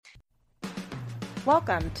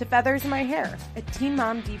Welcome to Feathers in My Hair, a Teen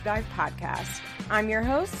Mom Deep Dive podcast. I'm your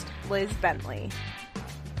host, Liz Bentley.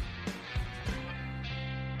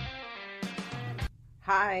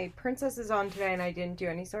 Hi, Princess is on today and I didn't do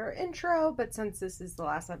any sort of intro, but since this is the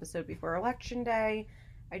last episode before Election Day,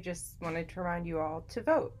 I just wanted to remind you all to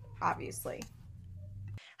vote, obviously.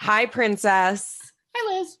 Hi, Princess.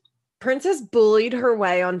 Hi, Liz. Princess bullied her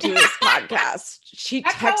way onto this podcast. She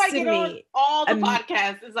That's texted how I get me on all the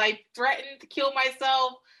podcasts. Is I threaten to kill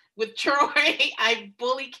myself with Troy. I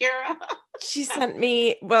bully Kara. She sent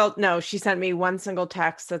me one single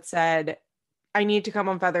text that said, I need to come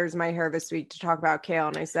on Feathers in My Hair this week to talk about Kale.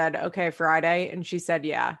 And I said, okay, Friday. And she said,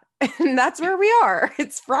 yeah. And that's where we are.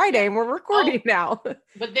 It's Friday and we're recording now.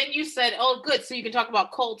 But then you said, oh, good. So you can talk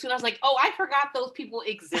about Cole too. And I was like, oh, I forgot those people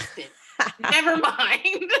existed. Never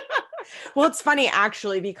mind. Well, it's funny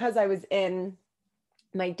actually, because I was in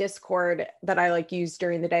my Discord that I use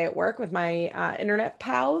during the day at work with my internet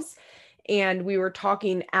pals. And we were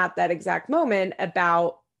talking at that exact moment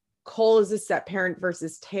about Cole as a step parent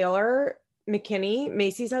versus Taylor McKinney,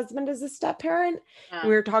 Macy's husband, as a step parent. We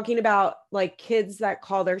were talking about kids that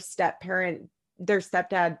call their step parent, their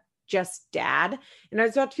stepdad, just dad. And I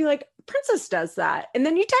was about to be like, Princess does that. And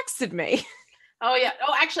then you texted me. Oh, yeah.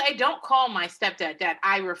 Oh, actually, I don't call my stepdad dad.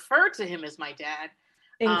 I refer to him as my dad.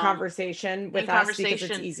 In conversation with us because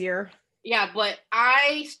it's easier. Yeah, but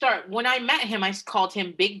when I met him, I called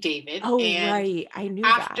him Big David. Oh, right. I knew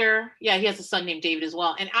that. Yeah, he has a son named David as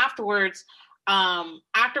well. And afterwards,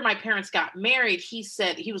 after my parents got married, he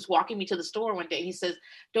said, he was walking me to the store one day. He says,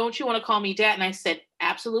 don't you want to call me dad? And I said,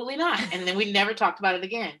 absolutely not. And then we never talked about it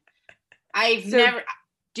again.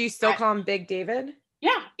 Do you still call him Big David?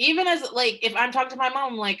 Yeah. Even as if I'm talking to my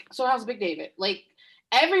mom, I'm like, so how's Big David?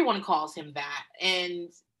 Everyone calls him that. And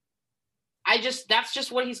that's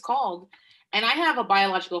just what he's called. And I have a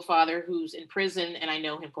biological father who's in prison and I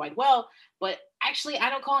know him quite well, but actually I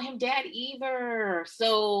don't call him dad either.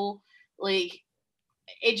 So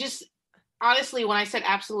it just, honestly, when I said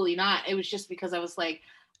absolutely not, it was just because I was like,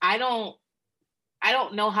 I don't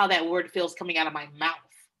know how that word feels coming out of my mouth.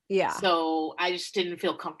 Yeah. So I just didn't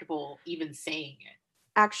feel comfortable even saying it.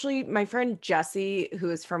 Actually, my friend Jessie, who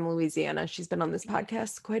is from Louisiana, she's been on this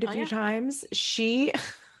podcast quite a few times. She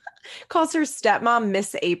calls her stepmom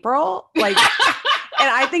Miss April. And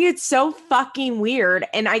I think it's so fucking weird.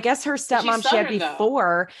 And I guess her stepmom she had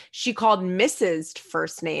before, she called Mrs.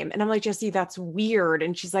 first name. And I'm like, Jessie, that's weird.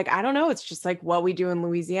 And she's like, I don't know. It's just what we do in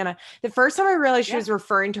Louisiana. The first time I realized she was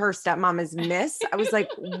referring to her stepmom as Miss, I was like,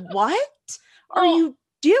 what are you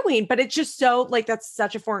doing? But it's just so that's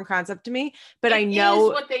such a foreign concept to me. But I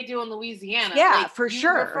know is what they do in Louisiana. Yeah, for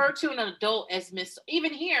sure. Refer to an adult as Miss.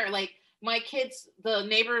 Even here, my kids, the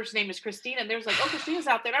neighbor's name is Christina, and there's oh, Christina's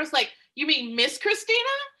out there. And I was like, you mean Miss Christina?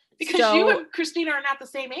 Because you and Christina are not the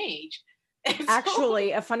same age.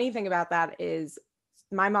 Actually, a funny thing about that is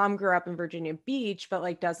my mom grew up in Virginia Beach,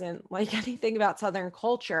 but doesn't like anything about Southern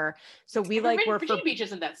culture. So we Virginia Beach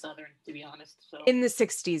isn't that Southern, to be honest. So in the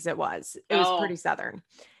 60s it was pretty Southern.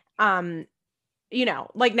 Now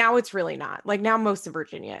it's really not. Now most of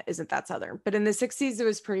Virginia isn't that Southern, but in the 60s it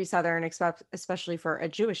was pretty Southern, especially for a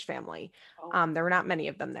Jewish family. There were not many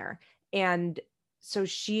of them there. And so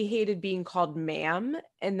she hated being called ma'am,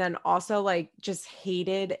 and then also just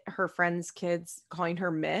hated her friends' kids calling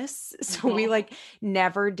her miss. So we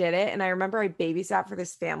never did it. And I remember I babysat for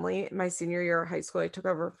this family my senior year of high school. I took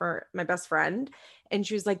over for my best friend, and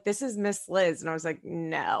she was like, this is Miss Liz. And I was like,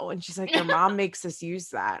 no. And she's like, your mom makes us use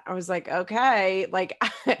that. I was like, okay.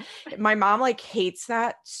 My mom hates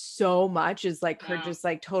that so much, is her just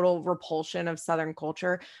total repulsion of Southern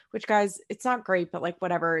culture, which, guys, it's not great, but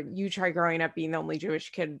whatever. You try growing up being the only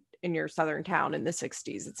Jewish kid in your Southern town in the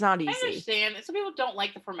 60s. It's not easy. I understand. Some people don't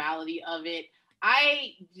like the formality of it.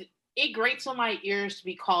 It grates on my ears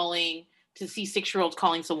to see 6-year-olds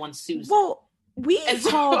calling someone Susan. Well, we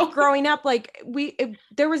called growing up, we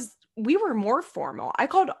were more formal. I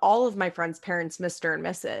called all of my friends' parents Mr. and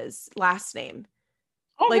Mrs. last name.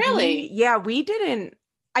 Oh, really? We didn't.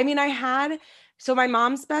 I mean, so my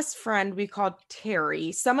mom's best friend, we called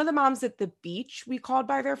Terry. Some of the moms at the beach, we called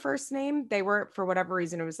by their first name. They were, for whatever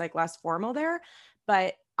reason, it was less formal there.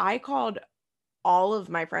 But I called all of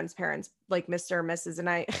my friends' parents Mr. and Mrs.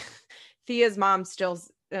 And Thea's mom still,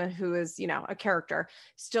 who is, a character,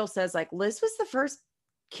 still says Liz was the first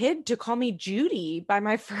kid to call me Judy by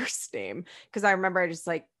my first name. Cause I remember I just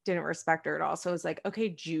didn't respect her at all. So I was like, okay,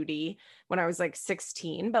 Judy, when I was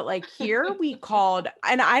 16, but here we called,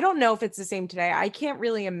 and I don't know if it's the same today. I can't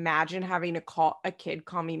really imagine having a kid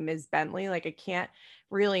call me Ms. Bentley. I can't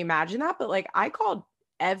really imagine that, but I called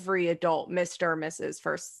every adult Mr. or Mrs.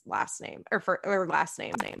 first last name or last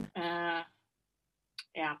name.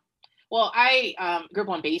 Yeah. Well, I grew up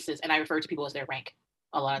on bases, and I refer to people as their rank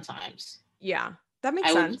a lot of times. Yeah, that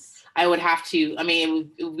makes sense. I would have to. I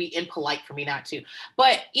mean, it would be impolite for me not to.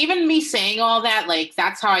 But even me saying all that, like,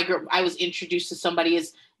 that's how I grew up. I was introduced to somebody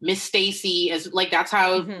as Miss Stacy, as like that's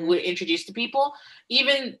how I would introduce to people.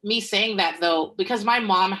 Even me saying that, though, because my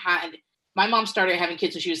mom started having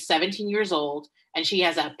kids when she was 17 years old, and she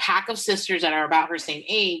has a pack of sisters that are about her same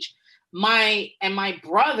age. My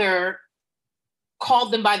brother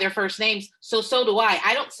called them by their first names. So do I.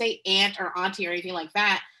 I don't say aunt or auntie or anything like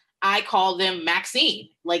that. I call them Maxine,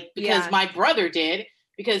 like, because my brother did,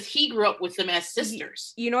 because he grew up with them as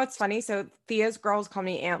sisters. You know what's funny? So Thea's girls call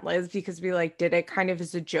me Aunt Liz because we like did it kind of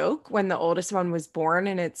as a joke when the oldest one was born,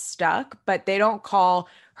 and it stuck, but they don't call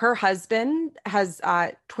her husband has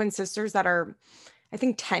twin sisters that are, I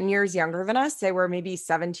think, 10 years younger than us. They were maybe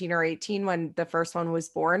 17 or 18 when the first one was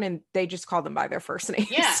born, and they just call them by their first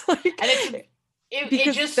names. Yeah. Like, and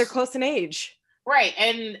because they're close in age. Right.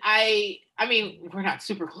 And I mean, we're not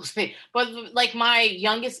super close in age, but like my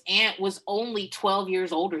youngest aunt was only 12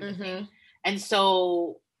 years older than me. And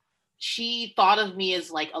so she thought of me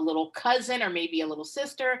as like a little cousin or maybe a little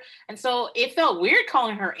sister. And so it felt weird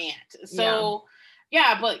calling her aunt. So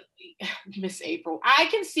yeah, but Miss April, I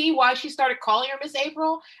can see why she started calling her Miss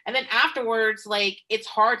April. And then afterwards, like, it's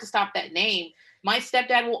hard to stop that name. My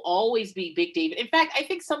stepdad will always be Big David. In fact, I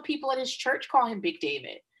think some people at his church call him Big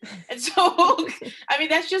David. And so, I mean,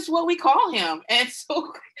 that's just what we call him. And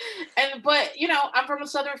so, but, you know, I'm from a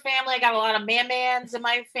Southern family. I got a lot of man-mans in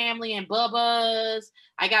my family and Bubbas.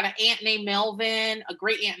 I got an aunt named Melvin, a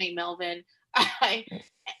great aunt named Melvin.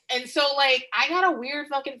 And so, like, I got a weird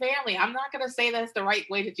fucking family. I'm not going to say that's the right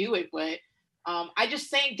way to do it, but I just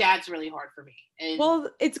saying dad's really hard for me. And well,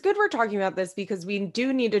 it's good we're talking about this because we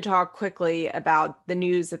do need to talk quickly about the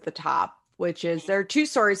news at the top, which is there are two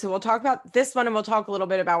stories. So we'll talk about this one and we'll talk a little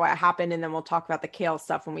bit about what happened. And then we'll talk about the Kale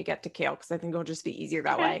stuff when we get to Kale, because I think it'll just be easier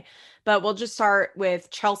that way. But we'll just start with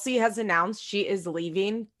Chelsea has announced she is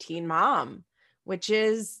leaving Teen Mom, which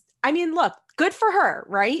is, I mean, look, good for her,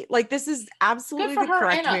 right? Like, this is absolutely the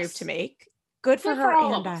correct move to make. Good for her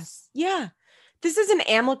and us. Yeah. This is an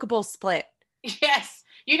amicable split. Yes.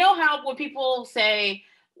 You know how when people say,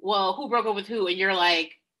 well, who broke up with who? And you're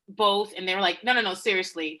like, both. And they were like, no,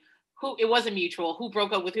 seriously. It wasn't mutual. Who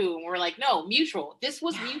broke up with who? And we're like, no, mutual. This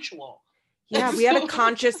was mutual. Yeah, we had a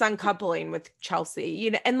conscious uncoupling with Chelsea.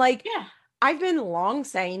 You know, and like, I've been long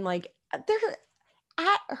saying, like, there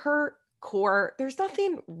at her core, there's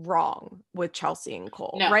nothing wrong with Chelsea and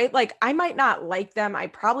Cole, right? Like, I might not like them. I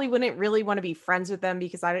probably wouldn't really want to be friends with them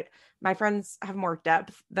because my friends have more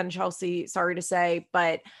depth than Chelsea, sorry to say,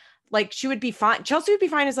 but like, she would be fine. Chelsea would be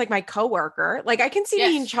fine as like my coworker. Like, I can see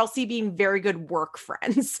me and Chelsea being very good work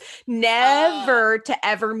friends, never to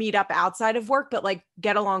ever meet up outside of work, but like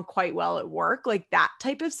get along quite well at work, like that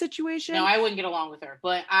type of situation. No, I wouldn't get along with her,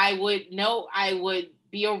 but I would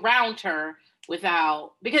be around her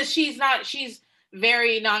because she's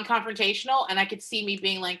very non-confrontational, and I could see me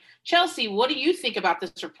being like, Chelsea, what do you think about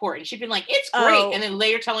this report? And she'd be like, it's great. And then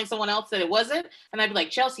later telling someone else that it wasn't. And I'd be like,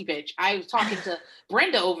 Chelsea, bitch, I was talking to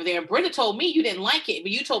Brenda over there. Brenda told me you didn't like it,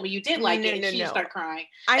 but you told me you did like it. And she'd start crying.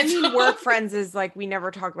 I mean, work friends is like, we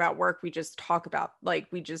never talk about work. We just talk about, like,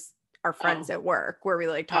 we just are friends at work where we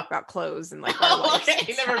like talk about clothes and like our lives.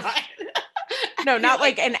 Okay, never mind. No, not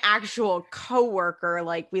like an actual coworker.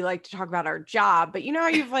 Like, we like to talk about our job, but you know how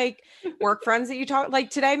you've like work friends that you talk, like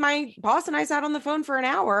today, my boss and I sat on the phone for an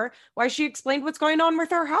hour while she explained what's going on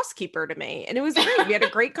with our housekeeper to me. And it was great. We had a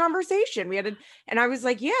great conversation. And I was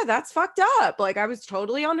like, yeah, that's fucked up. Like, I was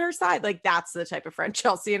totally on her side. Like, that's the type of friend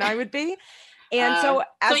Chelsea and I would be. And so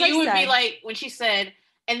you would be like, when she said,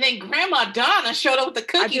 and then Grandma Donna showed up with the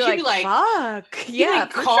cookies, you'd be like, fuck. Yeah.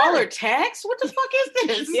 Call or text? What the fuck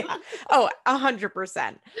is this? Yeah. Oh,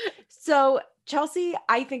 100%. So Chelsea,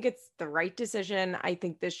 I think it's the right decision. I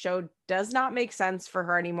think this show does not make sense for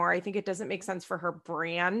her anymore. I think it doesn't make sense for her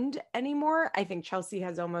brand anymore. I think Chelsea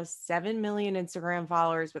has almost 7 million Instagram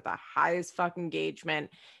followers with the highest fuck engagement,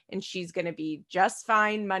 and she's going to be just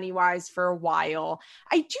fine money-wise for a while.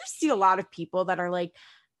 I do see a lot of people that are like,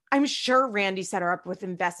 I'm sure Randy set her up with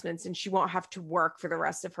investments and she won't have to work for the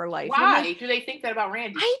rest of her life. Why do they think that about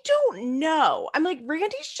Randy? I don't know. I'm like,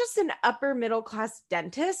 Randy's just an upper middle class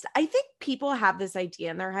dentist. I think people have this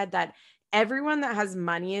idea in their head that everyone that has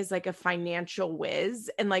money is like a financial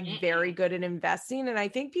whiz and like very good at investing. And I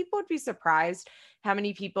think people would be surprised how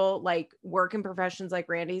many people like work in professions like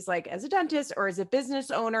Randy's, like as a dentist or as a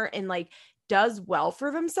business owner, and like does well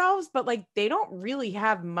for themselves, but like they don't really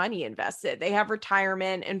have money invested. They have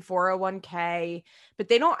retirement and 401k, but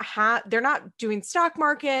they're not doing stock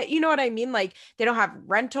market. You know what I mean? Like they don't have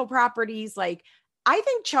rental properties. Like I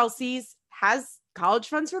think Chelsea's has college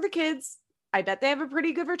funds for the kids. I bet they have a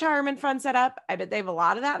pretty good retirement fund set up. I bet they have a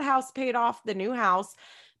lot of that house paid off, the new house.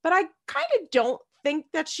 But I kind of don't think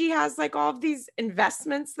that she has like all of these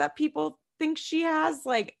investments that people think she has.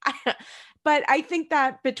 Like, but I think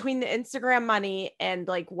that between the Instagram money and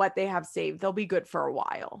like what they have saved, they'll be good for a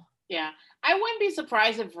while. Yeah. I wouldn't be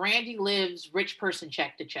surprised if Randy lives rich person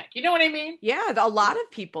check to check. You know what I mean? Yeah, a lot of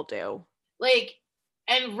people do. Like,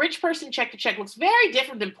 and rich person check to check looks very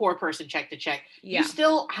different than poor person check to check. Yeah. You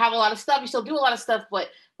still have a lot of stuff. You still do a lot of stuff, but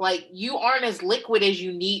like you aren't as liquid as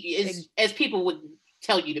you need as people would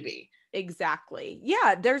tell you to be. Exactly.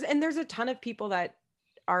 Yeah. There's a ton of people that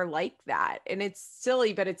are like that. And it's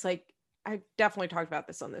silly, but it's like, I definitely talked about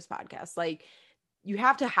this on this podcast. Like you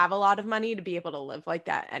have to have a lot of money to be able to live like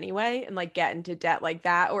that anyway, and like get into debt like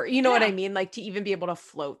that, or you know what I mean? Like to even be able to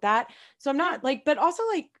float that. So I'm not like, but also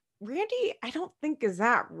like Randy, I don't think is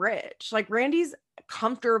that rich. Like Randy's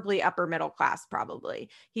comfortably upper middle class,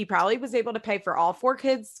 probably. He probably was able to pay for all 4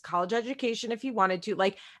 kids' college education if he wanted to.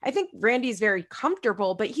 Like, I think Randy's very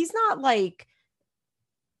comfortable, but he's not like,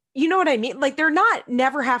 you know what I mean? Like they're not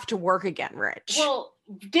never have to work again rich. Well,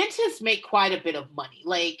 dentists make quite a bit of money.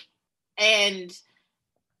 Like, and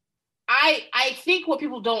I think what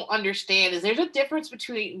people don't understand is there's a difference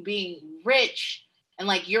between being rich and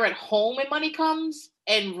like you're at home and money comes,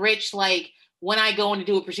 and rich like when I go in to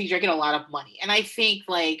do a procedure, I get a lot of money. And I think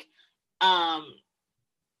like I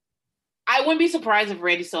wouldn't be surprised if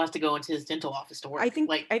Randy still has to go into his dental office to work. I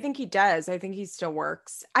think he does. I think he still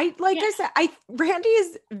works. I said, Randy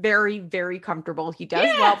is very, very comfortable. He does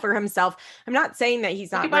well for himself. I'm not saying that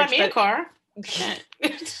he's not rich, buy me a car.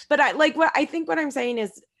 But what I'm saying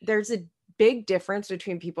is there's a big difference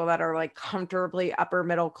between people that are like comfortably upper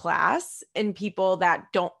middle class and people that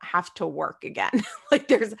don't have to work again. Like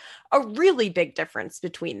there's a really big difference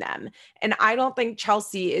between them. And I don't think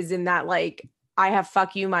Chelsea is in that like I have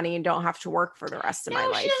fuck you money and don't have to work for the rest of my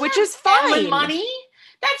life, which is fine. Money.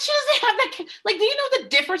 That she doesn't have that. Like, do you know the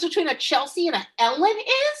difference between a Chelsea and an Ellen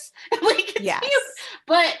is? Like, yes.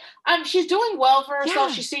 But she's doing well for herself.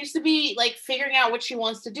 Yeah. She seems to be like figuring out what she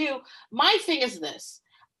wants to do. My thing is this: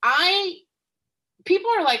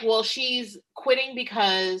 people are like, well, she's quitting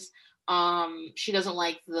because she doesn't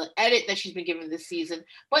like the edit that she's been given this season.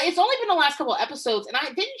 But it's only been the last couple of episodes, and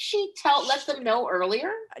didn't she let them know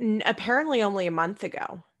earlier? Apparently, only a month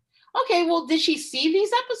ago. Okay, well, did she see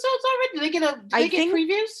these episodes already? Did they get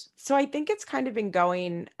previews? So I think it's kind of been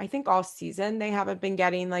going, I think all season they haven't been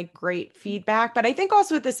getting like great feedback, but I think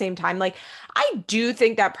also at the same time, like I do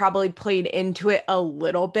think that probably played into it a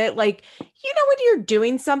little bit. Like, you know, when you're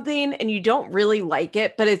doing something and you don't really like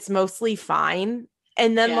it, but it's mostly fine.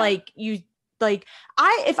 And then if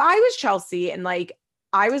I was Chelsea and like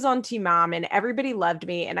I was on Team Mom and everybody loved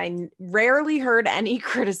me and I rarely heard any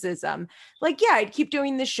criticism. Like, yeah, I'd keep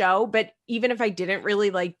doing the show, but even if I didn't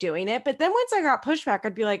really like doing it, but then once I got pushback,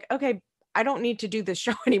 I'd be like, okay, I don't need to do this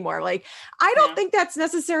show anymore. Like, I don't think that's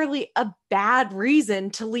necessarily a bad reason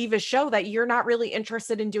to leave a show that you're not really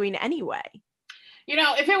interested in doing anyway. You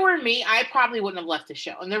know, if it were me, I probably wouldn't have left the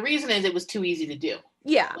show. And the reason is it was too easy to do.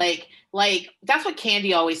 Yeah. Like that's what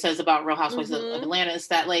Candy always says about Real Housewives of Atlanta is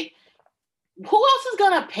that like, who else is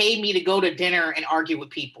going to pay me to go to dinner and argue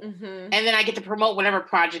with people? And then I get to promote whatever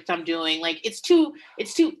project I'm doing. Like it's too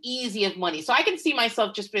easy of money. So I can see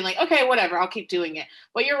myself just being like, okay, whatever, I'll keep doing it.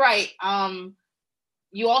 But you're right.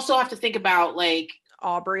 You also have to think about like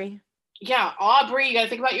Aubrey. Yeah. Aubrey, you got to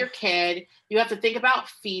think about your kid. You have to think about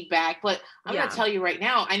feedback, but I'm going to tell you right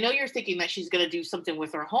now, I know you're thinking that she's going to do something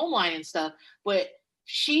with her home line and stuff, but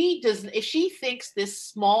if she thinks this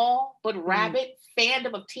small but rabid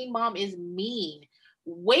fandom of Teen Mom is mean,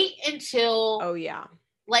 wait until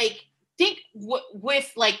think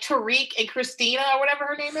with like Tariq and Christina or whatever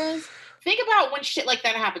her name is. Think about when shit like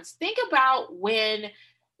that happens. Think about when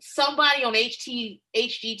somebody on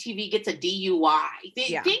HGTV gets a DUI.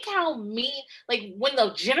 Think how mean, like when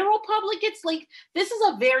the general public gets like, this is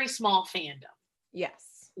a very small fandom. Yes.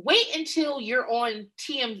 Wait until you're on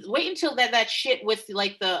TM. Wait until that shit with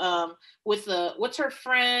like with the what's her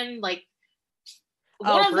friend like?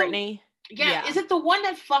 Brittany. Yeah. Is it the one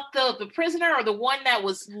that fucked the prisoner or the one that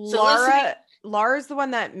was Laura? Laura's the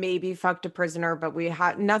one that maybe fucked a prisoner, but we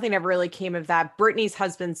had nothing ever really came of that. Brittany's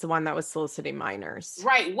husband's the one that was soliciting minors.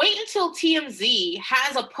 Right. Wait until TMZ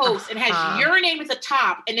has a post and has your name at the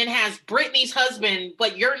top and then has Brittany's husband,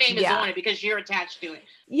 but your name is on it because you're attached to it.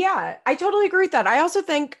 Yeah, I totally agree with that. I also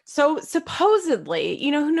think, so supposedly,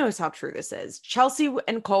 who knows how true this is? Chelsea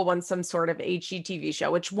and Cole won some sort of HGTV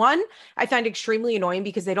show, which one I find extremely annoying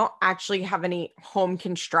because they don't actually have any home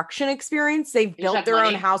construction experience. They've built their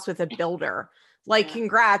own house with a builder. Like,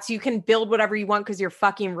 congrats, you can build whatever you want because you're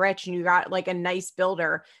fucking rich and you got like a nice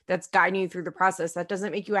builder that's guiding you through the process. That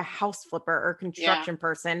doesn't make you a house flipper or construction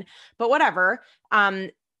person, but whatever.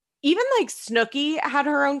 Even like Snooki had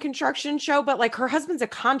her own construction show, but like her husband's a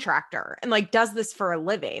contractor and like does this for a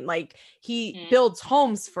living. Like he builds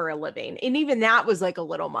homes for a living. And even that was like a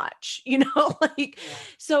little much,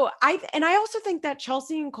 so I also think that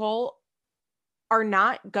Chelsea and Cole are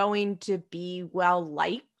not going to be well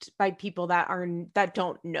liked by people that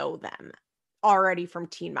don't know them already from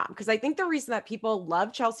Teen Mom. Because I think the reason that people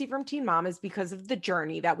love Chelsea from Teen Mom is because of the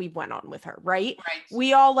journey that we went on with her, right?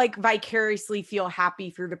 We all like vicariously feel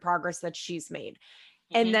happy through the progress that she's made.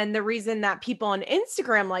 And then the reason that people on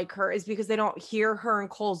Instagram like her is because they don't hear her and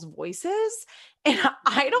Cole's voices. And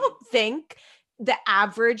I don't think the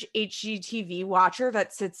average HGTV watcher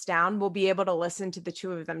that sits down will be able to listen to the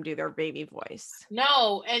two of them do their baby voice.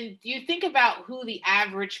 No, and you think about who the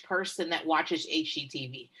average person that watches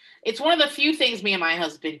HGTV. It's one of the few things me and my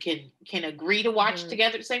husband can agree to watch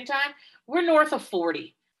together at the same time. We're north of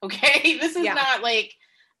 40, okay? This is not like,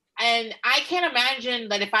 and I can't imagine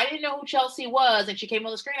that if I didn't know who Chelsea was and she came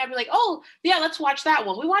on the screen, I'd be like, oh, yeah, let's watch that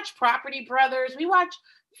one. We watch Property Brothers. We watch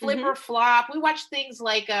Flip or Flop. We watch things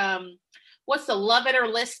like, what's the Love It or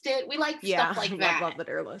List It? We like stuff like that. Love It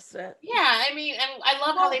or List It. Yeah, I mean, and I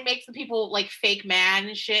love how they make the people like fake mad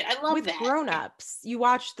and shit. I love that. With grown-ups. You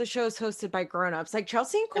watch the shows hosted by grown-ups. Like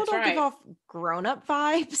Chelsea and Cole don't give off grown-up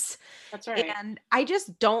vibes. That's right. And I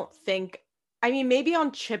just don't think, maybe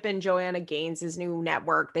on Chip and Joanna Gaines' new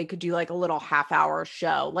network, they could do like a little half-hour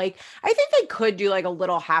show. Like, I think they could do like a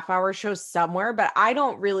little half-hour show somewhere, but I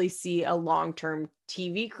don't really see a long-term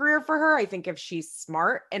TV career for her. I think if she's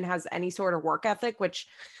smart and has any sort of work ethic, which,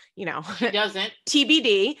 she doesn't.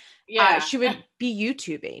 TBD, she would be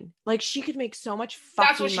YouTubing. Like, she could make so much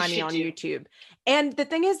fucking money on YouTube. And the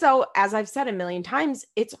thing is, though, as I've said a million times,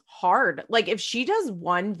 it's hard. Like, if she does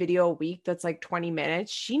one video a week that's like 20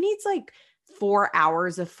 minutes, she needs like 4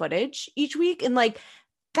 hours of footage each week. And like,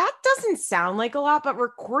 that doesn't sound like a lot, but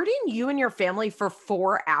recording you and your family for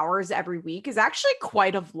 4 hours every week is actually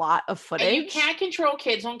quite a lot of footage. And you can't control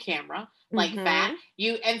kids on camera like that.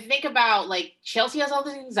 And think about like Chelsea has all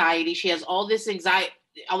this anxiety. She has all this anxiety,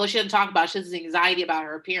 although she doesn't talk about it, she has this anxiety about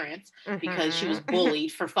her appearance because she was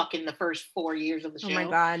bullied for fucking the first 4 years of the show. Oh my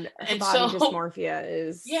God. And body dysmorphia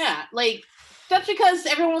is. Yeah. Like that's because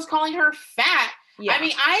everyone was calling her fat. Yeah. I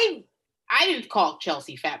mean, I didn't call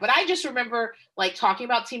Chelsea fat, but I just remember like talking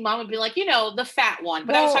about Teen Mom and being like, the fat one.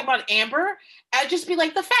 But I was talking about Amber. I'd just be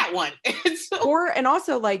like the fat one. And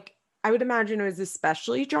also like, I would imagine it was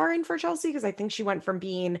especially jarring for Chelsea because I think she went from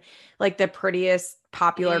being like the prettiest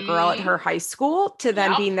popular girl at her high school to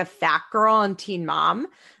then being the fat girl on Teen Mom.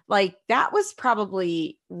 Like that was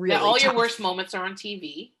probably really all tough. Your worst moments are on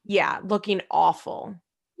TV. Yeah. Looking awful.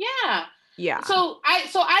 Yeah. Yeah. So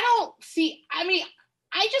I don't see,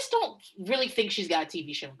 I just don't really think she's got a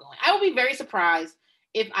TV show going. I will be very surprised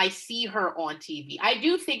if I see her on TV. I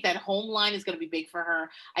do think that Homeline is going to be big for her.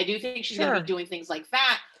 I do think she's going to be doing things like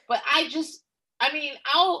that. But it's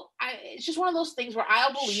just one of those things where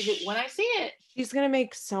I'll believe it when I see it. She's going to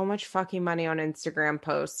make so much fucking money on Instagram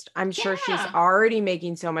posts. I'm sure she's already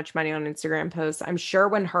making so much money on Instagram posts. I'm sure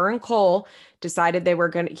when her and Cole decided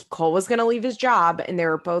Cole was going to leave his job and they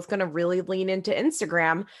were both going to really lean into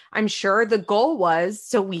Instagram, I'm sure the goal was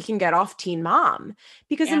so we can get off Teen Mom.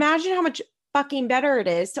 Because imagine how much fucking better it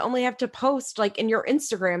is to only have to post like in your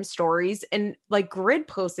Instagram stories and like grid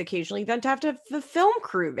posts occasionally than to have the film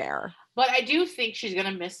crew there. But I do think she's going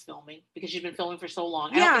to miss filming because she's been filming for so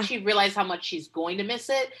long. I don't think she realized how much she's going to miss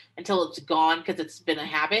it until it's gone because it's been a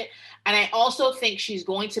habit. And I also think she's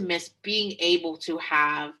going to miss being able to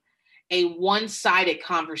have a one-sided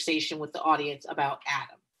conversation with the audience about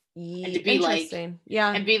Adam. And to be like,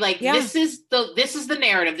 and be like, this is the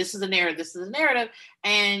narrative. This is the narrative. This is the narrative.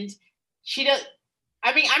 And she does.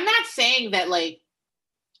 I'm not saying that like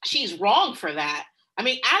she's wrong for that.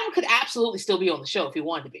 Adam could absolutely still be on the show if he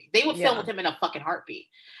wanted to be. They would film with him in a fucking heartbeat.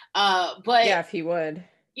 But if he would.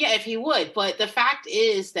 Yeah, if he would. But the fact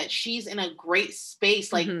is that she's in a great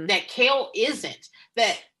space like that Kale isn't.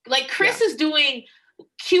 That like Chris is doing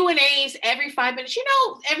Q&As every 5 minutes. You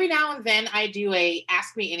know, every now and then I do a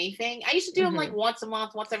Ask Me Anything. I used to do them like once a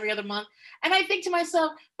month, once every other month. And I think to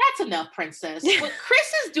myself, that's enough, princess. But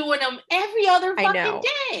Chris is doing them every other fucking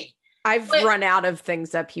day. I've run out of things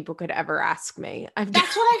that people could ever ask me.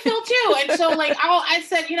 That's what I feel too. And so like I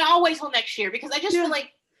said, you know, I'll wait till next year because I just feel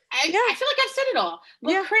like I feel like I've said it all.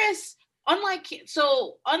 But Chris, unlike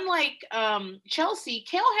Chelsea,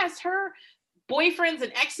 Kale has her boyfriends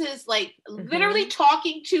and exes like literally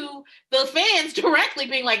talking to the fans directly,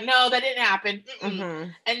 being like, no, that didn't happen.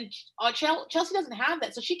 And Chelsea doesn't have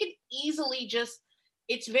that. So she can easily just,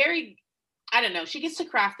 it's very, I don't know, she gets to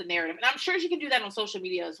craft the narrative. And I'm sure she can do that on social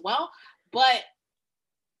media as well. But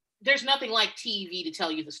there's nothing like TV to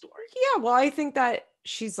tell you the story. Yeah, well, I think that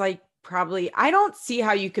she's like, probably, I don't see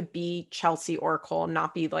how you could be Chelsea or Cole and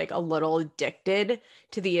not be like a little addicted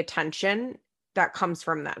to the attention that comes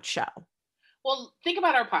from that show. Well, think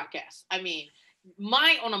about our podcast. I mean,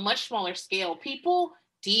 mine on a much smaller scale, people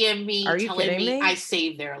DM me telling me I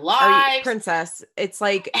saved their lives. Princess, it's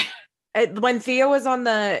like when Thea was on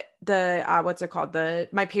the what's it called?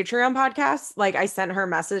 My Patreon podcast, like I sent her a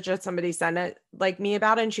message that somebody sent it like me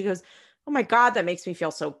about it. And she goes, oh my God, that makes me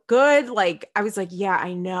feel so good. Like, I was like, yeah,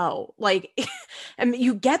 I know. Like, and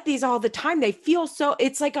you get these all the time. They feel so,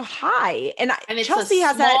 it's like a high. And it's Chelsea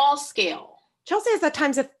has small scale. Chelsea has that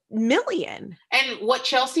times 1,000,000. And what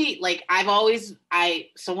Chelsea, like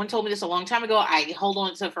someone told me this a long time ago. I hold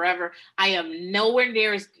on to it forever. I am nowhere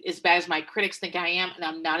near as bad as my critics think I am. And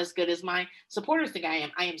I'm not as good as my supporters think I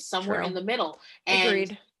am. I am somewhere in the middle. And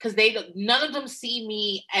agreed. Because none of them see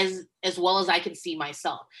me as well as I can see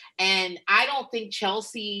myself. And I don't think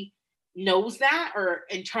Chelsea knows that or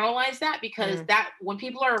internalize that because that when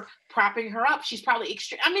people are propping her up, she's probably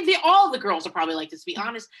extreme. I mean, all the girls are probably like this, to be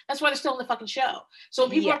honest. That's why they're still in the fucking show. So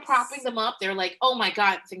when people are propping them up, they're like, oh my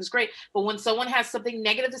God, things great. But when someone has something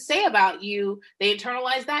negative to say about you, they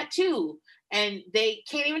internalize that too. And they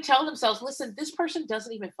can't even tell themselves, listen, this person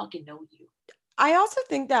doesn't even fucking know you. I also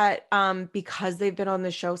think that because they've been on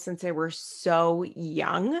the show since they were so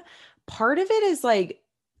young, part of it is like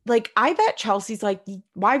I bet Chelsea's like,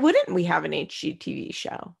 why wouldn't we have an HGTV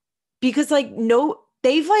show? Because like, no,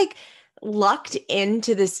 they've like lucked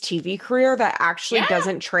into this TV career that actually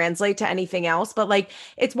doesn't translate to anything else. But like,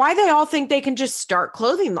 it's why they all think they can just start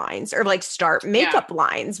clothing lines or like start makeup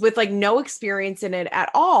lines with like no experience in it at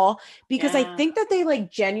all. Because I think that they like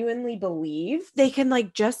genuinely believe they can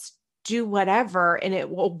like just do whatever and it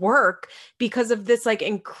will work because of this like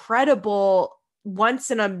incredible once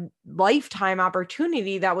in a lifetime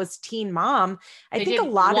opportunity that was Teen Mom. I think a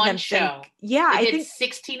lot of them think, I think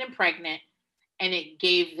 16 and Pregnant, and it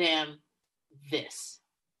gave them this.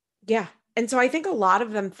 Yeah. And so I think a lot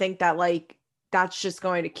of them think that like, that's just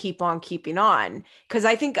going to keep on keeping on. Cause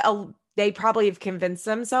I think they probably have convinced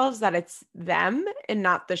themselves that it's them and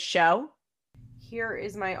not the show. Here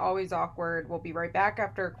is my always awkward. We'll be right back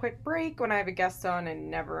after a quick break when I have a guest on and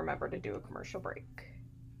never remember to do a commercial break.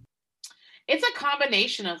 It's a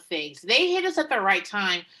combination of things. They hit us at the right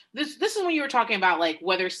time. This is when you were talking about like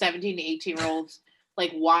whether 17 to 18-year-olds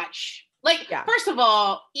like watch. Like, first of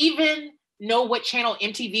all, even know what channel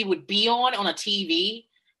MTV would be on a TV.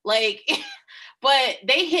 Like, but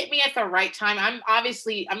they hit me at the right time.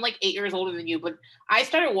 I'm like 8 years older than you, but I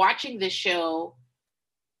started watching this show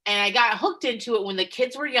and I got hooked into it when the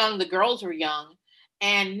kids were young, the girls were young.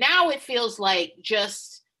 And now it feels like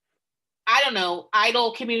just, I don't know,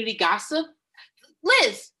 idle community gossip.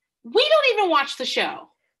 Liz, we don't even watch the show.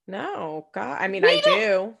 No, God. I mean, I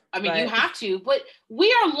do. I mean, you have to, but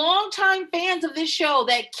we are longtime fans of this show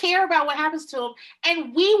that care about what happens to them.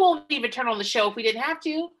 And we won't even turn on the show if we didn't have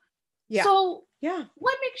to. Yeah. So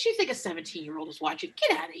what makes you think a 17-year-old is watching?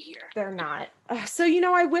 Get out of here. They're not. So,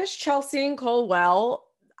 I wish Chelsea and Cole well.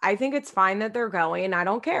 I think it's fine that they're going. I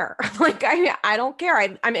don't care. Like, I don't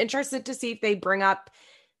care. I'm interested to see if they bring up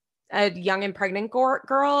a young and pregnant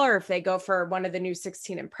girl or if they go for one of the new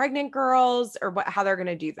 16 and pregnant girls or how they're going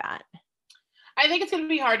to do that. I think it's going to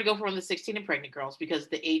be hard to go for one of the 16 and pregnant girls because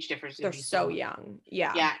the age difference is so young.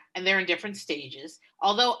 Yeah. Yeah. And they're in different stages.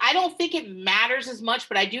 Although I don't think it matters as much,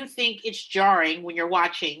 but I do think it's jarring when you're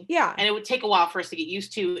watching. Yeah. And it would take a while for us to get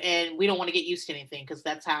used to, and we don't want to get used to anything because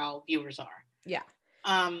that's how viewers are. Yeah.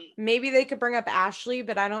 Maybe they could bring up Ashley,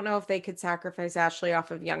 but I don't know if they could sacrifice Ashley off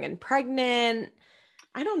of young and pregnant.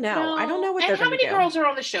 I don't know. No. I don't know what they're going to do. How many girls are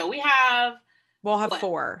on the show? We'll have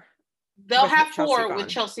 4. They'll have 4 with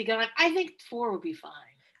Chelsea gone. I think 4 would be fine.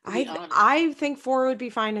 I think 4 would be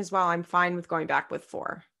fine as well. I'm fine with going back with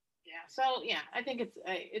 4. Yeah. So I think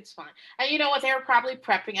it's fine. And you know what? They were probably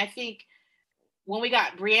prepping. I think when we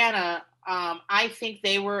got Brianna, I think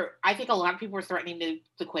a lot of people were threatening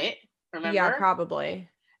to quit. Remember? Yeah, probably.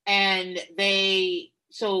 And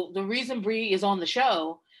so the reason Brie is on the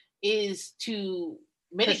show is to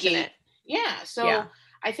mitigate. Yeah. So yeah.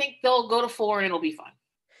 I think they'll go to 4 and it'll be fun.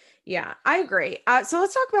 Yeah, I agree. So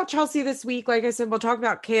let's talk about Chelsea this week. Like I said, we'll talk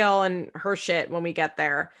about Kale and her shit when we get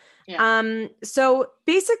there. Yeah. So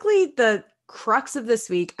basically the crux of this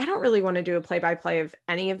week, I don't really want to do a play-by-play of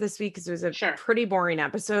any of this week because it was a pretty boring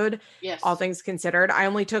episode. Yes. All things considered. I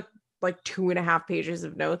only took like 2.5 pages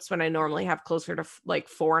of notes when I normally have closer to like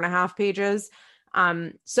 4.5 pages.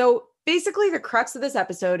 So basically the crux of this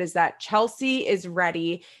episode is that Chelsea is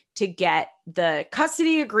ready to get the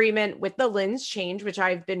custody agreement with the Lynns change, which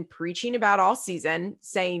I've been preaching about all season,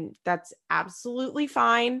 saying that's absolutely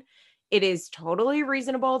fine. It is totally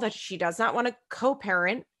reasonable that she does not want to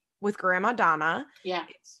co-parent with Grandma Donna. Yeah.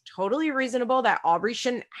 It's totally reasonable that Aubrey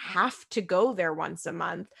shouldn't have to go there once a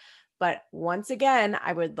month. But once again,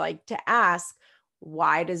 I would like to ask,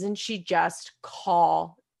 why doesn't she just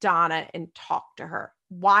call Donna and talk to her?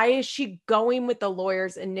 Why is she going with the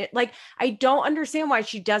lawyers? And like, I don't understand why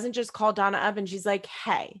she doesn't just call Donna up and she's like,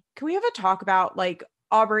 hey, can we have a talk about like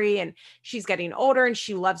Aubrey? And she's getting older and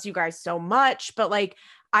she loves you guys so much. But like,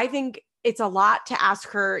 I think it's a lot to ask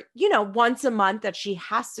her, once a month that she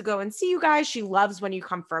has to go and see you guys. She loves when you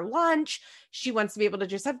come for lunch. She wants to be able to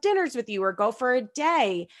just have dinners with you or go for a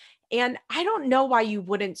day. And I don't know why you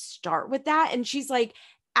wouldn't start with that. And she's like,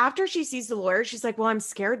 after she sees the lawyer, she's like, well, I'm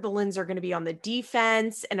scared the Lynns are going to be on the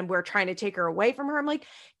defense and we're trying to take her away from her. I'm like,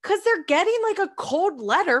 because they're getting like a cold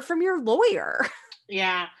letter from your lawyer.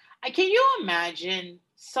 Yeah. Can you imagine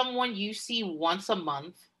someone you see once a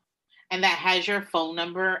month and that has your phone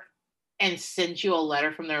number and sends you a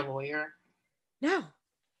letter from their lawyer? No.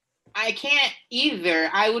 I can't either.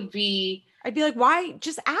 I'd be like, why?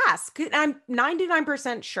 Just ask. I'm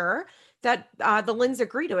 99% sure that the Lynns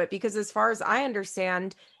agree to it because as far as I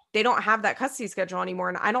understand, they don't have that custody schedule anymore.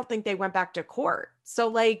 And I don't think they went back to court. So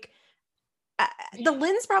like the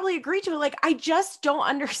Lynns probably agreed to it. Like, I just don't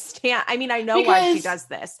understand. I mean, I know why she does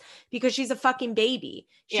this because she's a fucking baby.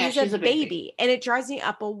 She's a baby and it drives me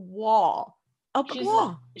up a wall.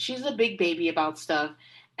 She's a big baby about stuff.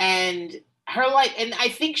 And her life, and I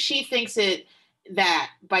think she thinks that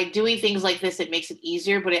by doing things like this, it makes it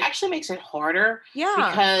easier, but it actually makes it harder. Yeah.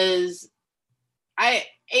 Because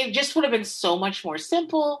it just would have been so much more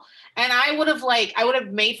simple. And I would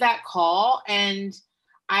have made that call and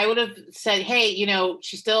I would have said, hey,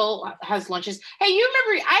 she still has lunches. Hey, you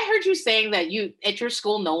remember, I heard you saying that at your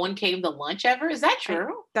school, no one came to lunch ever. Is that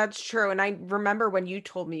true? That's true. And I remember when you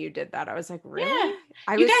told me you did that, I was like, really?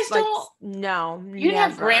 Yeah. You guys like, don't? No. You didn't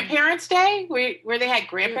have Grandparents' Day where they had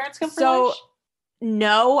grandparents come for lunch?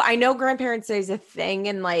 No, I know Grandparents' Day is a thing.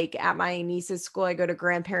 And like at my niece's school, I go to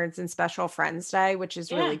Grandparents and Special Friends Day, which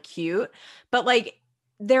is really cute. But like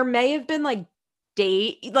there may have been like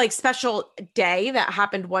special day that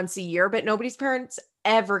happened once a year, but nobody's parents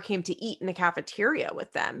ever came to eat in the cafeteria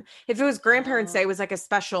with them. If it was Grandparents' Day, it was like a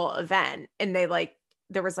special event and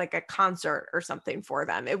there was like a concert or something for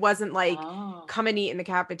them. It wasn't like come and eat in the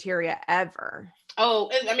cafeteria ever.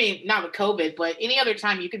 Oh, I mean, not with COVID, but any other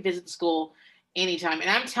time you could visit the school anytime. And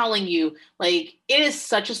I'm telling you, like, it is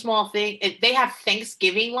such a small thing. They have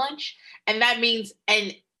Thanksgiving lunch, and that means,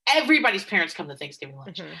 and everybody's parents come to Thanksgiving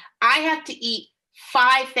lunch. Mm-hmm. I have to eat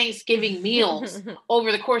 5 Thanksgiving meals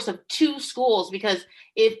over the course of 2 schools because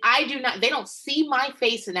if I do not, they don't see my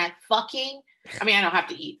face in that fucking, I mean, I don't have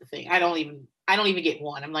to eat the thing. I don't even get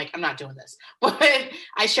one. I'm like, I'm not doing this. But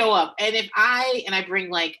I show up. And I bring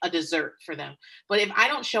like a dessert for them. But if I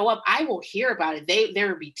don't show up, I will hear about it. There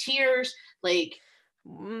will be tears. Like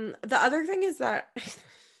the other thing is that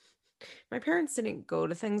my parents didn't go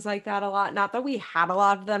to things like that a lot. Not that we had a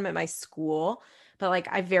lot of them at my school, but like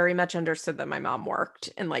I very much understood that my mom worked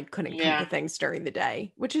and like couldn't come to things during the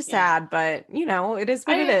day, which is sad, but it is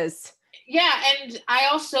what it is. Yeah. And I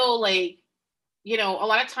also like, a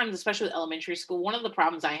lot of times, especially with elementary school, one of the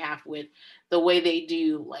problems I have with the way they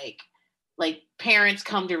do like parents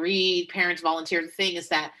come to read, parents volunteer, the thing is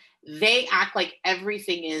that they act like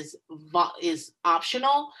everything is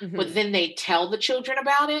optional, mm-hmm. but then they tell the children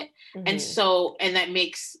about it. Mm-hmm. And that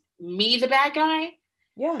makes me the bad guy.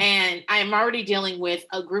 Yeah. And I'm already dealing with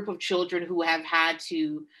a group of children who have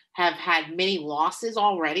had many losses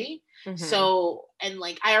already. Mm-hmm. So, and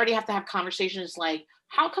like, I already have to have conversations like,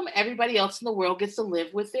 how come everybody else in the world gets to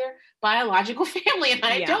live with their biological family and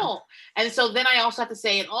I don't? And so then I also have to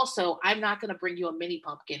say, and also I'm not going to bring you a mini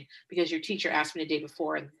pumpkin because your teacher asked me the day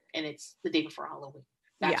before and it's the day before Halloween.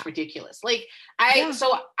 that's ridiculous. Like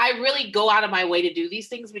so I really go out of my way to do these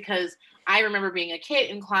things because I remember being a kid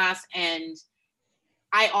in class, and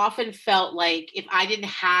I often felt like if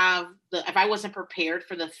I wasn't prepared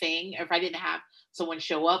for the thing, or if I didn't have someone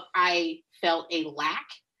show up, I felt a lack.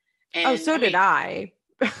 And so did I.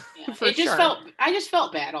 Yeah, I just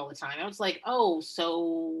felt bad all the time. I was like, oh,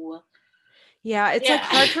 so. Yeah, it's like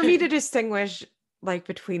hard for me to distinguish like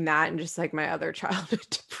between that and just like my other childhood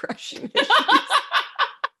depression issues.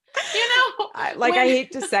 I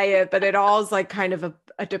hate to say it, but it all is like kind of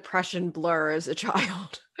a depression blur as a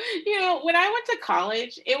child. When I went to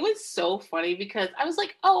college, it was so funny because I was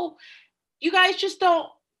like, oh, you guys just don't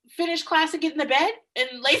finish class and get in the bed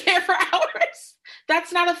and lay there for hours.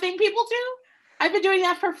 That's not a thing people do. I've been doing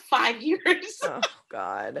that for 5 years. Oh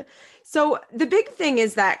God. So the big thing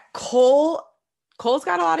is that Cole's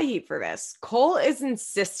got a lot of heat for this. Cole is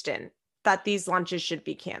insistent that these lunches should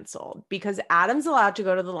be canceled because Adam's allowed to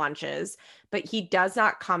go to the lunches, but he does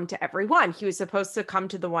not come to every one. He was supposed to come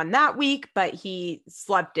to the one that week, but he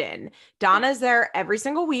slept in. Donna's there every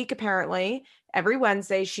single week, apparently. Every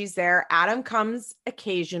Wednesday she's there. Adam comes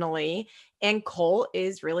occasionally, and Cole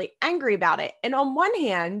is really angry about it. And on one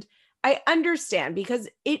hand, I understand because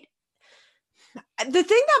the thing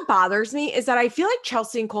that bothers me is that I feel like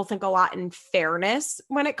Chelsea and Cole think a lot in fairness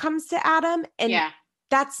when it comes to Adam. And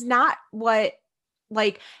that's not what,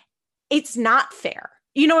 like, it's not fair.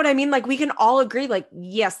 You know what I mean? Like, we can all agree, like,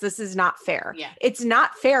 yes, this is not fair. Yeah. It's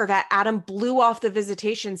not fair that Adam blew off the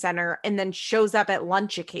visitation center and then shows up at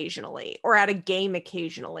lunch occasionally or at a game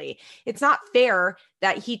occasionally. It's not fair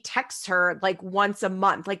that he texts her like once a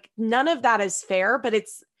month. Like, none of that is fair, but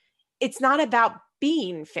it's not about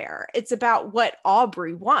being fair. It's about what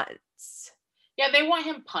Aubrey wants. Yeah, they want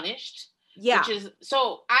him punished. Yeah.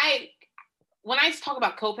 When I talk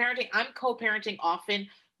about co-parenting, I'm co-parenting often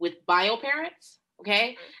with bio parents.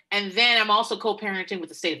 Okay. And then I'm also co-parenting with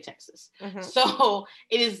the state of Texas. Mm-hmm. So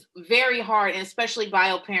it is very hard. And especially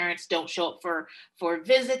bio parents don't show up for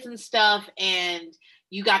visits and stuff. And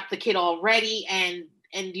you got the kid all ready and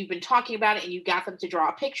you've been talking about it and you got them to draw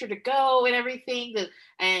a picture to go and everything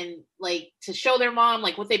and like to show their mom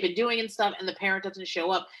like what they've been doing and stuff. And the parent doesn't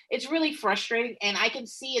show up. It's really frustrating. And I can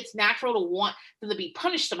see it's natural to want them to be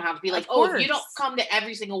punished somehow, to be like, oh, if you don't come to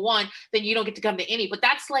every single one, then you don't get to come to any. But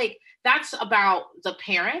that's about the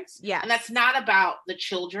parents. Yeah. And that's not about the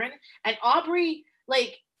children. And Aubrey,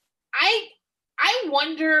 like, I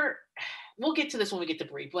wonder, we'll get to this when we get to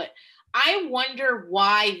Brie, but I wonder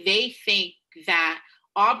why they think that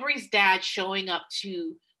Aubrey's dad showing up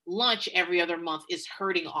to lunch every other month is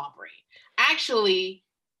hurting Aubrey. Actually,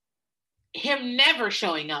 him never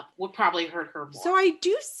showing up would probably hurt her more. So I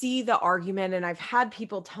do see the argument, and I've had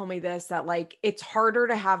people tell me this, that like it's harder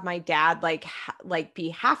to have my dad like be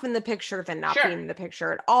half in the picture than not being in the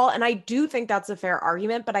picture at all. And I do think that's a fair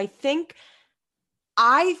argument, but I think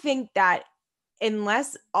that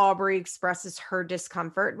unless Aubrey expresses her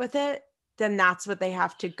discomfort with it, then that's what they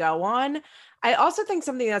have to go on. I also think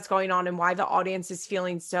something that's going on and why the audience is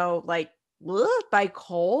feeling so like by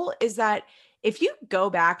Cole is that if you go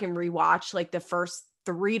back and rewatch like the first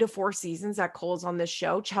 3 to 4 seasons that Cole's on this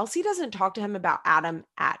show, Chelsea doesn't talk to him about Adam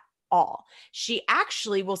at all. She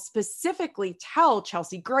actually will specifically tell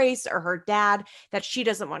Chelsea Grace or her dad that she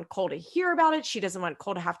doesn't want Cole to hear about it. She doesn't want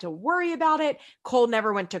Cole to have to worry about it. Cole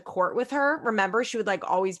never went to court with her. Remember, she would like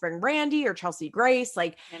always bring Randy or Chelsea Grace.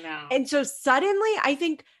 Like, I know. And so suddenly I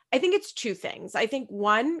think it's 2 things. I think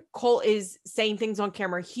one, Cole is saying things on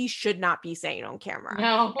camera he should not be saying on camera.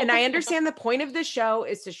 No. And I understand the point of the show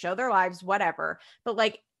is to show their lives, whatever. But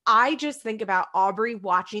like, I just think about Aubrey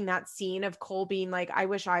watching that scene of Cole being like, I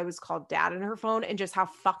wish I was called dad in her phone, and just how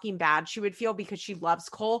fucking bad she would feel because she loves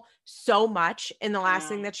Cole so much. And the last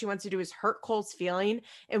thing that she wants to do is hurt Cole's feeling.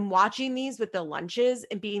 And watching these with the lunches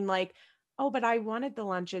and being like, oh, but I wanted the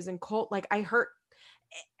lunches. And Cole, like,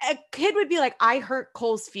 a kid would be like, I hurt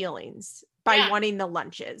Cole's feelings by wanting the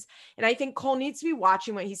lunches. And I think Cole needs to be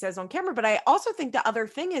watching what he says on camera. But I also think the other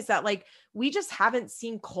thing is that like, we just haven't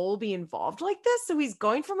seen Cole be involved like this. So he's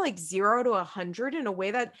going from like 0 to 100 in a way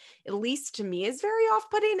that, at least to me, is very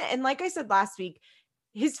off-putting. And like I said last week,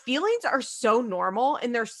 his feelings are so normal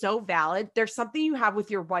and they're so valid. There's something you have with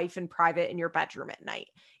your wife in private in your bedroom at night.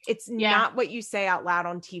 It's not what you say out loud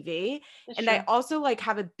on TV. That's and true. I also like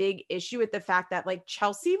have a big issue with the fact that like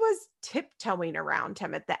Chelsea was tiptoeing around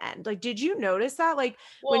him at the end. Like, did you notice that? Like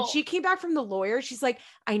when she came back from the lawyer, she's like,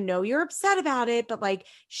 I know you're upset about it, but like,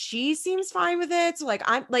 she seems fine with it. So like,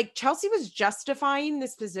 I'm like, Chelsea was justifying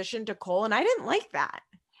this position to Cole and I didn't like that.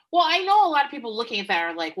 Well, I know a lot of people looking at that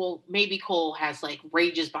are like, well, maybe Cole has like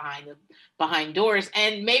rages behind doors,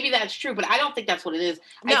 and maybe that's true, but I don't think that's what it is.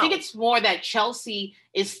 No. I think it's more that Chelsea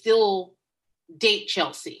is still date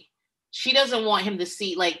Chelsea. She doesn't want him to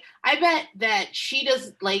see, like, I bet that she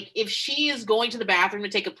does, like, if she is going to the bathroom to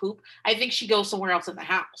take a poop, I think she goes somewhere else in the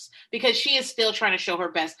house because she is still trying to show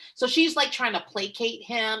her best. So she's like trying to placate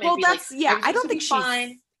him. Well, and be that's, like, yeah, I don't "Everything's think gonna be she's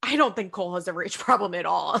fine." I don't think Cole has a rage problem at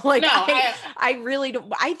all. Like, No, I really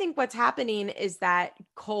don't. I think what's happening is that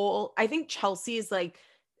I think Chelsea is like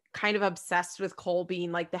kind of obsessed with Cole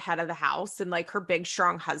being like the head of the house and like her big,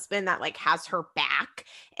 strong husband that like has her back.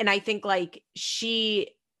 And I think like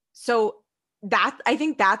I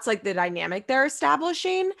think that's like the dynamic they're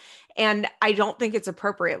establishing. And I don't think it's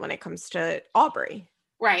appropriate when it comes to Aubrey.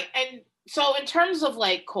 Right. And so in terms of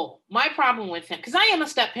like Cole, my problem with him, because I am a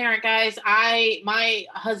step parent, guys. My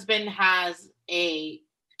husband has a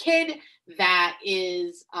kid that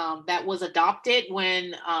was adopted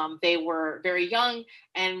when they were very young,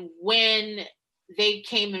 and when they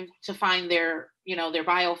came to find their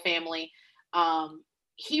bio family,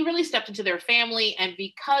 he really stepped into their family, and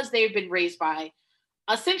because they've been raised by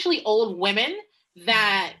essentially old women,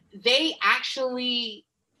 that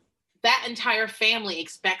that entire family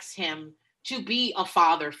expects him to be a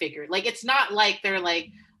father figure. Like, it's not like they're like,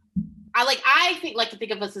 I like to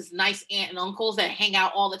think of us as nice aunt and uncles that hang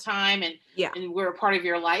out all the time and we're a part of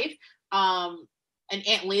your life. And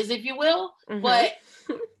Aunt Liz, if you will.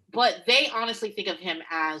 Mm-hmm. But they honestly think of him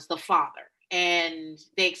as the father, and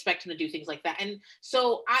they expect him to do things like that. And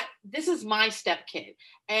so this is my step kid.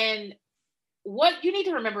 And what you need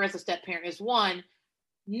to remember as a step parent is, one,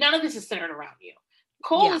 none of this is centered around you.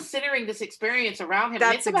 Cole is centering this experience around him.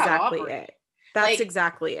 That's exactly it. That's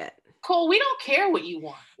exactly it. Cole, we don't care what you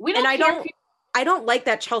want. I don't like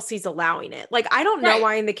that Chelsea's allowing it. Like, I don't know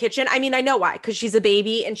why in the kitchen. I mean, I know why, because she's a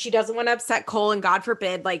baby and she doesn't want to upset Cole, and God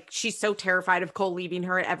forbid, like, she's so terrified of Cole leaving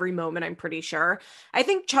her at every moment, I'm pretty sure. I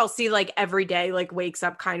think Chelsea, like, every day, like, wakes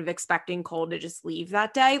up kind of expecting Cole to just leave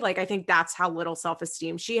that day. Like, I think that's how little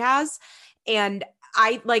self-esteem she has. And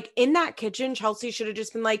in that kitchen, Chelsea should have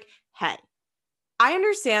just been like, hey, I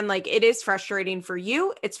understand, like, it is frustrating for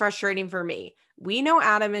you. It's frustrating for me. We know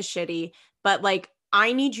Adam is shitty, but like,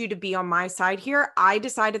 I need you to be on my side here. I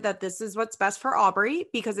decided that this is what's best for Aubrey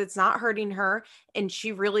because it's not hurting her and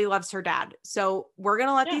she really loves her dad. So we're going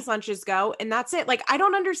to let these lunches go. And that's it. Like, I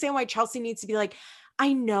don't understand why Chelsea needs to be like,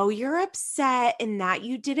 I know you're upset and that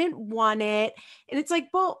you didn't want it. And it's like,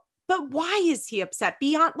 well, but why is he upset?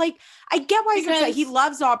 Beyond, like, I get why he's upset. He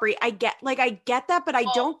loves Aubrey. I get that, but I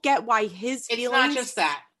don't get why his feelings. It's not just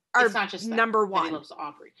that. It's not just that, number one. That he loves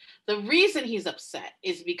Aubrey. The reason he's upset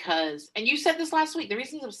is because, and you said this last week, the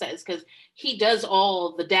reason he's upset is because he does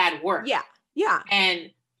all the dad work. Yeah. Yeah.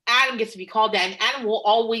 And Adam gets to be called dad, and Adam will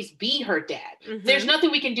always be her dad. Mm-hmm. There's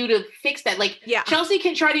nothing we can do to fix that. Like, Chelsea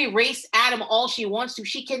can try to erase Adam all she wants to.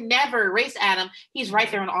 She can never erase Adam. He's right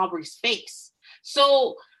there in Aubrey's face.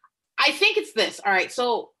 So I think it's this. All right.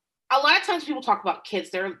 So a lot of times people talk about kids.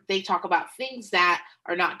 They talk about things that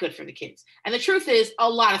are not good for the kids. And the truth is, a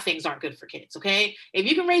lot of things aren't good for kids, okay? If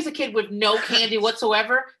you can raise a kid with no candy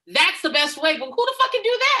whatsoever, that's the best way. But who the fuck can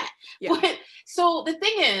do that? Yeah. But, so the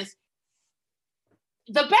thing is,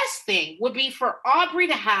 the best thing would be for Aubrey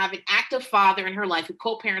to have an active father in her life who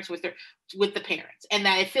co-parents with the parents, and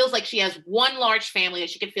that it feels like she has one large family that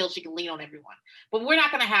she can feel she can lean on everyone. But we're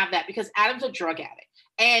not going to have that because Adam's a drug addict,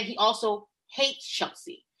 and he also hates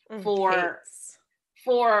Chelsea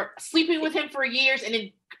for sleeping with him for years and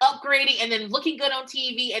then upgrading and then looking good on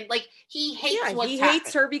TV, and like he hates what's happened. He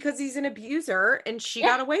hates her because he's an abuser and she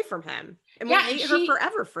got away from him, and will hate her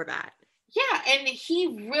forever for that. Yeah, and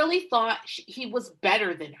he really thought he was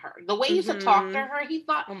better than her. The way he used to talk to her, he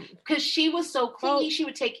thought because she was so clingy, she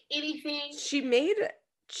would take anything.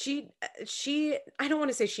 I don't want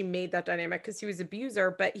to say she made that dynamic because he was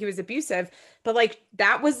abusive, but like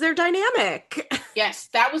that was their dynamic. Yes,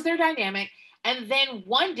 that was their dynamic. And then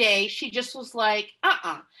one day she just was like,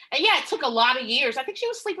 And it took a lot of years. I think she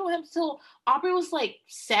was sleeping with him until Aubrey was like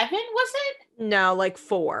 7, was it? No, like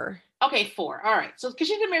 4. Okay, 4. All right. So because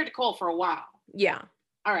she's been married to Cole for a while. Yeah.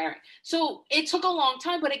 All right. So it took a long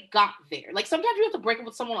time, but it got there. Like sometimes you have to break up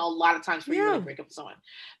with someone a lot of times for you to break up with someone.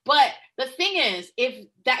 But the thing is, if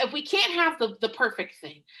we can't have the perfect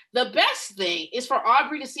thing, the best thing is for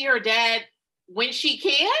Aubrey to see her dad when she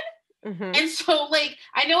can. Mm-hmm. And so, like,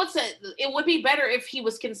 I know it would be better if he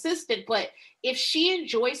was consistent, but if she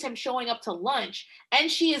enjoys him showing up to lunch and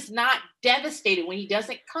she is not devastated when he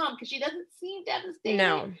doesn't come, because she doesn't seem devastated.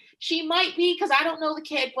 No. She might be, because I don't know the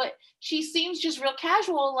kid, but she seems just real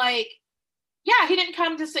casual, like, Yeah, he didn't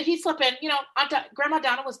come to say, he slept in, Grandma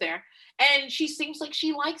Donna was there and she seems like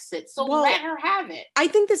she likes it. So let Well, her have it. I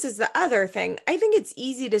think this is the other thing. I think it's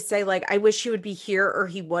easy to say, like, I wish he would be here or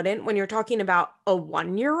he wouldn't when you're talking about a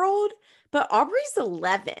 1-year-old, but Aubrey's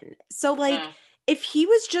 11. So, like, Uh, if he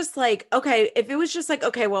was just like, okay, if it was just like,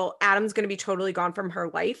 okay, well, Adam's going to be totally gone from her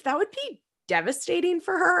life, that would be devastating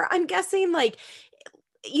for her. I'm guessing, like,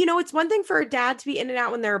 it's one thing for a dad to be in and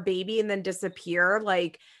out when they're a baby and then disappear.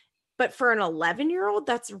 Like, but for an 11-year-old,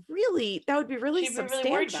 that would be really she'd be really worried about it.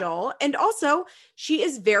 substantial. And also, she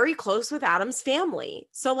is very close with Adam's family.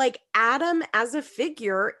 So, like, Adam as a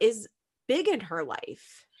figure is big in her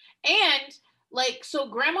life. And like, so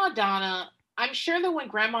Grandma Donna, I'm sure that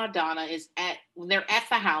when they're at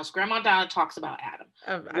the house, Grandma Donna talks about Adam.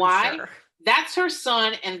 Why? Sure. That's her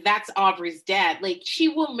son and that's Aubrey's dad. Like, she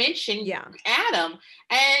will mention Adam,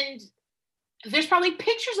 and there's probably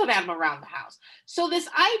pictures of Adam around the house. So this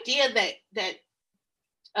idea that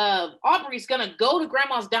Aubrey's gonna go to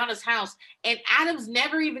Grandma's Donna's house and Adam's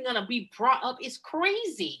never even gonna be brought up is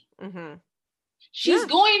crazy. Mm-hmm. She's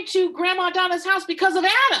going to Grandma Donna's house because of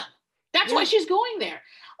Adam. That's why she's going there.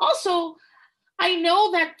 Also, I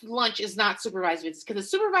know that lunch is not supervised visits, because a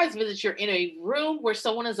supervised visit, you're in a room where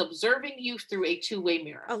someone is observing you through a two-way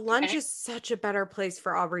mirror. A lunch is such a better place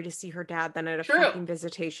for Aubrey to see her dad than at a fucking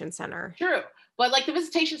visitation center. True. But like the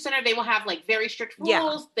visitation center, they will have like very strict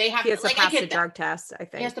rules. They have to pass the drug test, I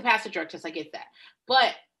think. He has to pass the drug test. I get that.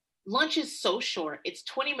 But lunch is so short. It's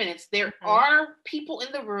 20 minutes. There are people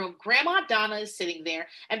in the room. Grandma Donna is sitting there.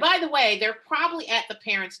 And by the way, they're probably at the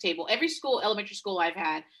parents' table. Every elementary school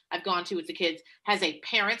I've gone to with the kids has a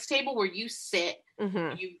parents' table where you sit.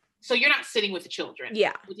 So you're not sitting with the children.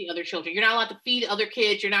 With the other children. You're not allowed to feed other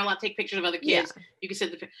kids. You're not allowed to take pictures of other kids. You can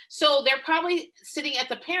sit so they're probably sitting at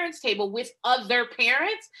the parents' table with other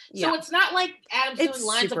parents. So it's not like Adam's doing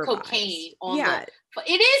lines of cocaine on but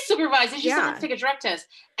it is supervised. It's just someone to take a drug test.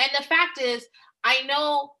 And the fact is, I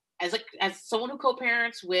know as someone who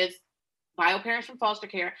co-parents with bio parents from foster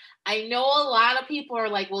care, I know a lot of people are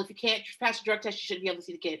like, well, if you can't pass a drug test, you shouldn't be able to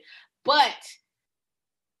see the kid. But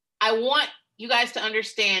I want you guys to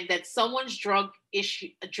understand that someone's drug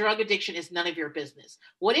addiction is none of your business.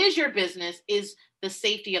 What is your business is the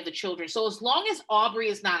safety of the children. So as long as Aubrey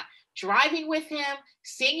is not driving with him,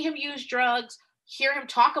 seeing him use drugs, hear him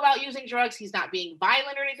talk about using drugs, he's not being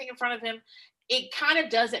violent or anything in front of him, it kind of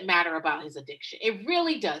doesn't matter about his addiction. It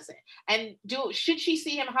really doesn't. And should she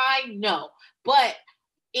see him high? No. But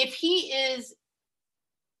if he is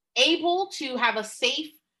able to have a safe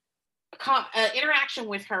interaction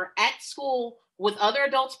with her at school with other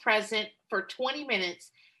adults present for 20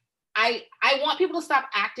 minutes, I want people to stop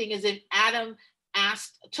acting as if Adam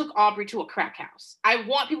took Aubrey to a crack house. I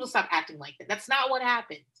want people to stop acting like that. That's not what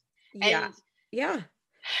happened.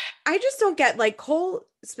 I just don't get, like, Cole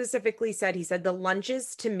specifically said, he said the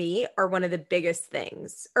lunches to me are one of the biggest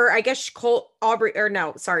things. Or I guess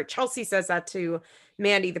Chelsea says that to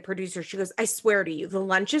Mandy, the producer. She goes, I swear to you, the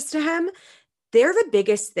lunches to him, they're the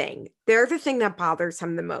biggest thing. They're the thing that bothers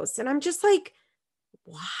him the most. And I'm just like,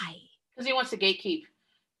 why? Because he wants to gatekeep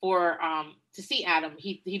for to see Adam.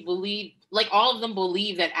 He believed, like, all of them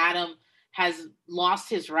believe that Adam has lost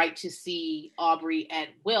his right to see Aubrey at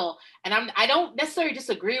will. And I don't necessarily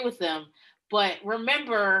disagree with them, but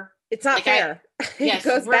remember, it's not fair. It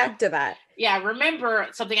goes back to that. Yeah. Remember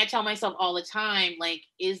something I tell myself all the time, like,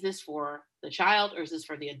 is this for the child or is this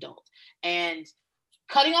for the adult? And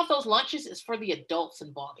cutting off those lunches is for the adults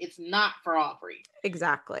involved. It's not for Aubrey.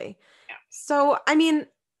 Exactly. Yeah. So, I mean,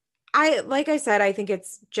 like I said, I think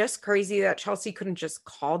it's just crazy that Chelsea couldn't just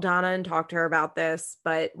call Donna and talk to her about this,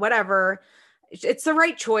 but whatever. It's the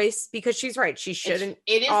right choice because she's right. She shouldn't,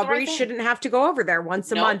 Aubrey shouldn't have to go over there once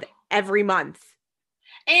a month, every month.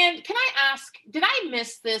 And can I ask, did I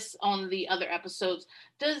miss this on the other episodes?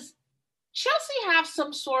 Does Chelsea have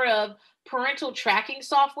some sort of parental tracking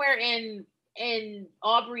software in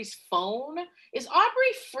Aubrey's phone? Is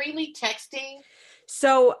Aubrey freely texting?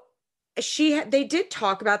 So they did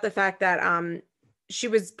talk about the fact that she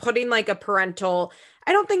was putting like a parental,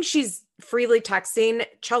 I don't think she's freely texting.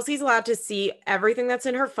 Chelsea's allowed to see everything that's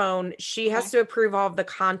in her phone. She has to approve all of the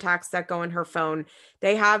contacts that go in her phone.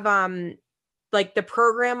 They have like the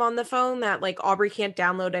program on the phone that, like, Aubrey can't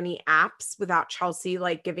download any apps without Chelsea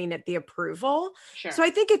like giving it the approval. Sure. So I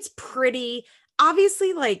think it's pretty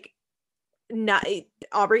obviously, like, not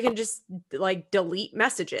Aubrey can just like delete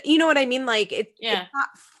messages. You know what I mean? Like it's not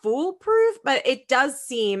foolproof, but it does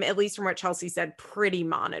seem, at least from what Chelsea said, pretty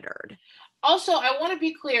monitored. Also, I want to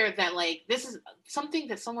be clear that, like, this is something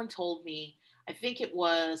that someone told me. I think it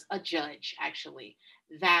was a judge, actually,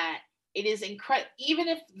 that it is incredible. Even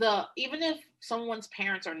if someone's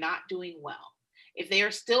parents are not doing well, if they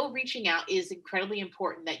are still reaching out, it is incredibly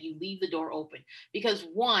important that you leave the door open, because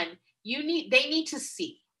one, they need to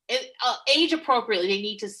see it, age appropriately. They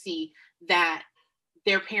need to that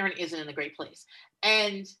their parent isn't in a great place,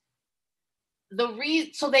 and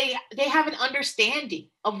so they have an understanding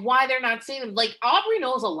of why they're not seeing them. Like, Aubrey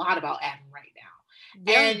knows a lot about Adam right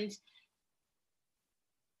now, yeah. And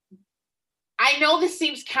I know this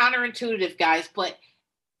seems counterintuitive, guys, but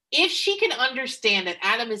if she can understand that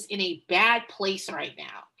Adam is in a bad place right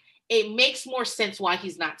now, it makes more sense why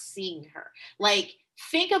he's not seeing her. Like,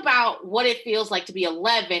 think about what it feels like to be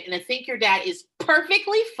 11 and to think your dad is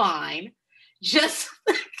perfectly fine, just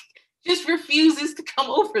refuses to come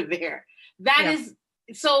over there. That is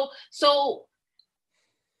so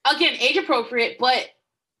again, age appropriate, but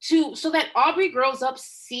so that Aubrey grows up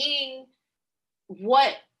seeing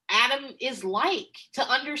what Adam is like, to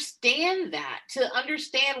understand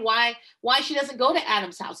why she doesn't go to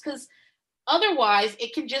Adam's house, because otherwise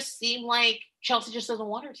it can just seem like Chelsea just doesn't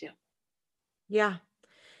want her to. Yeah.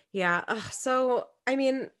 So I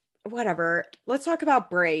mean, whatever. Let's talk about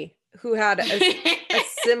Brie, who had a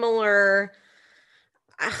similar.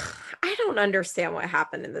 I don't understand what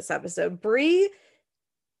happened in this episode. Brie.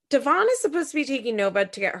 Devon is supposed to be taking Nova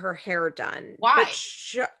to get her hair done. Why?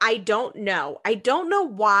 I don't know. I don't know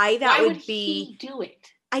why that would be. He do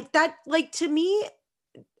it? To me,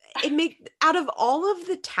 it make out of all of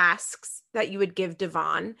the tasks that you would give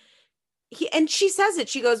Devon, and she says it.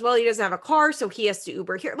 She goes, "Well, he doesn't have a car, so he has to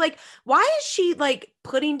Uber here." Like, why is she like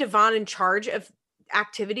putting Devon in charge of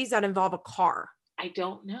activities that involve a car? I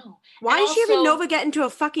don't know. Why is she having Nova get into a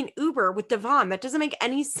fucking Uber with Devon? That doesn't make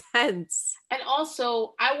any sense. And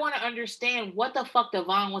also, I want to understand what the fuck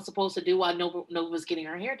Devon was supposed to do while Nova was getting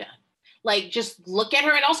her hair done. Like, just look at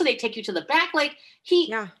her, and also they take you to the back. Like,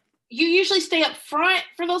 you usually stay up front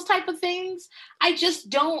for those type of things. I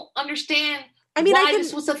just don't understand why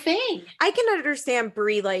this was a thing. I can understand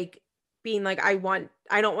Brie, like, being like, I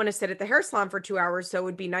don't want to sit at the hair salon for 2 hours, so it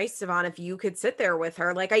would be nice, Devon, if you could sit there with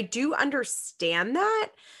her. Like, I do understand that,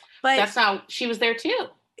 but that's how she was there too.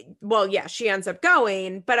 Well, yeah, she ends up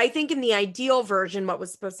going, but I think in the ideal version, what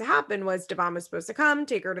was supposed to happen was Devon was supposed to come,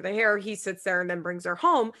 take her to the hair, he sits there and then brings her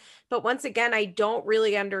home. But once again, I don't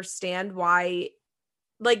really understand why.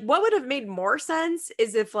 Like, what would have made more sense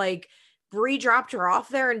is if, like, Brie dropped her off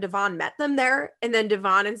there and Devon met them there, and then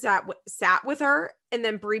Devon sat with her, and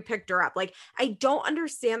then Brie picked her up. Like, I don't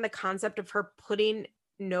understand the concept of her putting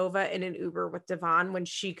Nova in an Uber with Devon when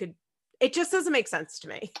she could. It just doesn't make sense to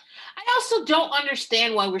me. I also don't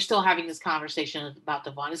understand why we're still having this conversation about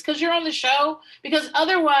Devon. It's because you're on the show. Because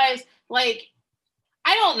otherwise, like,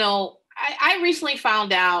 I don't know. I recently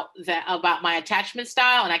found out about my attachment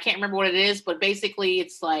style, and I can't remember what it is, but basically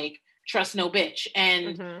it's like, trust no bitch.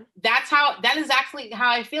 And that is actually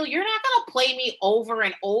how I feel. You're not going to play me over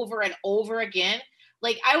and over and over again.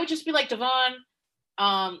 Like, I would just be like, Devon,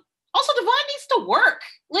 also Devon needs to work.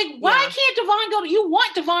 Like, why can't Devon go you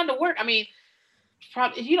want Devon to work? I mean,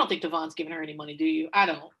 probably, you don't think Devon's giving her any money, do you? I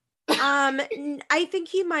don't. I think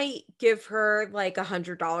he might give her like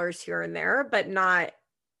 $100 here and there, but not.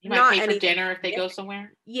 You might pay for dinner if they go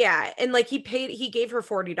somewhere. Yeah, and like he gave her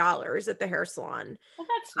 $40 at the hair salon. Well,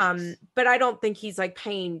 that's nice. But I don't think he's like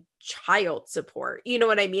paying child support. You know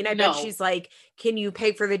what I mean? I bet she's like, "Can you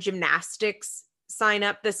pay for the gymnastics sign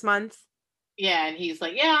up this month?" Yeah, and he's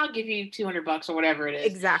like, "Yeah, I'll give you $200 or whatever it is."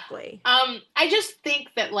 Exactly. I just think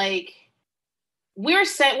that, like, we're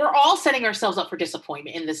all setting ourselves up for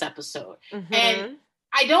disappointment in this episode, and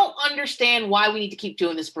I don't understand why we need to keep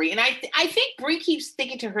doing this, Brie. And I think Brie keeps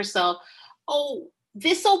thinking to herself, "Oh,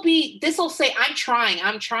 this'll say I'm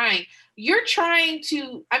trying." You're trying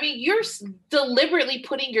to. I mean, you're deliberately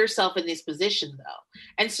putting yourself in this position, though.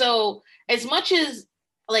 And so, as much as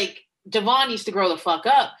like Devon needs to grow the fuck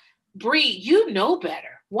up, Brie, you know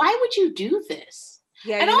better. Why would you do this?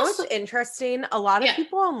 Yeah, and you know what's interesting? A lot of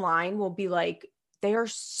people online will be like, they are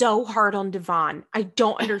so hard on Devon. I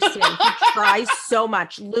don't understand. He tries so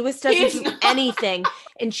much. Lewis doesn't do anything,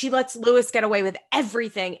 and she lets Lewis get away with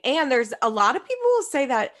everything. And there's a lot of people who say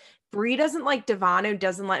that Brie doesn't like Devon and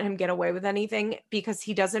doesn't let him get away with anything because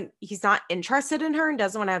he's not interested in her and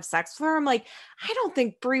doesn't want to have sex with her. I'm like, I don't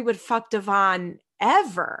think Brie would fuck Devon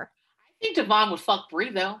ever. I think Devon would fuck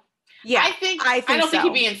Brie though. Yeah, I don't think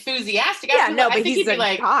he'd be enthusiastic. Yeah, no, but he's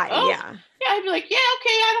like, guy. Oh, yeah. Yeah, I'd be like, yeah, okay,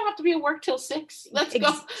 I don't have to be at work till 6. Let's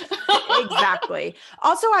go. Exactly.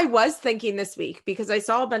 Also, I was thinking this week, because I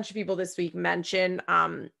saw a bunch of people this week mention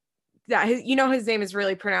that his name is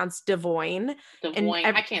really pronounced Devoyne. Devoyne.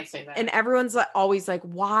 I can't say that. And everyone's always like,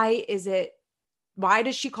 why Why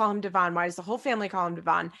does she call him Devon? Why does the whole family call him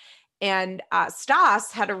Devon? And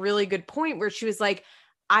Stas had a really good point where she was like,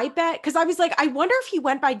 I bet, because I was like, I wonder if he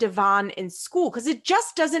went by Devon in school, because it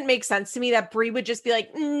just doesn't make sense to me that Brie would just be like,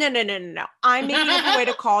 no. I'm making up a way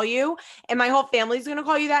to call you, and my whole family's going to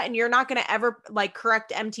call you that, and you're not going to ever like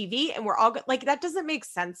correct MTV, and we're all like, that doesn't make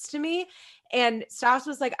sense to me. And Stas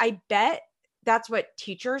was like, I bet that's what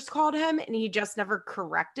teachers called him, and he just never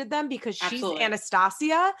corrected them because she's Absolutely.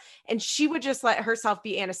 Anastasia, and she would just let herself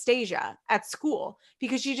be Anastasia at school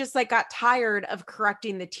because she just like got tired of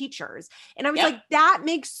correcting the teachers. And I was like, that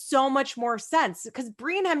makes so much more sense because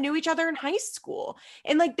Brie and him knew each other in high school.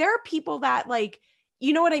 And like, there are people that like,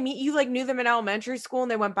 you know what I mean? You like knew them in elementary school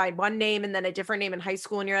and they went by one name and then a different name in high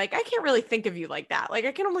school. And you're like, I can't really think of you like that. Like,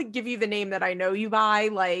 I can only give you the name that I know you by.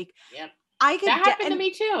 Like, that happened to me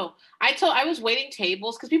too. I was waiting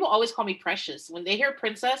tables because people always call me Precious when they hear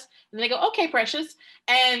Princess, and they go, "Okay, Precious."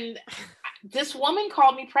 And this woman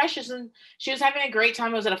called me Precious, and she was having a great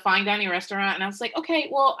time. I was at a fine dining restaurant, and I was like, "Okay,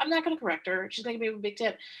 well, I'm not going to correct her. She's going to give me a big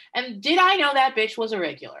tip." And did I know that bitch was a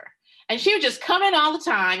regular? And she would just come in all the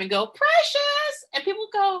time and go, "Precious," and people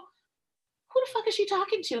would go, "Who the fuck is she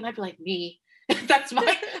talking to?" And I'd be like, "Me." That's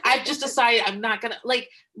I've just decided I'm not gonna, like,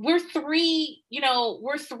 we're three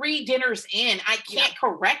dinners in. I can't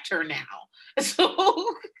correct her now. So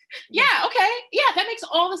okay. Yeah, that makes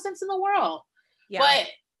all the sense in the world. Yeah. But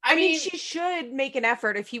I mean, she should make an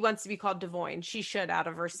effort if he wants to be called Devoyne. She should, out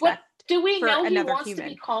of respect. But do we know he wants to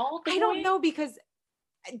be called Devoyne? I don't know, because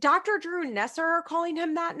Dr. Drew and Nessa are calling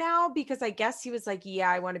him that now because I guess he was like, yeah,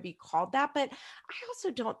 I want to be called that. But I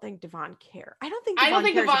also don't think Devon cares. I don't think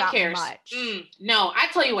Devon cares much. No, I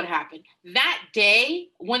tell you what happened. That day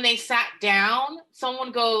when they sat down,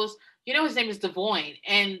 someone goes, his name is Devoyne.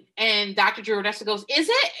 And Dr. Drew and Nessa goes, is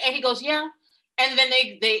it? And he goes, yeah. And then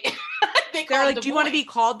they're like, do you want to be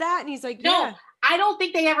called that? And he's like, no, I don't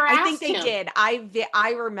think they ever asked him. I think they did.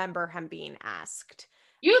 I remember him being asked.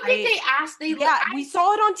 You think they asked? We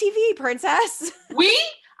saw it on TV, Princess.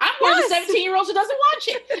 I'm one of the 17-year-olds who doesn't watch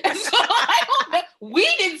it. So I don't know. We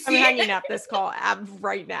didn't see I'm hanging up this call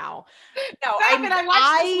right now. No,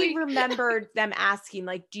 I remembered them asking,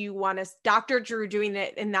 like, do you want us, Dr. Drew doing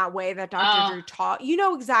it in that way that Dr. Drew taught,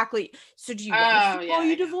 exactly. So do you want us to call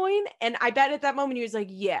you Devoyne? And I bet at that moment he was like,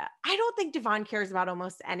 yeah. I don't think Devon cares about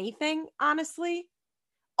almost anything, honestly.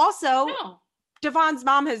 Also, Devon's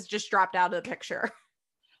mom has just dropped out of the picture.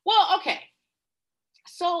 Well, okay.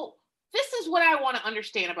 So this is what I want to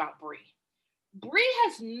understand about Brie. Brie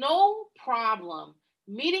has no problem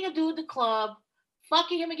meeting a dude at the club,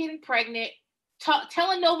 fucking him and getting pregnant,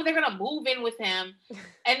 telling Nova they're going to move in with him,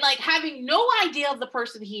 and like having no idea of the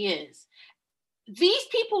person he is. These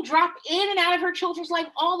people drop in and out of her children's life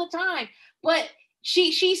all the time, but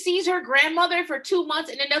she sees her grandmother for 2 months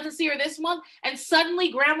and then doesn't see her this month, and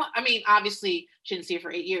suddenly obviously she didn't see her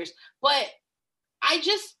for 8 years, but I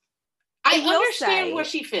understand what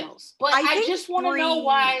she feels, but I just want to know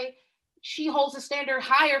why she holds a standard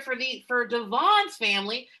higher for Devon's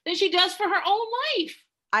family than she does for her own life.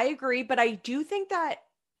 I agree, but I do think that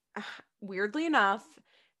weirdly enough,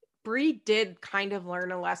 Brie did kind of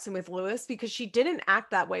learn a lesson with Louis because she didn't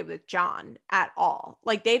act that way with John at all.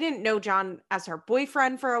 Like, they didn't know John as her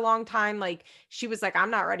boyfriend for a long time. Like, she was like,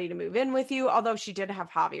 I'm not ready to move in with you. Although she did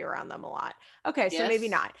have Javi around them a lot. Okay. So maybe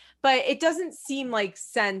not, but it doesn't seem like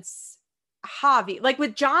since Javi, like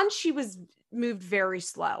with John, she was moved very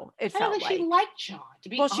slow. It felt like she liked John, to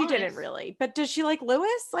be honest. She didn't really, but does she like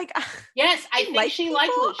Louis? Like, yes, I think she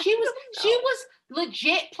liked Louis. She was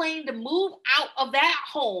legit planning to move out of that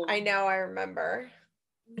home. I know, I remember.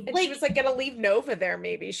 And she was like gonna leave Nova there,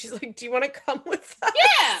 maybe. She's like, do you want to come with us?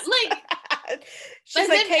 Yeah, like she's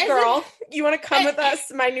like, hey girl, you want to come with us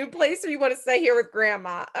to my new place, or you want to stay here with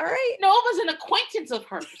grandma? All right. Nova's an acquaintance of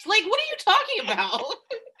hers. Like, what are you talking about?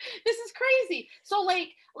 This is crazy. So like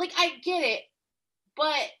I get it,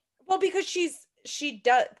 but because she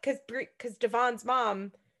does, because Devon's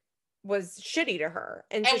mom was shitty to her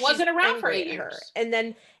and so wasn't around for 8 years.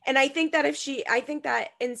 And I think that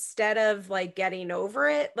instead of like getting over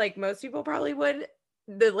it, like most people probably would,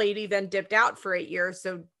 the lady then dipped out for 8 years.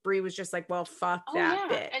 So Brie was just like, well, fuck that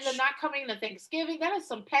bitch. And then not coming to Thanksgiving, that is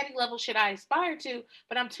some petty level shit I aspire to,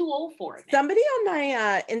 but I'm too old for it now. Somebody on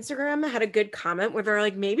my Instagram had a good comment where they're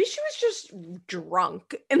like, maybe she was just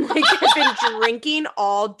drunk and like had been drinking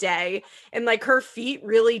all day and like her feet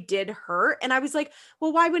really did hurt. And I was like,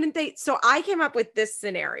 well, why wouldn't they? So I came up with this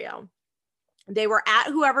scenario. They were at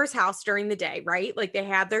whoever's house during the day, right? Like they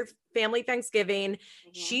had their family Thanksgiving.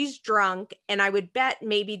 Mm-hmm. She's drunk. And I would bet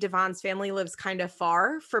maybe Devon's family lives kind of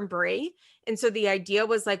far from Brie. And so the idea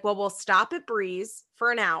was like, well, we'll stop at Brie's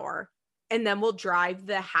for an hour and then will drive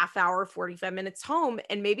the half hour, 45 minutes home.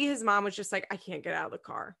 And maybe his mom was just like, I can't get out of the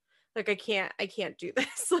car. Like, I can't do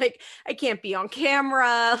this. Like, I can't be on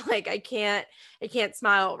camera. Like, I can't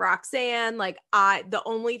smile at Roxanne. Like, the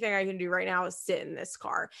only thing I can do right now is sit in this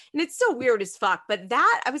car. And it's so weird as fuck. But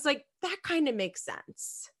that, I was like, that kind of makes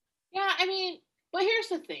sense. Yeah, I mean, but here's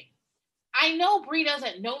the thing. I know Brie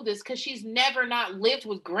doesn't know this because she's never not lived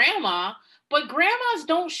with grandma, but grandmas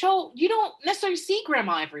you don't necessarily see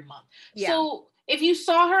grandma every month. Yeah. So if you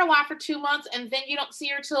saw her a lot for 2 months and then you don't see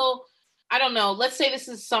her till, I don't know, let's say this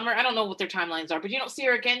is summer. I don't know what their timelines are, but you don't see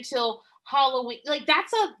her again till Halloween. Like,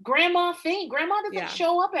 that's a grandma thing. Grandma doesn't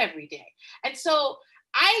show up every day. And so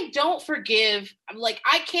I don't forgive, like,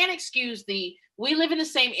 I can't excuse we live in the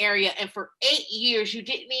same area and for 8 years you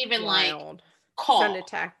didn't even call. Send a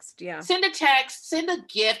text, Send a text, send a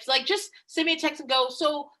gift. Like, just send me a text and go,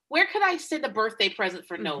 so where could I send a birthday present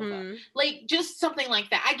for Nova? Mm-hmm. Like, just something like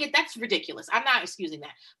that. I get that's ridiculous. I'm not excusing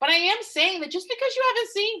that. But I am saying that just because you haven't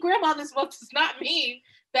seen grandma this month does not mean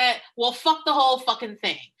that, well, fuck the whole fucking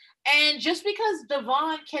thing. And just because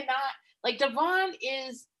Devon cannot, like, Devon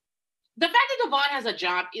is, the fact that Devon has a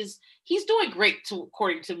job he's doing great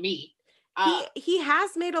according to me. He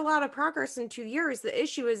has made a lot of progress in 2 years. The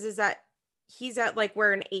issue is that he's at like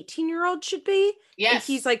where an 18-year-old should be. Yes. And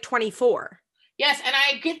he's like 24. Yes. And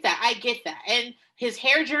I get that. And his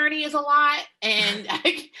hair journey is a lot. And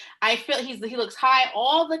I feel he looks high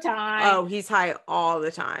all the time. Oh, he's high all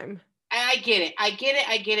the time. And I get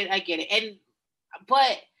it.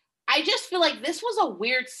 But I just feel like this was a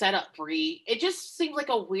weird setup, Brie. It just seems like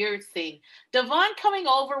a weird thing. Devon coming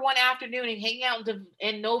over one afternoon and hanging out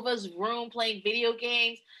in Nova's room playing video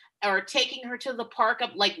games, or taking her to the park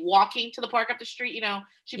walking to the park up the street. You know,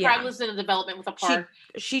 she probably lives in a development with a park.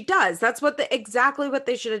 She does. That's exactly what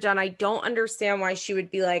they should have done. I don't understand why she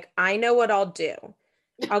would be like, I know what I'll do.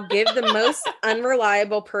 I'll give the most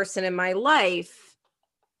unreliable person in my life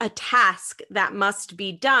a task that must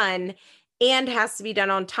be done and has to be done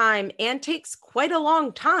on time and takes quite a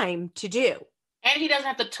long time to do. And he doesn't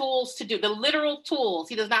have the tools to do the literal tools.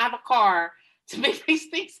 He does not have a car to make these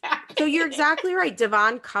things happen. So you're exactly right.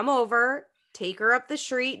 Devon, come over, take her up the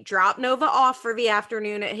street, drop Nova off for the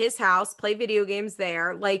afternoon at his house, play video games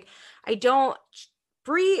there. Like,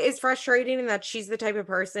 Brie is frustrating in that she's the type of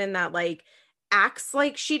person that like acts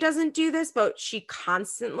like she doesn't do this, but she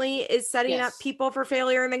constantly is setting up people for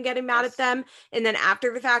failure and then getting mad at them. And then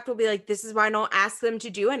after the fact, will be like, this is why I don't ask them to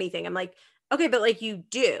do anything. I'm like, okay, but like you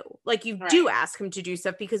do ask him to do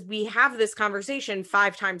stuff because we have this conversation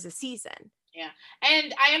 5 times a season. Yeah.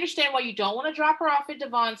 And I understand why you don't want to drop her off at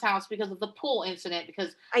Devon's house because of the pool incident,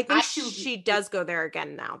 because I think she does go there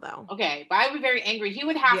again now, though. Okay. But I would be very angry. He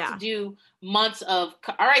would have to do months of,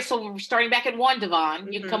 all right, so we're starting back at 1,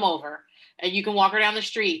 Devon. You can come over and you can walk her down the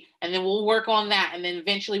street and then we'll work on that. And then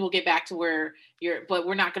eventually we'll get back to where but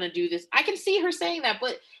we're not going to do this. I can see her saying that,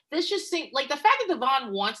 but this just seems like the fact that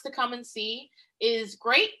Devon wants to come and see is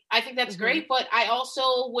great. I think that's great, but I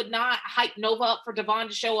also would not hype Nova up for Devon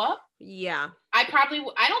to show up. Yeah. I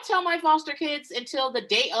don't tell my foster kids until the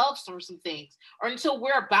day of some things or until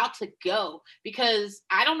we're about to go, because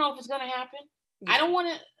I don't know if it's going to happen. Yeah. I don't want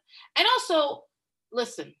to. And also,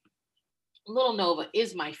 listen, little Nova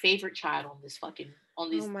is my favorite child on this.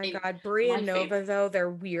 Oh my God. Brie and Nova, favorite. Though, their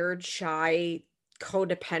weird, shy,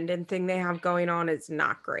 codependent thing they have going on is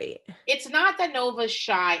not great. It's not that Nova's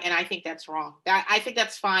shy, and I think that's wrong. I think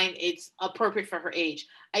that's fine. It's appropriate for her age.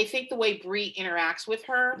 I think the way Brie interacts with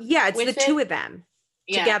her. Yeah, it's the two of them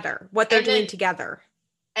together. What they're doing together.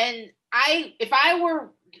 And if I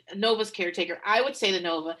were Nova's caretaker, I would say to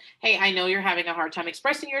Nova, hey, I know you're having a hard time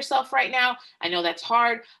expressing yourself right now. I know that's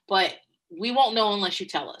hard, but we won't know unless you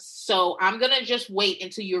tell us. So I'm going to just wait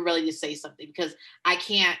until you're ready to say something, because I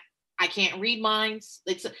can't read minds.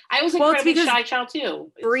 I was an incredibly shy child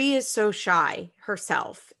too. Brie is so shy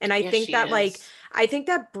herself. And I think that I think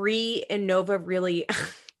that Brie and Nova really, I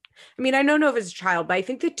mean, I know Nova's a child, but I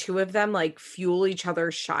think the two of them like fuel each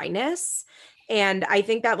other's shyness. And I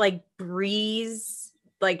think that like Brie's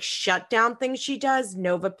like shutdown thing she does,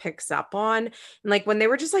 Nova picks up on. And like when they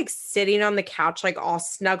were just like sitting on the couch, like all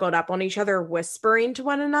snuggled up on each other, whispering to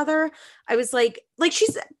one another, I was like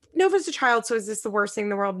Nova's a child, so is this the worst thing in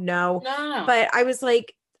the world? No. But I was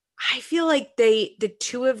like, I feel like the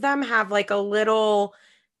two of them have like a little,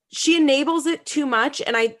 she enables it too much.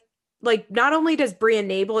 And I like, not only does Brie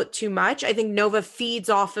enable it too much, I think Nova feeds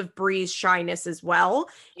off of Brie's shyness as well.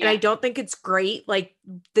 Yeah. And I don't think it's great, like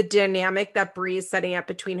the dynamic that Brie is setting up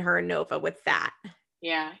between her and Nova with that.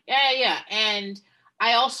 Yeah. And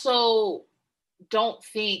I also don't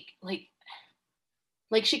think like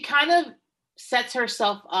she kind of sets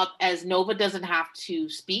herself up as Nova doesn't have to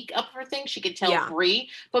speak up for things. She can tell Bree,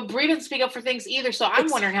 but Bree doesn't speak up for things either. So I'm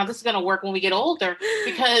wondering how this is going to work when we get older,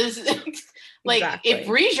 because like if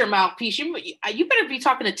Bree's your mouthpiece, you better be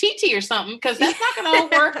talking to TT or something, because that's not going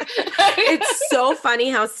to work. It's so funny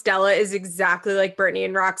how Stella is exactly like Brittany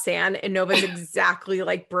and Roxanne, and Nova's exactly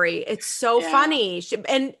like Bree. It's so funny.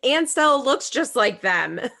 And Stella looks just like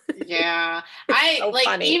them. Yeah. I like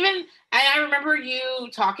funny. Even and I remember you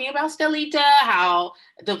talking about Stellita, how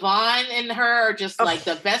Devon and her are just like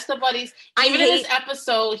the best of buddies. Even in this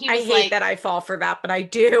episode, he was hate that I fall for that, but I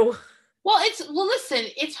do. Well, listen,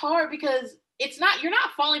 it's hard because you're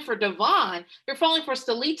not falling for Devon. You're falling for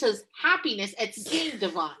Stellita's happiness at seeing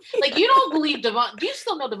Devon. Like, you don't believe Devon. You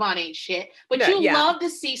still know Devon ain't shit, but you love to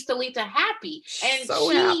see Stellita happy. And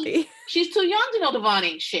happy. She's too young to know Devon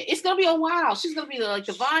ain't shit. It's going to be a while. She's going to be like,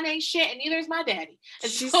 Devon ain't shit, and neither is my daddy.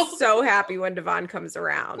 And she's so happy when Devon comes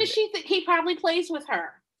around. He probably plays with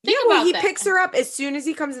her. He picks her up as soon as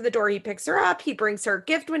he comes to the door. He picks her up. He brings her a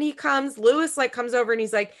gift when he comes. Lewis comes over and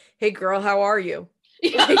he's like, "Hey girl, how are you?"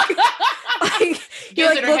 He looks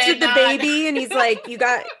at the baby and he's like, "You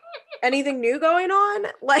got anything new going on?"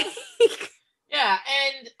 Yeah,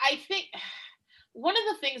 and I think one of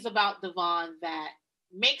the things about Devon that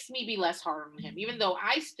makes me be less hard on him, even though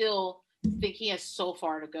I still think he has so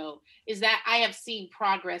far to go, is that I have seen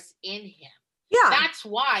progress in him. Yeah, that's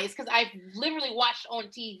why. It's because I've literally watched on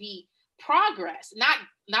TV progress, not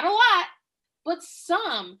a lot, but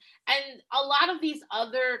some. And a lot of these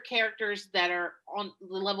other characters that are on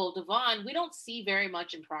the level of Devon, we don't see very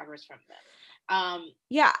much in progress from them.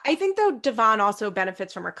 Yeah, I think though Devon also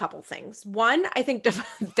benefits from a couple things. One, I think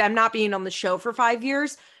them not being on the show for 5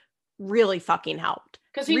 years really fucking helped.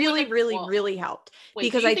 Because he really helped. Wait,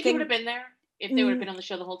 because I think he would have been there if they would have been on the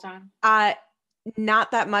show the whole time. Not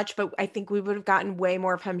that much, but I think we would have gotten way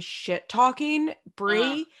more of him shit talking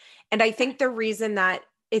Bree. And I think the reason that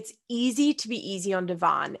it's easy to be easy on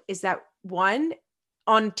Devon is that, one,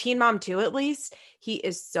 on Teen Mom 2 at least, he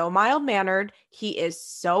is so mild-mannered. He is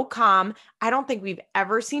so calm. I don't think we've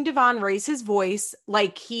ever seen Devon raise his voice.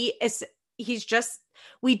 Like, he's just,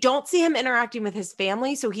 we don't see him interacting with his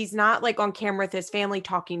family, so he's not like on camera with his family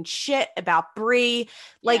talking shit about Bree.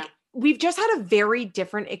 Like, we've just had a very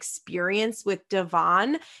different experience with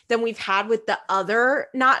Devon than we've had with the other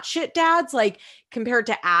not shit dads, like compared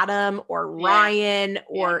to Adam or Ryan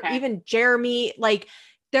or even Jeremy. Like,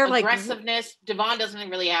 they're aggressiveness, Devon doesn't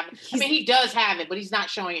really have it. I mean, he does have it, but he's not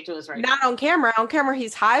showing it to us right now. Not on camera. On camera,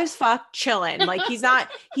 he's high as fuck, chilling. Like, he's not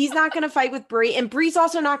going to fight with Bree, and Bree's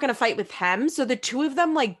also not going to fight with him. So the two of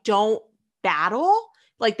them don't battle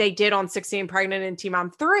like they did on 16 Pregnant and Teen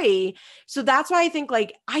Mom 3. So that's why I think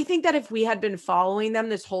that if we had been following them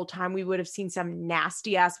this whole time, we would have seen some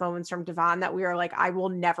nasty ass moments from Devon that we are like, I will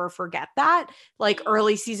never forget that. Like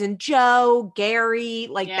early season Joe,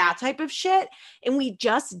 Gary, that type of shit. And we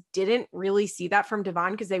just didn't really see that from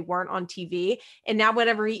Devon because they weren't on TV. And now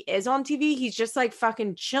whenever he is on TV, he's just like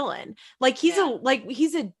fucking chilling. Like he's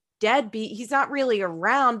a deadbeat. He's not really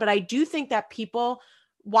around, but I do think that people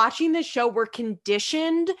watching the show were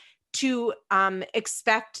conditioned to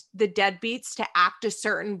expect the deadbeats to act a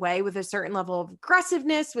certain way with a certain level of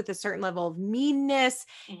aggressiveness, with a certain level of meanness.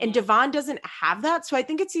 Mm-hmm. And Devon doesn't have that. So I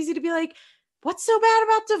think it's easy to be like, what's so bad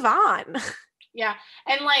about Devon? Yeah.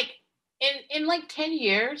 And like in like 10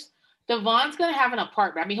 years, Devon's going to have an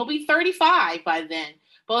apartment. I mean, he'll be 35 by then,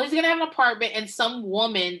 but he's going to have an apartment and some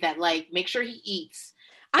woman that makes sure he eats.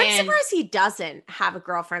 I'm surprised he doesn't have a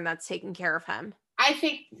girlfriend that's taking care of him. I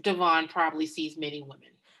think Devon probably sees many women.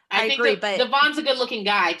 I think agree, but Devon's a good-looking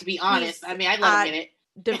guy, to be honest. I mean, I'd let him in it.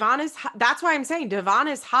 Devon is hot. That's why I'm saying Devon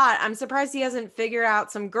is hot. I'm surprised he hasn't figured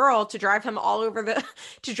out some girl to drive him all over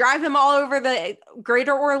the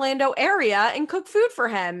greater Orlando area and cook food for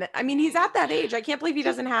him. I mean, he's at that age. I can't believe he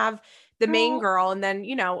doesn't have the main girl and then,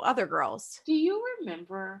 other girls. Do you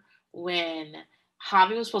remember when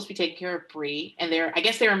Javi was supposed to be taking care of Bree, and I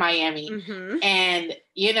guess they were in Miami, and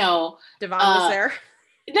Devon was there.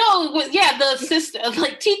 No, the sister,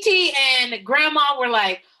 like TT and Grandma were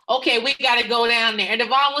like, okay, we got to go down there, and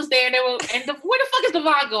Devon was there, and where the fuck is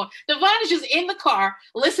Devon going? Devon is just in the car,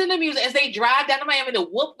 listening to music as they drive down to Miami to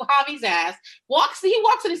whoop Javi's ass. He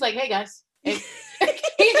walks and he's like, hey guys, and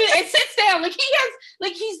he sits down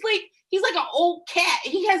he's like an old cat.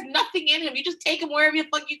 He has nothing in him. You just take him wherever the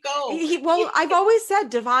fuck you go. I've always said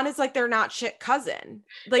Devon is like their not shit cousin.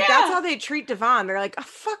 That's how they treat Devon. They're like, oh,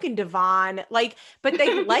 fucking Devon. But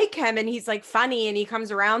they like him and he's like funny and he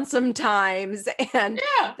comes around sometimes. And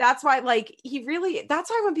that's why that's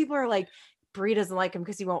why when people are like, Brie doesn't like him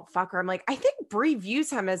because he won't fuck her. I'm like, I think Brie views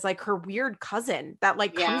him as like her weird cousin that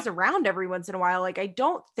like comes around every once in a while. Like, I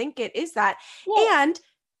don't think it is that. Well, and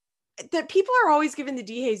that people are always giving the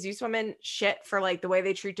DeJesus women shit for like the way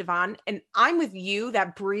they treat Devon. And I'm with you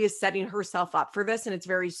that Brie is setting herself up for this and it's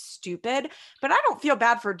very stupid, but I don't feel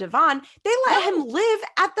bad for Devon. They let him live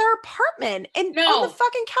at their apartment and on the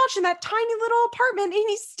fucking couch in that tiny little apartment. And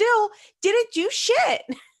he still didn't do shit.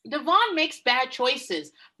 Devon makes bad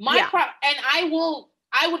choices. And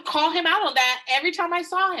I would call him out on that every time I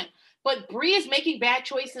saw him. But Brie is making bad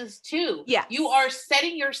choices too. Yeah, you are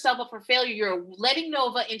setting yourself up for failure. You're letting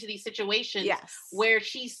Nova into these situations where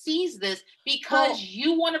she sees this because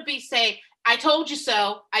you want to say, "I told you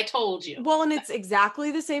so. I told you." Well, and it's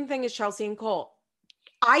exactly the same thing as Chelsea and Cole.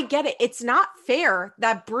 I get it. It's not fair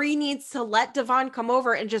that Brie needs to let Devon come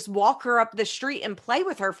over and just walk her up the street and play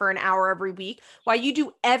with her for an hour every week while you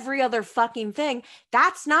do every other fucking thing.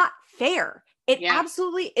 That's not fair. It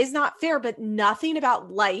absolutely is not fair, but nothing about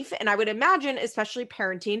life, and I would imagine, especially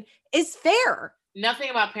parenting, is fair. Nothing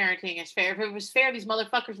about parenting is fair. If it was fair, these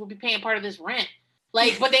motherfuckers would be paying part of this rent.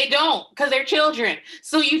 Like, but they don't because they're children.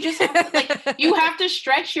 So you just have to, you have to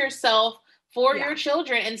stretch yourself for your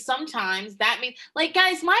children. And sometimes that means, like,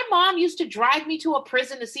 guys, my mom used to drive me to a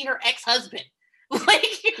prison to see her ex-husband. What?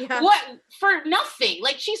 For nothing.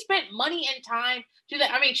 Like, she spent money and time to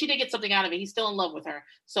that. I mean, she did get something out of it. He's still in love with her.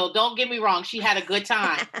 So don't get me wrong. She had a good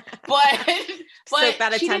time. But soak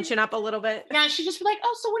that attention up a little bit. Yeah, she just be like,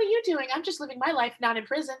 "Oh, so what are you doing? I'm just living my life, not in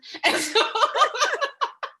prison." And so,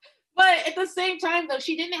 but at the same time, though,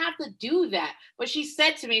 she didn't have to do that. But she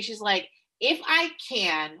said to me, she's like, "If I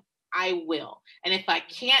can, I will. And if I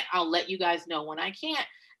can't, I'll let you guys know when I can't."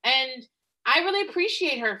 And I really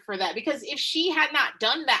appreciate her for that, because if she had not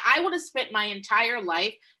done that, I would have spent my entire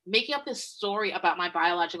life making up this story about my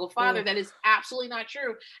biological father that is absolutely not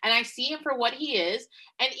true. And I see him for what he is.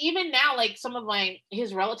 And even now, like, some of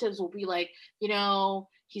his relatives will be like,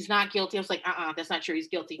 he's not guilty. I was like, that's not true. He's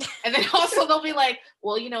guilty. And then also they'll be like,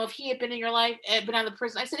 well, if he had been in your life, been out of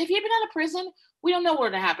prison. I said, if he had been out of prison, we don't know where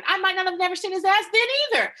to happen. I might not have never seen his ass then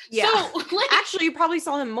either. Yeah. So, actually, you probably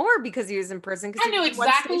saw him more because he was in prison. Because I knew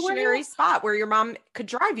exactly where stationary spot where your mom could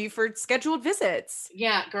drive you for scheduled visits.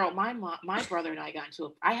 Yeah, girl. My brother and I got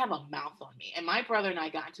into I have a mouth on me, and my brother and I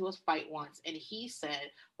got into a fight once, and he said,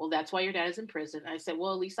 "Well, that's why your dad is in prison." And I said,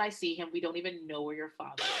 "Well, at least I see him. We don't even know where your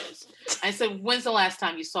father is." I said, "When's the last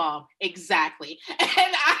time you saw him?" Exactly. And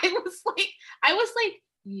I was like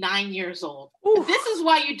 9 years old. Ooh. This is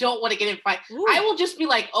why you don't want to get in fight. Ooh. I will just be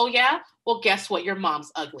like, "Oh yeah, well, guess what? Your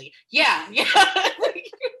mom's ugly." Yeah.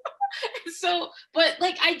 So, but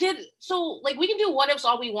we can do what ifs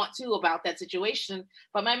all we want to about that situation.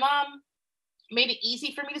 But my mom made it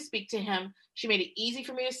easy for me to speak to him. She made it easy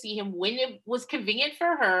for me to see him when it was convenient for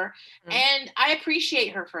her. Mm-hmm. And I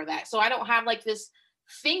appreciate her for that. So I don't have like this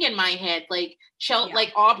thing in my head, like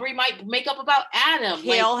like Aubrey might make up about Adam.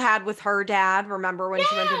 Kale had with her dad. Remember when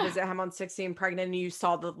she went to visit him on 16 pregnant and you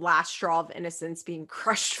saw the last straw of innocence being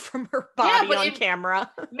crushed from her body on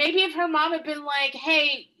camera. Maybe if her mom had been like,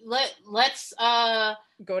 "Hey, let's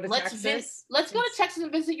go to Texas. Let's go to Texas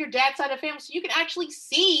and visit your dad's side of the family so you can actually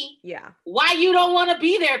see why you don't want to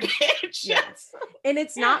be there, bitch." Yes. And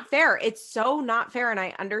it's not fair. It's so not fair. And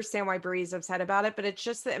I understand why Brie's upset about it, but it's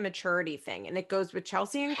just the immaturity thing. And it goes with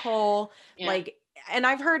Chelsea and Cole. And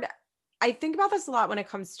I think about this a lot when it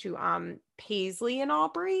comes to Paisley and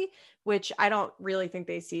Aubrey, which I don't really think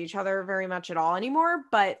they see each other very much at all anymore.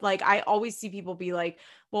 But like, I always see people be like,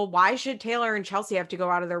 well, why should Taylor and Chelsea have to go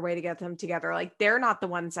out of their way to get them together? Like, they're not the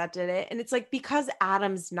ones that did it. And it's like, because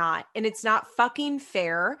Adam's not, and it's not fucking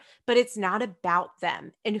fair, but it's not about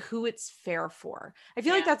them and who it's fair for. I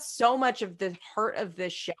feel like that's so much of the heart of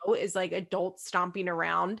this show is like adults stomping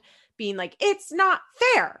around being like, it's not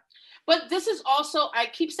fair. But this is also, I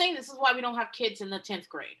keep saying this is why we don't have kids in the 10th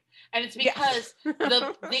grade. And it's because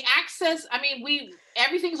the access, I mean,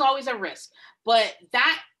 everything's always a risk. But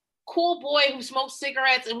that cool boy who smokes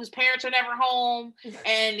cigarettes and whose parents are never home,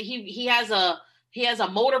 and he has a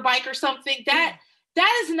motorbike or something, that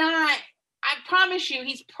is not, I promise you,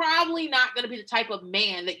 he's probably not going to be the type of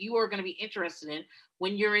man that you are going to be interested in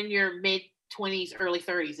when you're in your mid-20s, early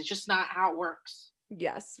 30s. It's just not how it works.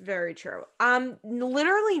 Yes, very true.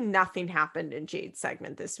 Literally nothing happened in Jade's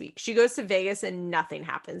segment this week. She goes to Vegas and nothing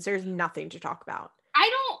happens. There's nothing to talk about. I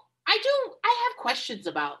have questions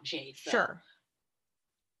about Jade, though. Sure.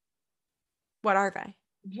 What are they?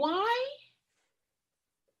 Why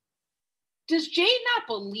does Jade not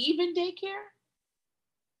believe in daycare?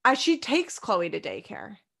 She takes Chloe to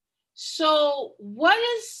daycare. So what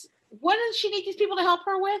does she need these people to help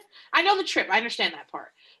her with? I know the trip. I understand that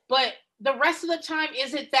part. But the rest of the time,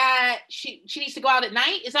 is it that she needs to go out at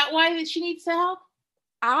night? Is that why she needs the help?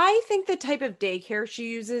 I think the type of daycare she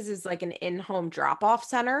uses is like an in-home drop-off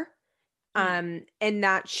center. And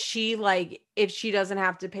that she, like, if she doesn't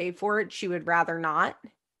have to pay for it, she would rather not.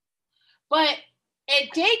 But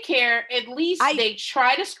at daycare, at least they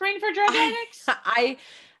try to screen for drug addicts.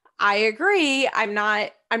 I agree. I'm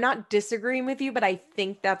not disagreeing with you, but I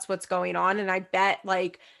think that's what's going on. And I bet,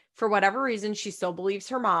 like, for whatever reason, she still believes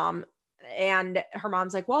her mom. And her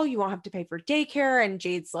mom's like, well, you won't have to pay for daycare. And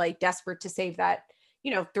Jade's like desperate to save that,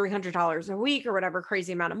 $300 a week or whatever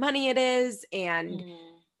crazy amount of money it is. And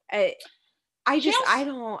I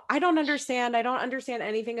don't understand. I don't understand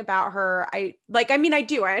anything about her. I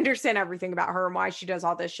do. I understand everything about her and why she does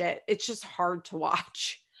all this shit. It's just hard to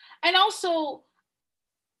watch. And also,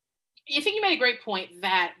 you think you made a great point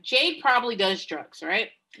that Jade probably does drugs, right?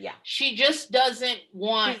 Yeah. She just doesn't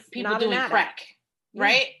want people doing crack,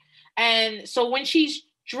 right? And so when she's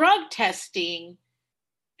drug testing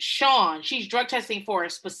Sean, she's drug testing for a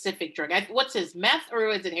specific drug. What's his, meth or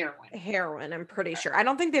is it heroin? Heroin, I'm pretty sure. I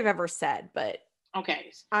don't think they've ever said, but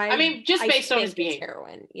okay. I mean, just based on his behavior.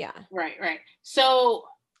 Heroin, yeah. Right. So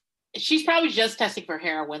she's probably just testing for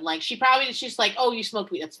heroin. Like she's like, oh, you smoked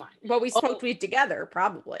weed, that's fine. Well, we smoked weed together,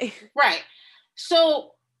 probably. Right.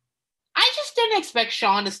 So I just didn't expect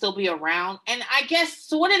Sean to still be around. And I guess,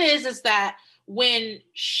 so what it is that when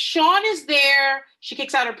Sean is there, she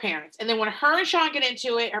kicks out her parents. And then when her and Sean get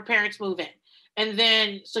into it, her parents move in. And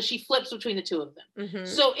then, so she flips between the two of them. Mm-hmm.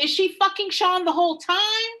 So is she fucking Sean the whole time?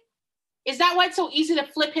 Is that why it's so easy to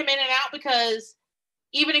flip him in and out? Because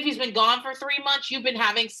even if he's been gone for 3 months, you've been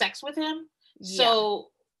having sex with him. Yeah.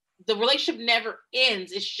 So the relationship never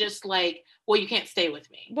ends. It's just like, well, you can't stay with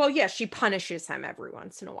me. Well, yeah, she punishes him every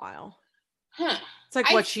once in a while. Huh. It's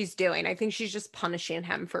like what she's doing. I think she's just punishing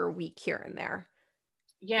him for a week here and there.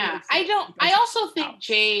 Yeah. I also think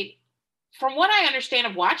Jade, from what I understand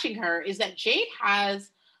of watching her, is that Jade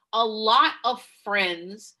has a lot of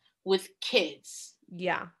friends with kids.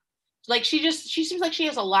 Yeah. Like she seems like she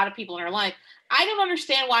has a lot of people in her life. I don't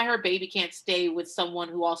understand why her baby can't stay with someone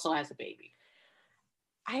who also has a baby.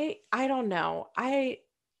 I don't know.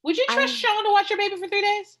 Would you trust Sean to watch your baby for 3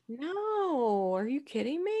 days? No. Are you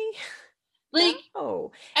kidding me? Like,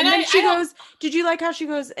 no. And then she goes, did you like how she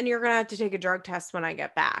goes, and you're going to have to take a drug test when I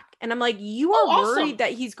get back? And I'm like, you are worried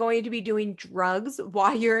that he's going to be doing drugs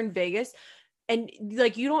while you're in Vegas. And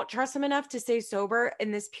like, you don't trust him enough to stay sober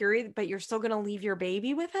in this period, but you're still going to leave your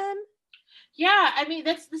baby with him? Yeah. I mean,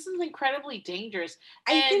 this is incredibly dangerous.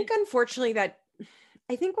 And I think, unfortunately,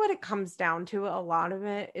 I think what it comes down to, a lot of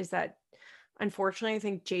it is that, unfortunately, I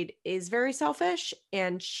think Jade is very selfish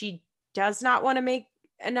and she does not want to make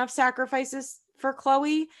enough sacrifices for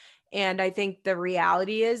Chloe. And I think the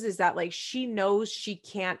reality is that, like, she knows she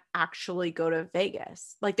can't actually go to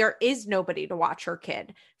Vegas. Like, there is nobody to watch her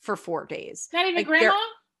kid for 4 days. Not even grandma?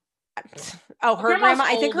 Her grandma.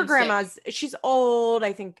 I think her grandma's, sick. She's old.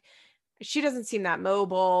 I think she doesn't seem that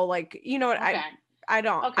mobile. Like, you know what? Okay. I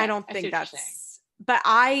don't think that's, but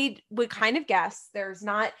I would kind of guess there's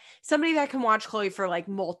not somebody that can watch Chloe for like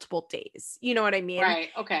multiple days. You know what I mean? Right.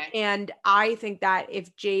 Okay. And I think that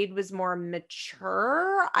if Jade was more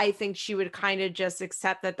mature, I think she would kind of just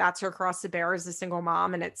accept that that's her cross to bear as a single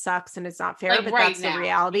mom, and it sucks and it's not fair, like, but right, that's now, the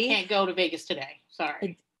reality. You can't go to Vegas today.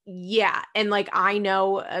 Sorry. Yeah. And like, I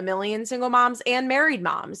know a million single moms and married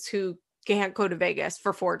moms who can't go to Vegas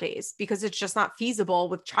for 4 days because it's just not feasible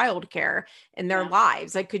with childcare in their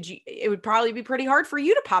lives. Like, it would probably be pretty hard for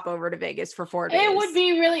you to pop over to Vegas for 4 days. It would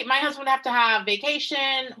be really, my husband would have to have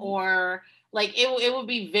vacation, or like, it would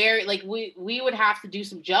be very, like, we would have to do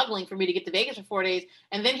some juggling for me to get to Vegas for 4 days.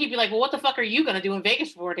 And then he'd be like, well, what the fuck are you going to do in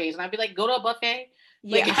Vegas for 4 days? And I'd be like, go to a buffet.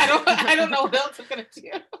 Like, yeah. I don't know what else I'm going to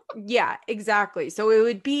do. Yeah, exactly. So it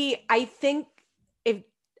would be, I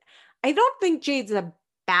don't think Jade's a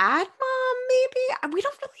bad mom, maybe. We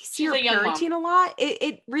don't really see her parenting a lot.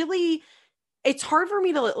 It really, it's hard for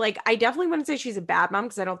me to, like, I definitely wouldn't say she's a bad mom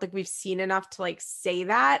because I don't think we've seen enough to like say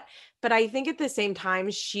that. But I think at the same time,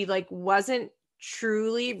 she like wasn't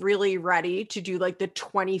truly really ready to do like the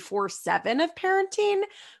 24/7 of parenting,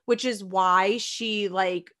 which is why she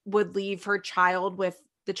like would leave her child with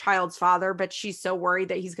the child's father, but she's so worried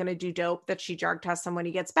that he's going to do dope that she drug tests him when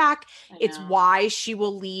he gets back. It's why she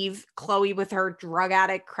will leave Chloe with her drug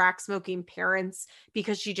addict, crack smoking parents,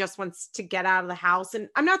 because she just wants to get out of the house. And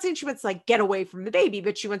I'm not saying she wants to like get away from the baby,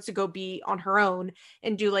 but she wants to go be on her own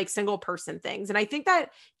and do like single person things. And I think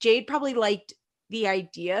that Jade probably liked the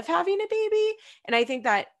idea of having a baby. And I think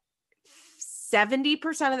that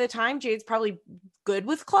 70% of the time, Jade's probably good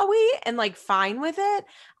with Chloe and like fine with it.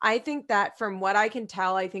 I think that from what I can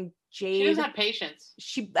tell, I think Jade, she doesn't have patience.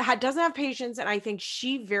 Doesn't have patience. And I think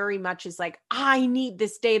she very much is like, I need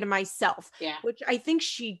this day to myself. Yeah. Which I think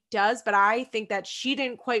she does, but I think that she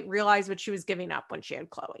didn't quite realize what she was giving up when she had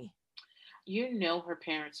Chloe. You know her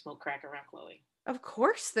parents smoke crack around Chloe. Of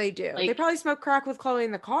course they do. Like, they probably smoke crack with Chloe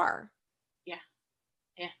in the car. Yeah.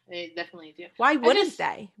 Yeah, they definitely do. Why wouldn't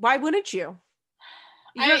they? Why wouldn't you?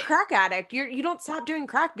 You're a crack addict. You don't stop doing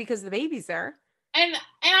crack because the baby's there. And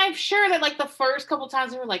I'm sure that like the first couple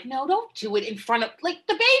times they were like, no, don't do it in front of like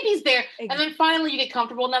the baby's there. And then finally you get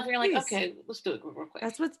comfortable enough and you're like, okay, let's do it real quick.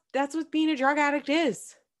 That's what being a drug addict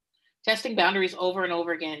is. Testing boundaries over and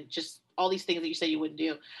over again. Just all these things that you said you wouldn't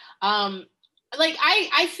do. Like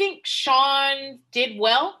I think Sean did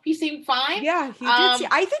well. He seemed fine. Yeah, he did.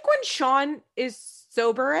 I think when Sean is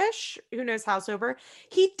soberish, who knows how sober,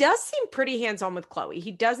 he does seem pretty hands-on with Chloe.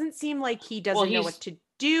 He doesn't seem like he doesn't know what to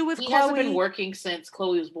do with Chloe. He hasn't been working since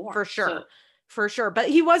Chloe was born. For sure. But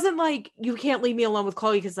he wasn't like, you can't leave me alone with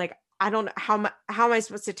Chloe because like, I don't know how am I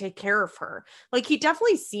supposed to take care of her? Like he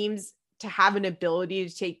definitely seems to have an ability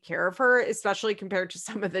to take care of her, especially compared to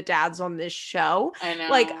some of the dads on this show. I know.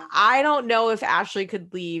 Like, I don't know if Ashley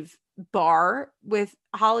could leave Bar with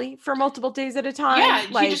Holly for multiple days at a time. Yeah,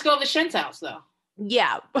 like, you just go to Shen's house though.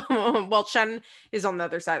 Yeah. Well, Shen is on the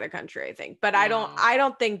other side of the country, I think. But I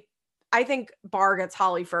think Bar gets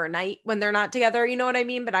Holly for a night when they're not together. You know what I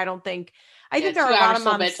mean? But I think there are a lot of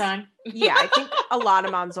moms. Bedtime. Yeah, I think a lot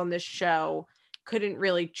of moms on this show couldn't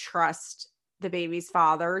really trust the baby's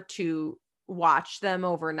father to watch them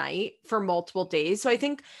overnight for multiple days. So I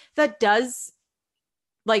think that does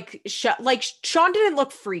Sean didn't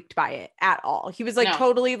look freaked by it at all. He was like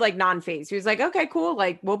totally like non-phased. He was like, okay, cool.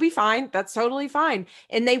 Like we'll be fine. That's totally fine.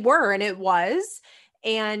 And they were, and it was.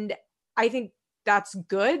 And I think that's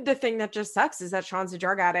good. The thing that just sucks is that Sean's a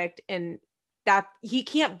drug addict and that he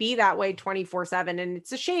can't be that way 24/7. And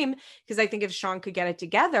it's a shame because I think if Sean could get it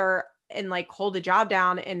together and like hold the job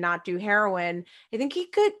down and not do heroin, I think he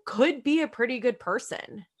could be a pretty good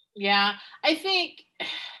person. Yeah. I think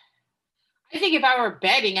if I were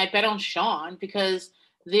betting, I'd bet on Sean because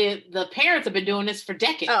the parents have been doing this for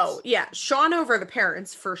decades. Oh, yeah. Sean over the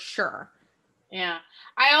parents for sure. Yeah.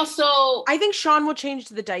 I think Sean will change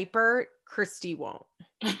the diaper. Christy won't.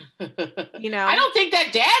 You know? I don't think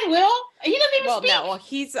that dad will. He doesn't even speak.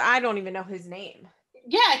 No, I don't even know his name.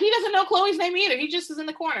 Yeah, he doesn't know Chloe's name either. He just is in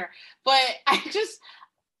the corner. But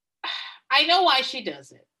I know why she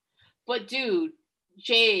does it. But dude,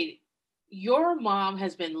 Jade, your mom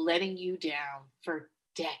has been letting you down for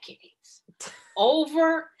decades.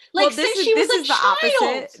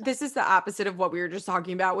 This is the opposite of what we were just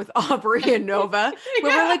talking about with Aubrey and Nova.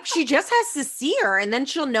 Where we're like, she just has to see her and then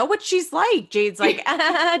she'll know what she's like. Jade's like,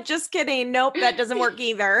 just kidding. Nope, that doesn't work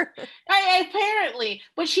either. Apparently.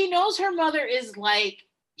 But she knows her mother is like,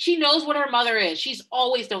 she knows what her mother is. She's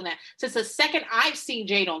always done that since the second I've seen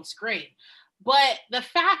Jade on screen. But the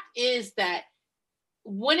fact is that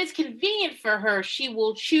when it's convenient for her, she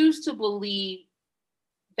will choose to believe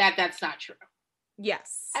that that's not true.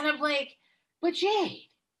 Yes. And I'm like, but Jade.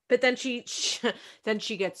 But then she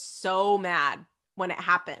gets so mad when it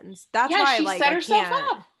happens. That's why she set herself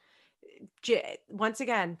up. Once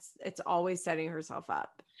again, it's always setting herself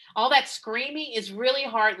up. All that screaming is really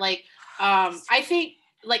hard. Like, I think,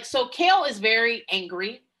 like, so Kale is very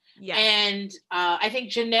angry. Yeah. And I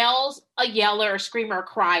think Janelle's a yeller, a screamer, a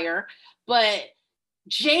crier. But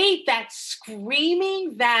Jade, that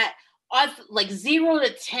screaming, that like 0 to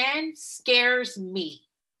 10 scares me.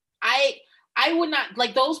 I would not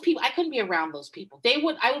like those people. I couldn't be around those people.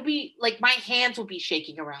 I would be like, my hands would be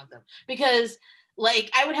shaking around them because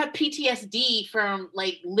like I would have PTSD from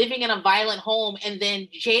like living in a violent home. And then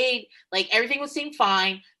Jade, like everything would seem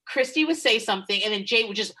fine. Christy would say something and then Jade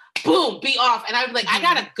would just boom, be off. And I would be like, I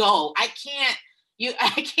gotta go. I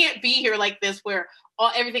can't be here like this where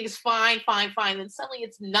everything is fine. And suddenly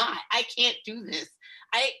it's not. I can't do this.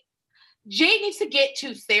 Jade needs to get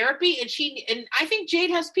to therapy, and I think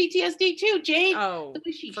Jade has PTSD too. Jade, the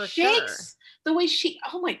way she shakes, the way she,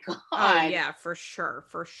 oh my God. Oh yeah, for sure.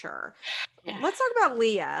 Yeah. Let's talk about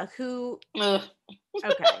Leah, who, okay.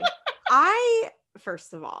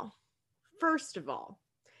 First of all,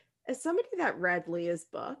 as somebody that read Leah's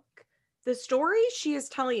book, the story she is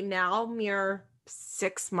telling now, mere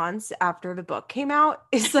 6 months after the book came out,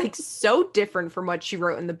 is like so different from what she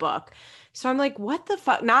wrote in the book. So I'm like, what the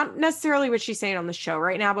fuck? Not necessarily what she's saying on the show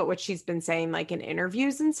right now, but what she's been saying like in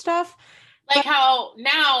interviews and stuff. Like how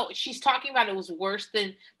now she's talking about it was worse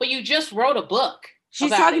than, but you just wrote a book.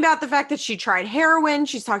 She's talking about the fact that she tried heroin.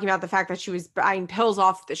 She's talking about the fact that she was buying pills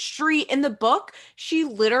off the street. In the book, she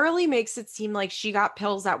literally makes it seem like she got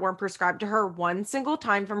pills that weren't prescribed to her one single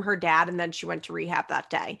time from her dad, and then she went to rehab that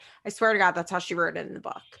day. I swear to God, that's how she wrote it in the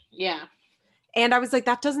book. Yeah. And I was like,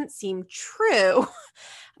 that doesn't seem true.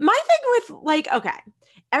 My thing with, like, okay,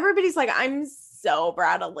 everybody's like, I'm so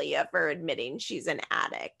proud of Leah for admitting she's an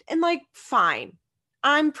addict. And like, fine.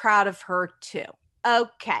 I'm proud of her too.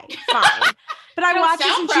 Okay, fine. But I watch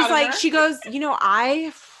this and she's like, she goes,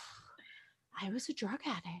 I was a drug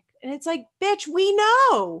addict. And it's like, bitch, we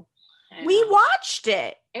know. We watched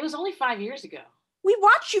it. It was only 5 years ago. We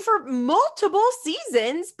watched you for multiple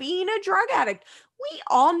seasons being a drug addict. We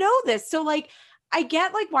all know this. So like, I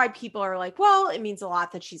get like why people are like, well, it means a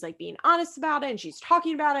lot that she's like being honest about it and she's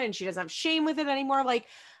talking about it and she doesn't have shame with it anymore. Like,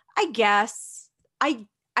 I guess I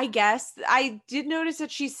did notice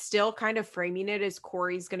that she's still kind of framing it as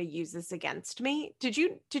Corey's going to use this against me. Did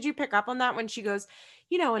you pick up on that when she goes,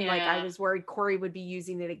 and like, I was worried Corey would be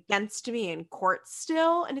using it against me in court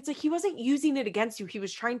still. And it's like, he wasn't using it against you. He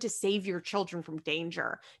was trying to save your children from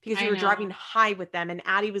danger because you were driving high with them and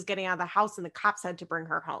Addie was getting out of the house and the cops had to bring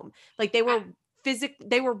her home. Like they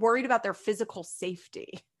were worried about their physical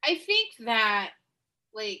safety. I think that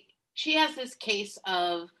like she has this case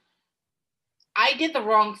of, I did the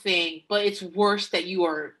wrong thing, but it's worse that you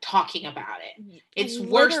are talking about it. It's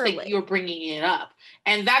worse that you're bringing it up.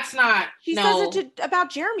 And that's not, she says it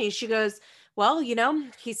about Jeremy. She goes, well,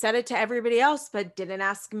 he said it to everybody else, but didn't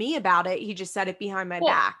ask me about it. He just said it behind my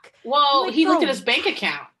back. Well, like, he looked at his bank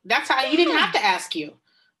account. That's how he didn't have to ask you.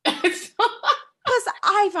 Plus,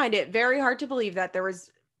 I find it very hard to believe that there was,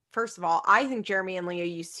 first of all, I think Jeremy and Leah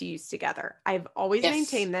used to use together. I've always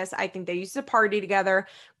maintained this. I think they used to party together.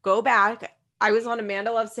 Go back. I was on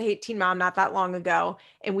Amanda Loves to Hate Teen Mom not that long ago,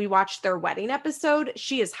 and we watched their wedding episode.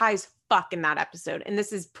 She is high as fuck in that episode, and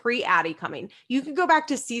this is pre-Addie coming. You can go back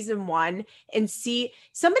to season 1 and see.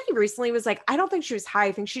 Somebody recently was like, I don't think she was high.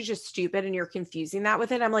 I think she's just stupid, and you're confusing that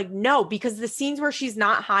with it. I'm like, no, because the scenes where she's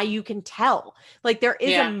not high, you can tell. Like, there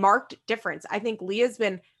is a marked difference. I think Leah's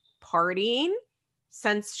been partying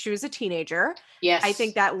since she was a teenager. Yes. I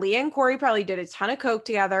think that Leah and Corey probably did a ton of coke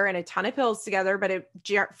together and a ton of pills together, but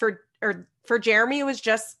for Jeremy, it was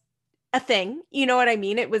just a thing. You know what I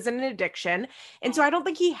mean? It was an addiction. And so I don't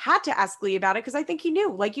think he had to ask Lee about it because I think he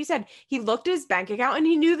knew, like you said, he looked at his bank account and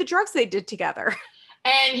he knew the drugs they did together.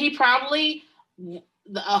 And he probably,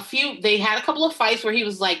 they had a couple of fights where he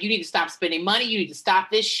was like, you need to stop spending money. You need to stop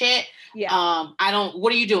this shit. Yeah.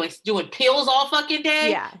 What are you doing? Doing pills all fucking day?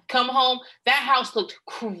 Yeah. Come home. That house looked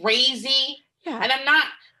crazy. Yeah. And I'm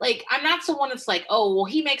not someone that's like, oh, well,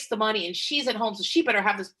 he makes the money and she's at home, so she better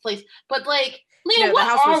have this place. But like, Leah,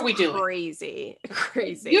 what are we doing?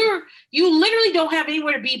 Crazy. You literally don't have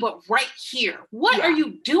anywhere to be but right here. What are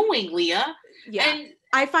you doing, Leah? Yeah. And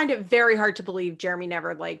I find it very hard to believe Jeremy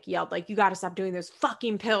never like yelled like, you got to stop doing those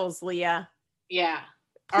fucking pills, Leah. Yeah.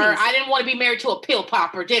 Please. Or I didn't want to be married to a pill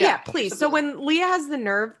popper, did I? Yeah, please. So when Leah has the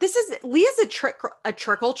nerve, Leah's a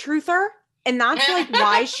trickle truther. And that's like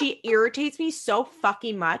why she irritates me so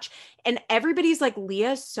fucking much. And everybody's like,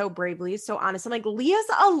 Leah's so brave. Leah's so honest. I'm like, Leah's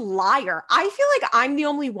a liar. I feel like I'm the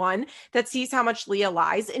only one that sees how much Leah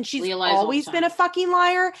lies. And she's always been a fucking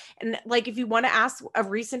liar. And like, if you want to ask a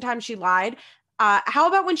recent time she lied, how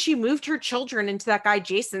about when she moved her children into that guy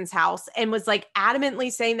Jason's house and was like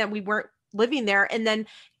adamantly saying that we weren't living there. And then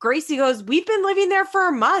Gracie goes, we've been living there for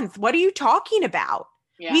a month. What are you talking about?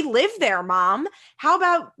 Yeah. We live there, Mom. How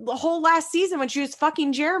about the whole last season when she was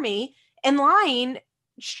fucking Jeremy and lying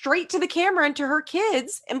straight to the camera and to her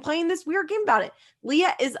kids and playing this weird game about it?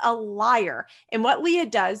 Leah is a liar. And what Leah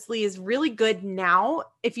does, Leah is really good now.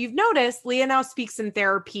 If you've noticed, Leah now speaks in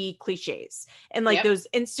therapy cliches and like those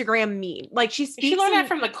Instagram memes. Like she speaks. Did she learn that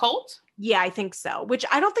from the cult? Yeah, I think so, which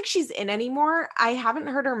I don't think she's in anymore. I haven't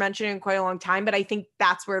heard her mention in quite a long time, but I think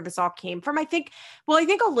that's where this all came from. I think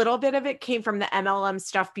a little bit of it came from the MLM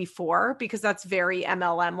stuff before, because that's very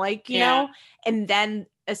MLM like, you know, and then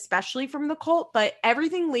especially from the cult. But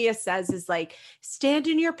everything Leah says is like, stand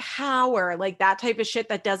in your power, like that type of shit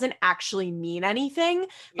that doesn't actually mean anything.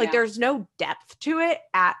 Like there's no depth to it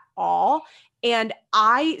at all. And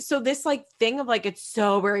so this like thing of like, it's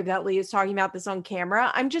so brave that Leah's talking about this on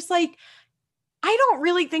camera. I'm just like, I don't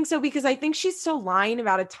really think so, because I think she's still lying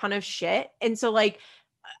about a ton of shit. And so like,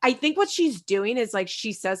 I think what she's doing is like,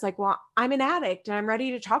 she says like, well, I'm an addict and I'm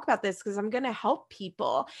ready to talk about this because I'm going to help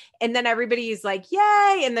people. And then everybody's like,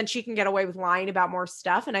 yay. And then she can get away with lying about more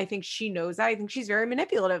stuff. And I think she knows that. I think she's very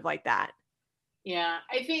manipulative like that. Yeah.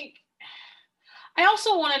 I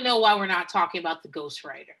also want to know why we're not talking about the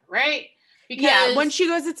ghostwriter, right? Because when she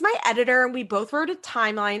goes, it's my editor, and we both wrote a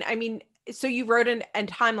timeline. I mean, so you wrote a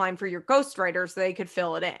timeline for your ghostwriter so they could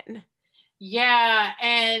fill it in. Yeah,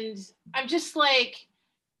 and I'm just like,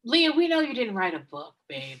 Leah, we know you didn't write a book,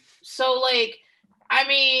 babe. So like, I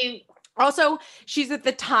mean, also, she's at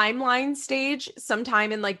the timeline stage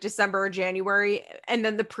sometime in like December or January, and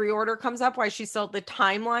then the pre-order comes up while she's still at the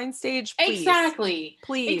timeline stage. Please.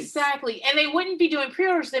 Exactly. And they wouldn't be doing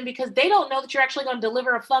pre-orders then because they don't know that you're actually going to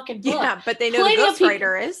deliver a fucking book. Yeah, but they know the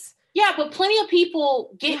ghostwriter is. Yeah, but plenty of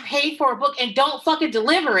people get paid for a book and don't fucking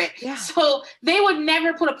deliver it. Yeah. So they would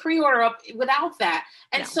never put a pre-order up without that.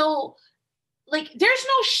 And so, like, there's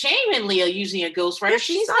no shame in Leah using a ghostwriter.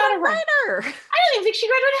 She's not a writer. I don't even think she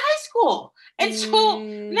graduated high school. And so,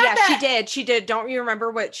 she did. Don't you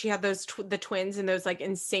remember what she had those the twins in those like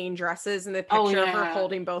insane dresses and the picture of her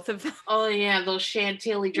holding both of them? Oh yeah, those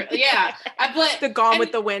Chantilly dresses. Yeah, but the Gone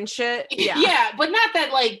with the Wind shit. Yeah, but not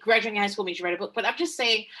that like graduating high school means you write a book. But I'm just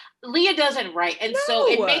saying, Leah doesn't write, and so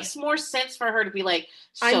it makes more sense for her to be like,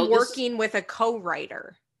 I'm working with a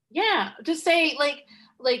co-writer. Yeah, to say like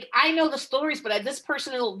I know the stories, but this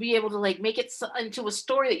person will be able to like make it into a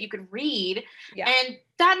story that you could read, and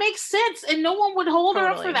that makes sense. And no one would hold her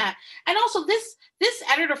up for that. And also, this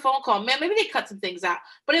editor phone call, man, maybe they cut some things out,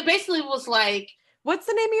 but it basically was like, "What's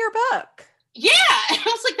the name of your book?" Yeah, and I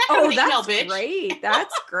was like, "That's bitch. Great.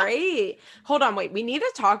 That's great." Hold on, wait. We need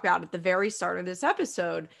to talk about at the very start of this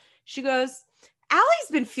episode. She goes,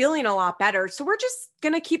 Allie's been feeling a lot better, so we're just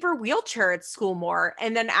going to keep her wheelchair at school more.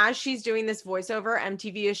 And then as she's doing this voiceover,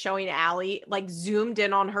 MTV is showing Allie like zoomed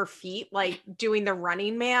in on her feet, like doing the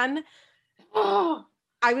Running Man. Oh.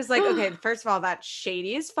 I was like, okay, first of all, that's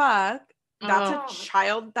shady as fuck. That's a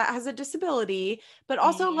child that has a disability. But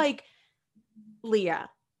also like, Leah,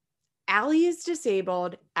 Allie is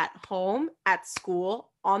disabled at home, at school,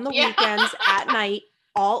 on the weekends, at night,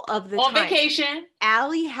 all of the time. On vacation.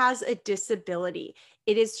 Allie has a disability.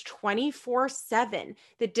 It is 24/7.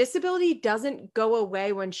 The disability doesn't go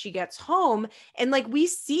away when she gets home. And like we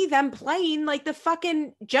see them playing like the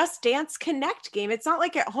fucking Just Dance Connect game. It's not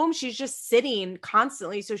like at home she's just sitting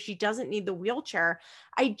constantly so she doesn't need the wheelchair.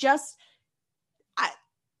 I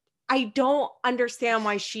don't understand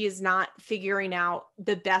why she is not figuring out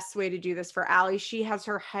the best way to do this for Allie. She has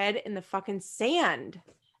her head in the fucking sand.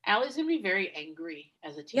 Allie's going to be very angry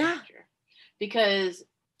as a teenager because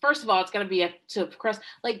first of all, it's going to be up to progress.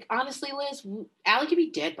 Like, honestly, Liz, Allie could be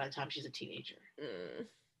dead by the time she's a teenager.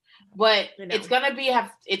 But it's going to be,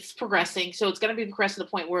 it's progressing. So it's going to be progressing to the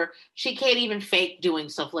point where she can't even fake doing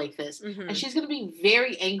stuff like this. Mm-hmm. And she's going to be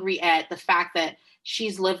very angry at the fact that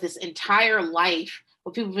she's lived this entire life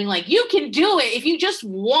with people being like, you can do it. If you just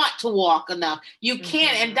want to walk enough, you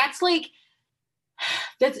can. And that's like,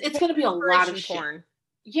 it's going to be a lot of porn. Shit.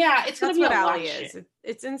 Yeah, it's going to be a lot of shit.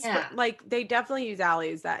 It's like they definitely use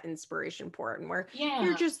Allie as that inspiration porn where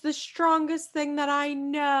you're just the strongest thing that I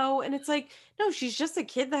know. And it's like, no, she's just a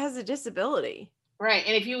kid that has a disability. Right.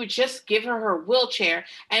 And if you would just give her wheelchair,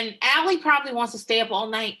 and Allie probably wants to stay up all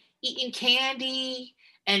night eating candy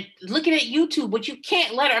and looking at YouTube, but you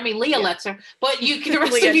can't let her. I mean, Leah lets her, but the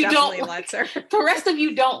rest of you don't. Lets her. The rest of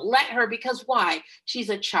you don't let her because why?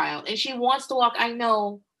 She's a child and she wants to walk. I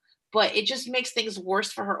know. But it just makes things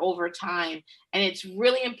worse for her over time. And it's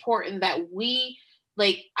really important that we,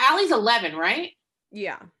 like, Allie's 11, right?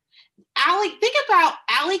 Yeah. Think about,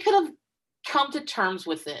 Allie could have come to terms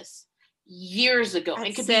with this years ago.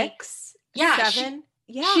 At 6, 7.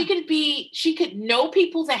 She could know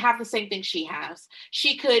people that have the same thing she has.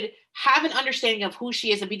 She could have an understanding of who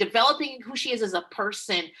she is and be developing who she is as a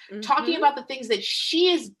person, talking about the things that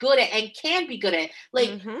she is good at and can be good at. Like,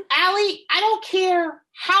 Allie, I don't care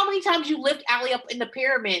how many times you lift Allie up in the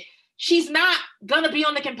pyramid. She's not going to be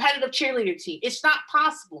on the competitive cheerleader team. It's not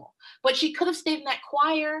possible. But she could have stayed in that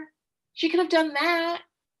choir. She could have done that.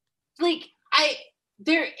 Like,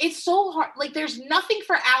 it's so hard. Like, there's nothing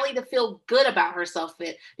for Allie to feel good about herself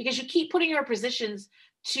with because you keep putting her in positions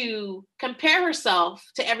to compare herself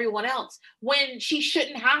to everyone else when she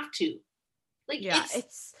shouldn't have to. Like,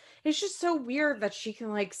 it's just so weird that she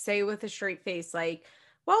can like say with a straight face, like,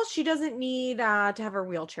 well, she doesn't need to have her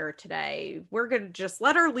wheelchair today. We're going to just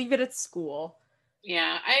let her leave it at school.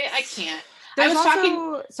 Yeah, I can't.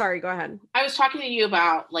 Sorry, go ahead. I was talking to you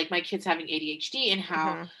about like my kids having ADHD and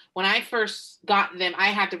how when I first got them, I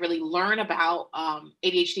had to really learn about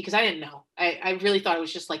ADHD because I didn't know. I really thought it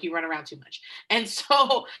was just like you run around too much. And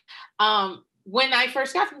so when I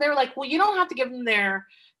first got them, they were like, well, you don't have to give them their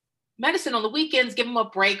medicine on the weekends, give them a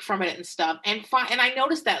break from it and stuff. And I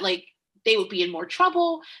noticed that like they would be in more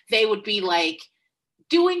trouble. They would be like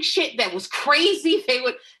doing shit that was crazy. They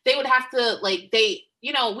would have to like,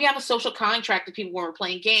 you know, we have a social contract with people when we're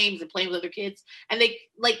playing games and playing with other kids, and they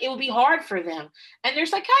like it would be hard for them. And their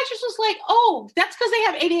psychiatrist was like, "Oh, that's because they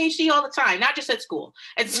have ADHD all the time, not just at school."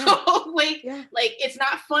 And so, like it's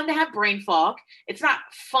not fun to have brain fog. It's not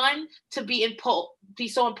fun to be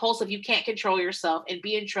so impulsive you can't control yourself and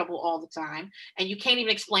be in trouble all the time, and you can't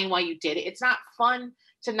even explain why you did it. It's not fun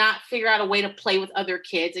to not figure out a way to play with other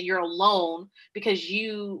kids and you're alone because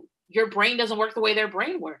your brain doesn't work the way their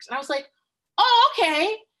brain works. And I was like, oh,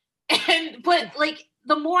 okay. But like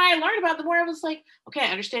the more I learned about it, the more I was like, okay,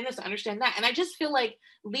 I understand this, I understand that. And I just feel like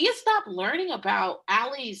Leah stopped learning about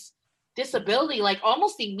Allie's disability like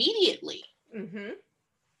almost immediately. Mm-hmm.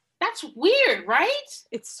 That's weird, right?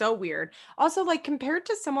 It's so weird. Also, like compared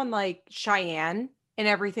to someone like Cheyenne and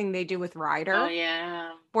everything they do with Ryder. Oh,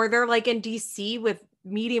 yeah. Where they're like in DC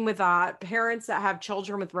meeting with parents that have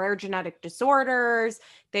children with rare genetic disorders.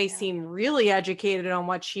 They seem really educated on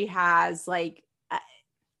what she has. Like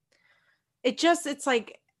it's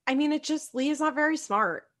like, I mean, it just, Leah's not very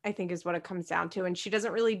smart, I think is what it comes down to. And she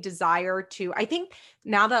doesn't really desire to, I think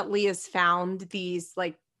now that Leah's found these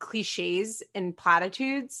like cliches and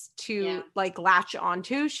platitudes to like latch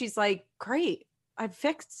onto, she's like, great. I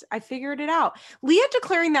figured it out. Leah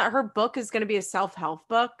declaring that her book is going to be a self-help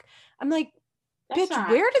book. I'm like, bitch,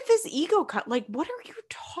 where did this ego cut? Like, what are you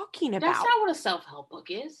talking about? That's not what a self-help book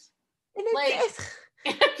is.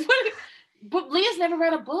 But Leah's never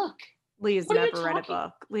read a book. Leah's never read a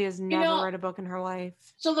book. Leah's never read a book in her life.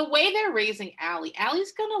 So the way they're raising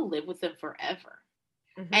Allie's going to live with them forever.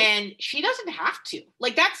 Mm-hmm. And she doesn't have to.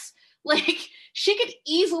 Like, that's, like, she could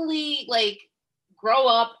easily, like, grow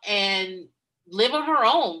up and live on her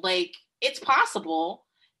own. Like, it's possible.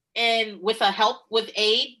 And with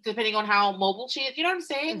aid, depending on how mobile she is, you know what I'm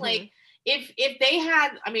saying? Mm-hmm. Like, if they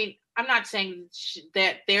had, I mean, I'm not saying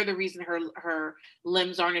that they're the reason her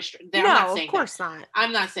limbs aren't as strong. No, not saying of course that. Not.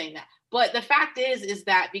 I'm not saying that. But the fact is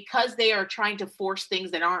that because they are trying to force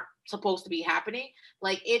things that aren't supposed to be happening,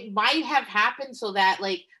 like it might have happened so that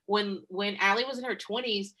like when Allie was in her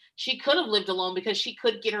 20s, she could have lived alone because she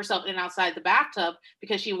could get herself in and outside the bathtub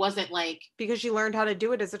because she wasn't like... Because she learned how to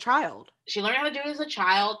do it as a child. She learned how to do it as a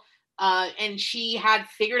child. And she had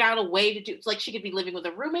figured out a way to do... It's like she could be living with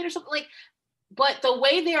a roommate or something like... But the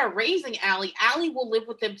way they are raising Allie will live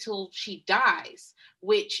with them till she dies,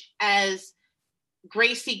 which as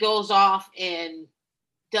Gracie goes off and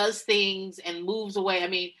does things and moves away, I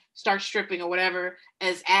mean, starts stripping or whatever,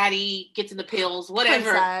 as Addie gets in the pills,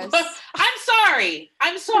 whatever. I'm sorry.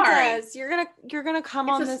 Princess, you're gonna come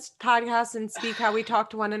on this podcast and speak how we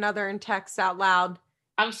talk to one another and text out loud.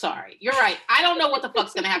 I'm sorry. You're right. I don't know what the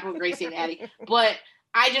fuck's gonna happen with Gracie and Addie, but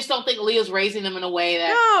I just don't think Leah's raising them in a way that...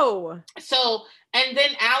 No. So, and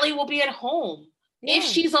then Allie will be at home if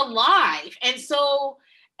she's alive. And so,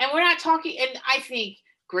 and we're not talking, and I think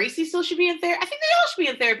Gracie still should be in therapy. I think they all should be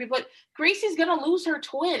in therapy, but Gracie's going to lose her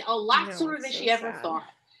twin a lot sooner than she ever thought.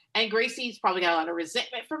 And Gracie's probably got a lot of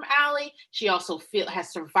resentment from Allie. She also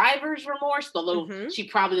has survivor's remorse, although she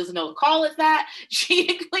probably doesn't know to call it that.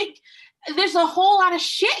 She like, there's a whole lot of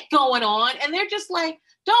shit going on, and they're just like,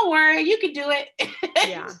 don't worry, you can do it.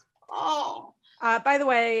 Yeah. By the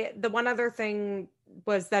way, the one other thing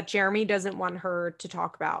was that Jeremy doesn't want her to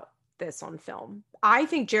talk about this on film. I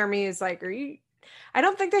think Jeremy is like, I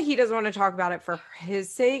don't think that he doesn't want to talk about it for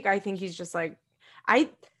his sake. I think he's just like, I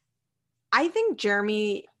think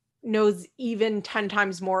Jeremy knows even 10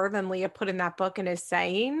 times more than Leah put in that book and is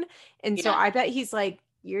saying. And so I bet he's like,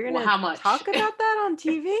 you're going to talk about that on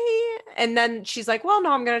TV? And then she's like, well,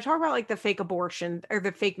 no, I'm going to talk about like the fake abortion or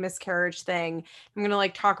the fake miscarriage thing. I'm going to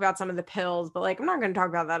like talk about some of the pills, but like, I'm not going to talk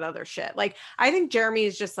about that other shit. Like, I think Jeremy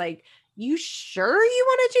is just like, you sure you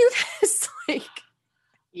want to do this? Like,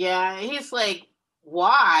 yeah, he's like,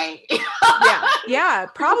 why? yeah,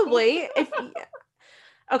 probably.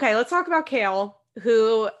 Okay, let's talk about Kale,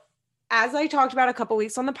 who, as I talked about a couple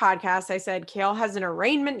weeks on the podcast, I said Kale has an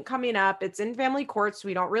arraignment coming up. It's in family courts.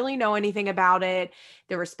 We don't really know anything about it.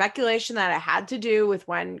 There was speculation that it had to do with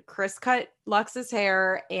when Chris cut Lux's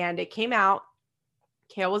hair, and it came out.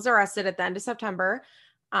 Kale was arrested at the end of September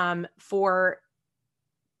for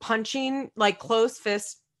punching, like closed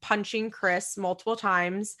fist punching Chris multiple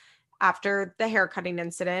times after the haircutting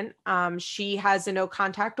incident. She has a no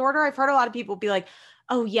contact order. I've heard a lot of people be like,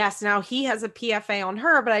 oh yes, now he has a PFA on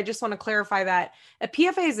her, but I just want to clarify that a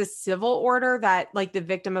PFA is a civil order that like the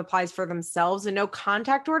victim applies for themselves. A no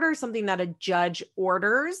contact order is something that a judge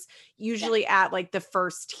orders, usually at like the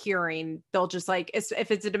first hearing. They'll just like,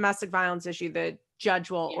 if it's a domestic violence issue, the judge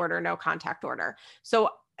will order no contact order. So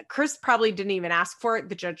Chris probably didn't even ask for it.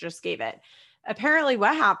 The judge just gave it. Apparently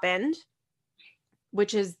what happened,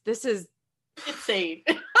 which is, this is Insane.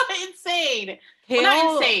 Insane. Kale,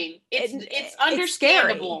 well, not insane. It's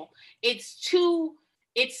understandable.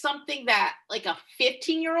 It's something that like a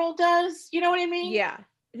 15-year-old does. You know what I mean? Yeah.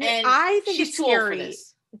 And I think she's it's too old for scary.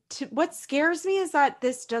 this. What scares me is that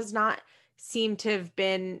this does not seem to have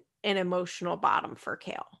been an emotional bottom for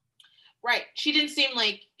Kale. Right. She didn't seem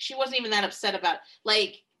like she wasn't even that upset about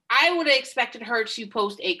like I would have expected her to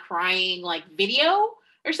post a crying like video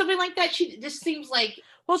or something like that. She just seems like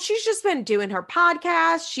well, she's just been doing her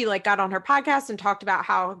podcast. She like got on her podcast and talked about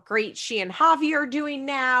how great she and Javi are doing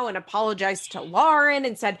now and apologized to Lauren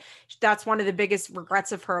and said that's one of the biggest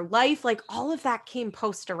regrets of her life. Like all of that came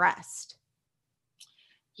post arrest.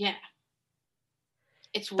 Yeah.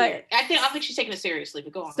 It's weird. I don't think she's taking it seriously,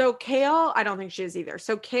 but go on. So Kale, I don't think she is either.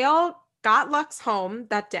 So Kale got Lux home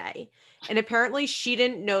that day. And apparently she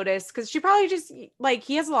didn't notice because she probably just like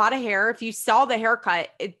he has a lot of hair. If you saw the haircut,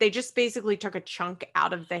 they just basically took a chunk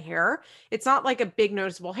out of the hair. It's not like a big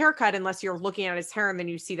noticeable haircut unless you're looking at his hair and then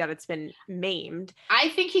you see that it's been maimed. I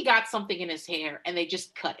think he got something in his hair and they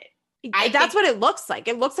just cut it. That's what it looks like.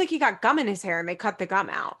 It looks like he got gum in his hair and they cut the gum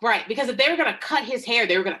out. Right. Because if they were going to cut his hair,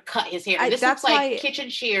 they were going to cut his hair. This looks like kitchen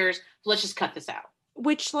shears. Let's just cut this out.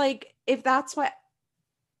 Which like, if that's what,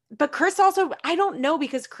 but Chris also, I don't know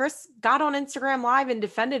because Chris got on Instagram Live and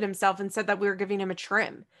defended himself and said that we were giving him a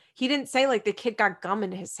trim. He didn't say like the kid got gum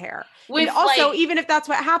in his hair. And also, like, even if that's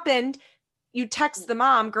what happened, you text the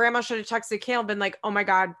mom, grandma should have texted Kale and been like, oh my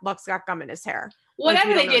God, Lux got gum in his hair.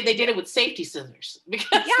 Whatever like, they did it with safety scissors.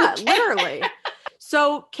 Because yeah, literally.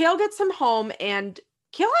 So Kale gets him home and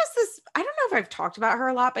Kale has this, I don't know if I've talked about her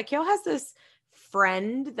a lot, but Kale has this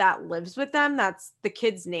friend that lives with them. That's the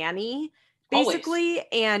kid's nanny, basically. Always.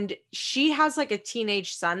 And she has like a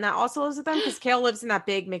teenage son that also lives with them because Kale lives in that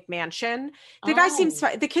big McMansion. The guy seems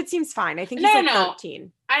fine. The kid seems fine. I think he's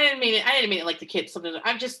 13. I didn't mean it like the kid. Something.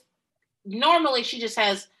 I'm just, normally she just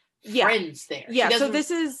has friends there. Yeah. So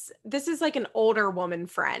this is like an older woman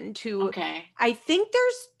friend who I think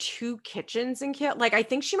there's 2 kitchens in Kale. Like I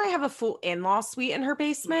think she might have a full in-law suite in her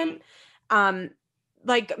basement. Mm-hmm.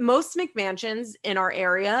 Like most McMansions in our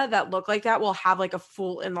area that look like that will have like a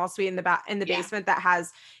full in-law suite in the basement that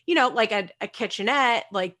has, you know, like a kitchenette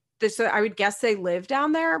like this. So I would guess they live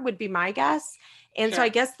down there would be my guess. And so I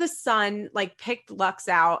guess the son like picked Lux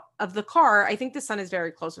out of the car. I think the son is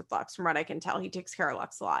very close with Lux from what I can tell. He takes care of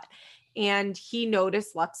Lux a lot. And he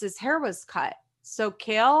noticed Lux's hair was cut. So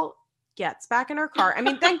Kale gets back in her car. I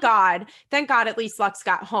mean, thank God at least Lux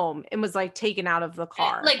got home and was like taken out of the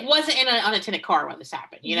car. Like wasn't in an unattended car when this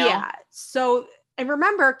happened, you know? Yeah. So, and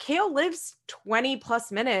remember, Kale lives 20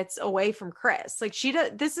 plus minutes away from Chris. Like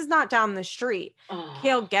this is not down the street.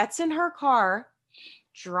 Kale gets in her car,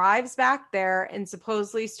 drives back there and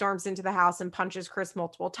supposedly storms into the house and punches Chris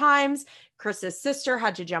multiple times. Chris's sister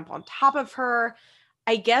had to jump on top of her.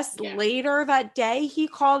 I guess later that day he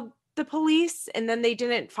called the police and then they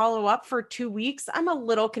didn't follow up for 2 weeks. I'm a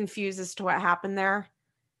little confused as to what happened there.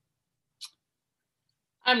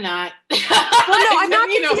 I'm not. Well, no, I'm not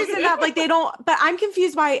confused in that. Like they don't, but I'm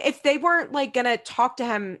confused why if they weren't like going to talk to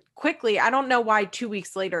him quickly, I don't know why 2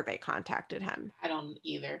 weeks later they contacted him. I don't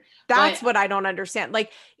either. That's what I don't understand.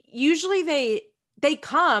 Like usually they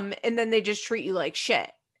come and then they just treat you like shit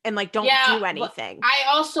and like don't do anything. I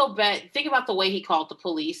also think about the way he called the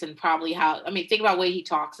police and probably think about the way he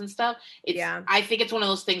talks and stuff. I think it's one of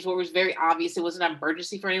those things where it was very obvious it wasn't an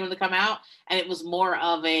emergency for anyone to come out and it was more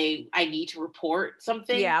of I need to report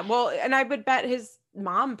something. Yeah, well, and I would bet his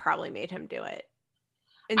mom probably made him do it.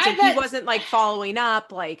 And so he wasn't like following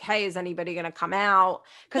up like, hey, is anybody going to come out?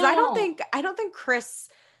 Because I don't think Chris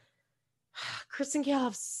and Kale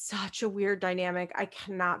have such a weird dynamic. I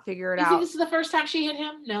cannot figure it out. You think this is the first time she hit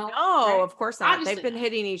him? No, right? Of course not. Obviously. They've been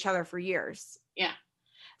hitting each other for years. Yeah.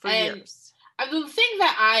 Years. The thing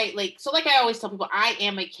that I like, so like I always tell people, I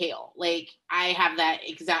am a Kale. Like I have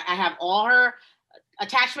I have all her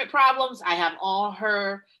attachment problems. I have all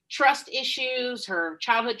her trust issues, her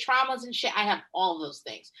childhood traumas and shit. I have all of those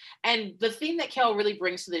things. And the thing that Kale really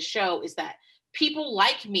brings to this show is that people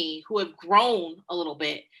like me who have grown a little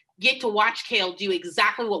bit get to watch Kale do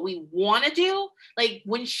exactly what we want to do. Like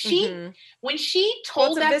when she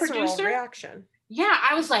told that producer reaction. Yeah,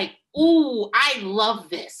 I was like, ooh, I love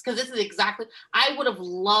this. Because this is exactly, I would have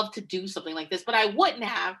loved to do something like this, but I wouldn't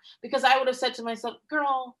have because I would have said to myself,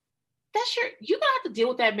 girl, you're gonna have to deal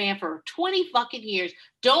with that man for 20 fucking years.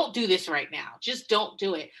 Don't do this right now. Just don't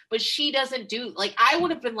do it. But she doesn't do, like, I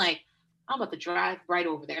would have been like, I'm about to drive right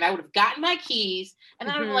over there. And I would have gotten my keys and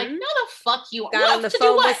then I would be like, no, Mhm. the fuck you Got on the to do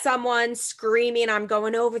phone what? with someone screaming, I'm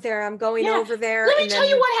going over there. I'm going over there. Let me and tell then,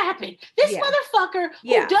 you what happened. This Yeah. motherfucker who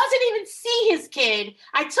Yeah. doesn't even see his kid,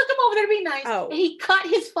 I took him over there to be nice, Oh. and he cut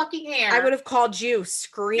his fucking hair. I would have called you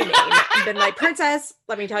screaming and been like, Princess,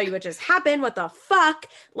 let me tell you what just happened. What the fuck?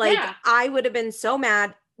 Like, Yeah. I would have been so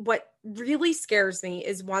mad. What really scares me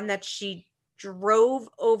is one that she drove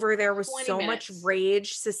over there with 20 so minutes. much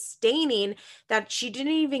rage, sustaining that she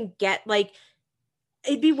didn't even get, like,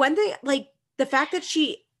 it'd be one thing, like, the fact that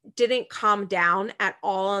she didn't calm down at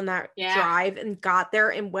all on that Yeah. drive and got there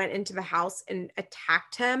and went into the house and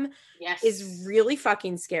attacked him Yes. is really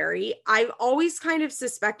fucking scary. I've always kind of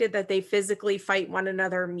suspected that they physically fight one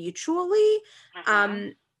another mutually.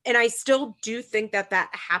 And I still do think that that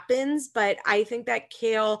happens, but I think that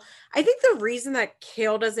I think the reason that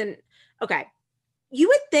Kale doesn't, okay, you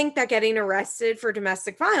would think that getting arrested for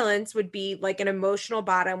domestic violence would be like an emotional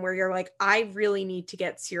bottom where you're like, I really need to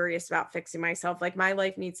get serious about fixing myself. Like, my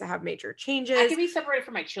life needs to have major changes. I can be separated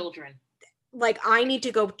from my children. Like, I need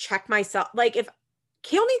to go check myself. Like, if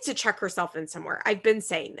Kale needs to check herself in somewhere, I've been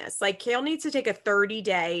saying this, like, Kale needs to take a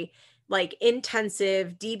 30-day, like,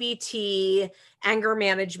 intensive DBT anger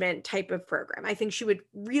management type of program. I think she would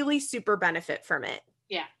really super benefit from it.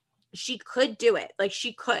 Yeah. She could do it. Like,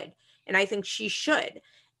 she could. And I think she should.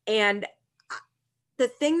 And the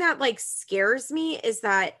thing that, like, scares me is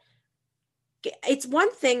that it's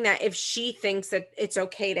one thing that if she thinks that it's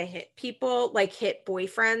okay to hit people, like hit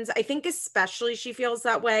boyfriends, I think especially she feels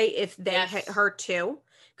that way if they hit her too.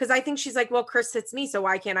 Because I think she's like, well, Chris hits me, so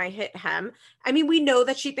why can't I hit him? I mean, we know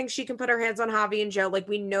that she thinks she can put her hands on Javi and Joe. Like,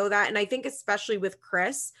 we know that. And I think especially with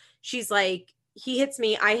Chris, she's like, he hits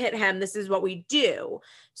me, I hit him. This is what we do.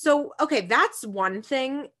 So, okay, that's one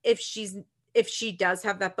thing if she does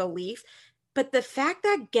have that belief. But the fact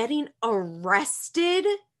that getting arrested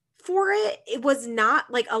for it was not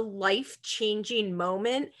like a life-changing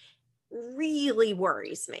moment really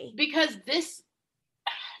worries me. Because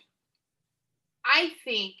I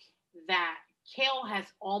think that Kale has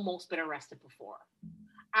almost been arrested before.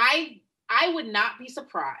 I would not be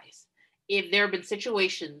surprised if there have been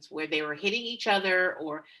situations where they were hitting each other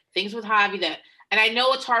or things with Javi that, and I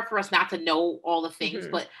know it's hard for us not to know all the things,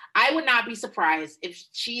 but I would not be surprised if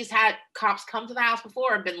she's had cops come to the house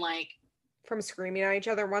before and been like, from screaming at each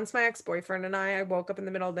other. Once my ex-boyfriend and I woke up in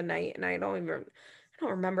the middle of the night and I don't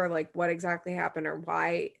remember like what exactly happened or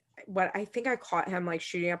why. What I think I caught him like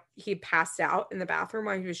shooting up. He passed out in the bathroom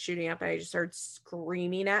while he was shooting up, and I just started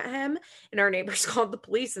screaming at him. And our neighbors called the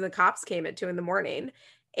police, and the cops came at 2 a.m.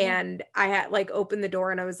 And I had like opened the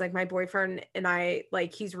door, and I was like, my boyfriend and I,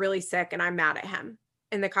 like, he's really sick, and I'm mad at him.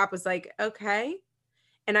 And the cop was like, okay.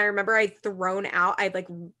 And I remember I'd like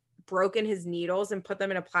broken his needles and put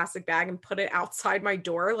them in a plastic bag and put it outside my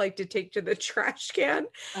door, like to take to the trash can.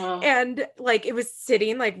 And like, it was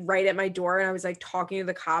sitting like right at my door. And I was like talking to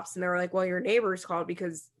the cops, and they were like, well, your neighbors called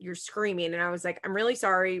because you're screaming. And I was like, I'm really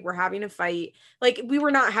sorry. We're having a fight. Like, we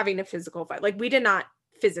were not having a physical fight. Like, we did not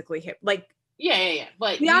physically hit, like, yeah.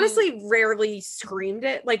 But we honestly rarely screamed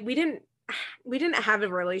it. Like, we didn't have a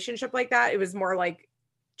relationship like that. It was more like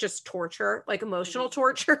just torture, like emotional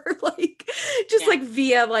torture, like just like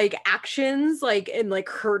via like actions, like, and like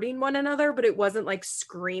hurting one another, but it wasn't like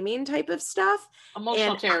screaming type of stuff.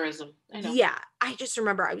 Emotional terrorism. I know. Yeah. I just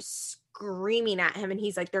remember I was screaming at him, and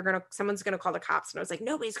he's like, someone's gonna call the cops. And I was like,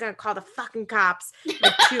 nobody's gonna call the fucking cops.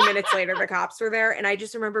 Like 2 minutes later, the cops were there. And I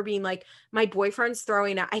just remember being like, my boyfriend's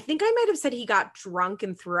throwing up. I think I might have said he got drunk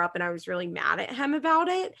and threw up, and I was really mad at him about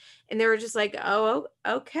it. And they were just like, oh,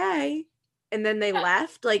 okay. And then they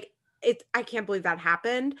left. Like, I can't believe that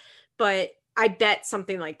happened, but I bet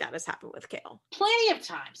something like that has happened with Kale plenty of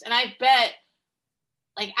times. And I bet,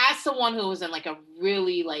 like, as someone who was in like a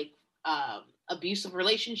really like abusive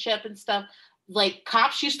relationship and stuff, like,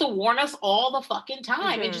 cops used to warn us all the fucking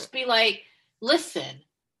time and just be like, listen,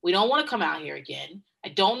 we don't want to come out here again. I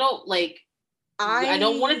don't know, like, I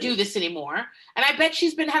don't want to do this anymore. And I bet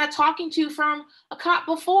she's had a talking to from a cop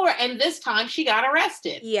before, and this time she got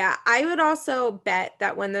arrested. Yeah, I would also bet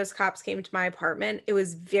that when those cops came to my apartment, it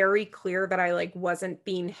was very clear that I like wasn't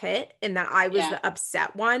being hit and that I was the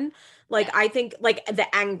upset one. Like, I think like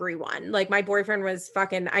the angry one. Like, my boyfriend was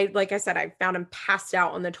like I said, I found him passed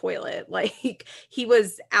out on the toilet. Like, he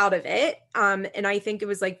was out of it. And I think it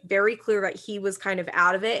was like very clear that he was kind of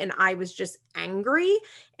out of it and I was just angry.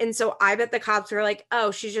 And so I bet the cops were like,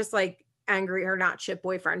 oh, she's just like angry or not shit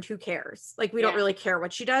boyfriend. Who cares? Like, we don't really care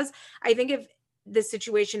what she does. I think if the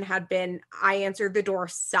situation had been, I answered the door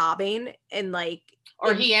sobbing and like,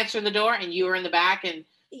 or he answered the door and you were in the back and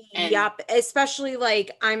And yep, especially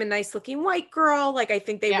like I'm a nice looking white girl. Like I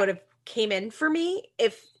think they yeah, would have came in for me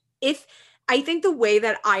if I think the way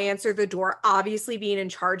that I answered the door, obviously being in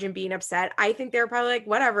charge and being upset, I think they're probably like,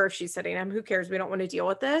 whatever, if she's sitting him, who cares? We don't want to deal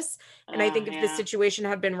with this. And I think if the yeah. situation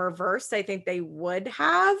had been reversed, I think they would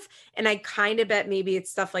have. And I kind of bet maybe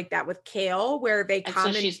it's stuff like that with Kale, where they And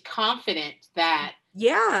come so she's confident that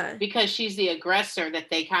yeah. because she's the aggressor, that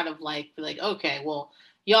they kind of like be like, okay, well,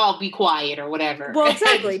 y'all be quiet or whatever. Well,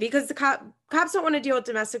 exactly, because the cops don't want to deal with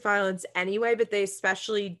domestic violence anyway, but they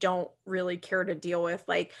especially don't really care to deal with,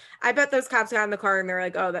 like, I bet those cops got in the car and they're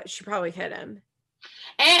like, oh, that she probably hit him.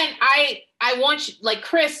 And I want you, like,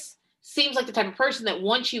 Chris seems like the type of person that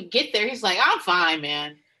once you get there, he's like, I'm fine,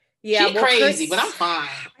 man. Yeah, she's crazy, but I'm fine.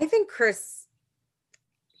 I think Chris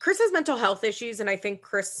has mental health issues, and I think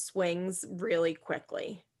Chris swings really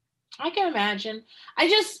quickly. I can imagine.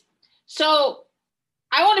 So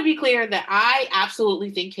I want to be clear that I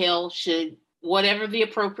absolutely think Kale should, whatever the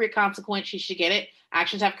appropriate consequence, she should get it.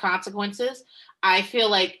 Actions have consequences. I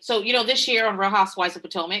feel like, so, this year on Real Housewives of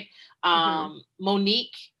Potomac,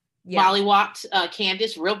 Monique mollywopped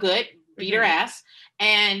Candace real good, beat her ass.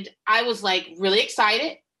 And I was like really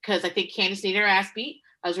excited because I think Candace needed her ass beat.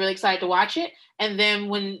 I was really excited to watch it. And then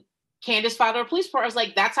when Candace filed her police report, I was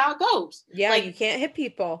like, that's how it goes. Yeah, like, you can't hit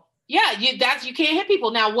people. Yeah, you can't hit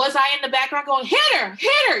people. Now, was I in the background going, hit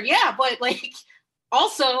her? Yeah, but like,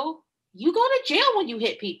 also, you go to jail when you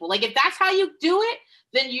hit people. Like, if that's how you do it,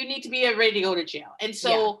 then you need to be ready to go to jail. And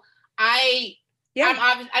so I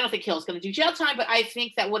don't think Kale's going to do jail time, but I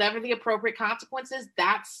think that whatever the appropriate consequences,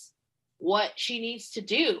 that's what she needs to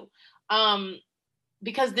do.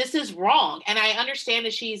 Because this is wrong. And I understand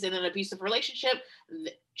that she's in an abusive relationship.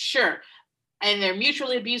 Sure. And they're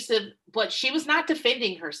mutually abusive, but she was not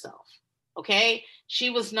defending herself. Okay.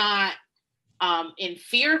 She was not in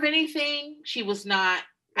fear of anything. She was not,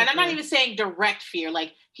 and I'm not even saying direct fear,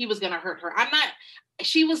 like he was going to hurt her.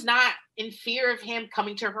 She was not in fear of him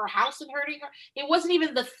coming to her house and hurting her. It wasn't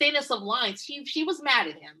even the thinnest of lines. She was mad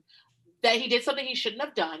at him that he did something he shouldn't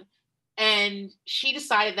have done. And she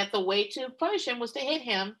decided that the way to punish him was to hit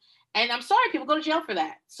him. And I'm sorry, people go to jail for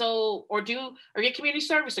that. So, or get community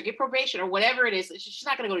service or get probation or whatever it is. She's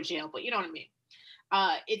not going to go to jail, but you know what I mean?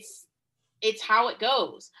 It's how it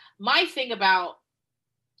goes. My thing about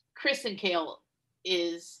Chris and Kale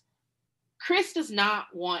is Chris does not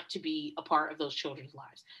want to be a part of those children's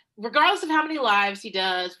lives. Regardless of how many lives he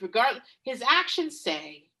does, his actions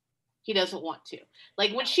say he doesn't want to.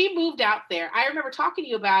 Like when she moved out there, I remember talking to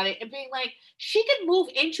you about it and being like, she could move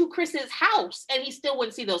into Chris's house and he still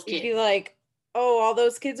wouldn't see those kids. He'd be like, oh, all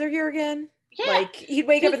those kids are here again? Yeah. Like he'd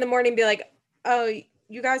wake up in the morning and be like, oh,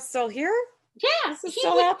 you guys still here? Yeah. This is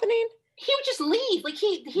still happening? He would just leave. Like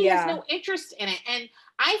he has no interest in it. And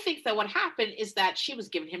I think that what happened is that she was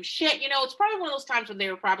giving him shit. It's probably one of those times when they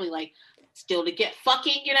were probably like, still to get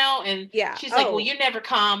fucking, and she's like, well, you never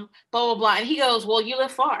come, blah, blah, blah. And he goes, well, you live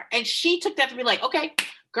far. And she took that to be like, okay,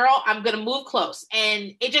 girl, I'm going to move close.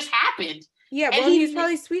 And it just happened. Yeah. Well, he's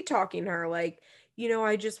probably sweet talking her. Like,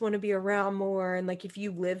 I just want to be around more. And like, if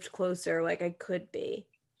you lived closer, like I could be.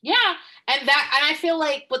 Yeah. And I feel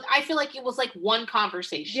like it was like one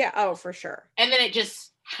conversation. Yeah. Oh, for sure. And then it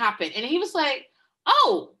just happened. And he was like,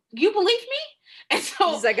 oh, you believe me? And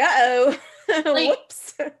so he's like, uh-oh. Like,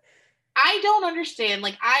 whoops. I don't understand.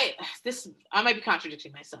 Like I might be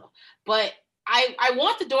contradicting myself, but I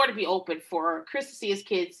want the door to be open for Chris to see his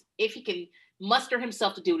kids if he can muster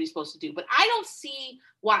himself to do what he's supposed to do. But I don't see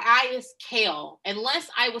why I, as Kale, unless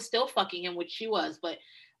I was still fucking him, which she was, but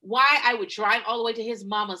why I would drive all the way to his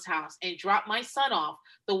mama's house and drop my son off,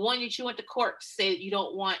 the one that you went to court to say that you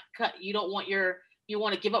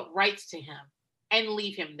want to give up rights to him and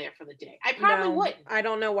leave him there for the day. I probably wouldn't. I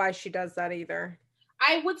don't know why she does that either.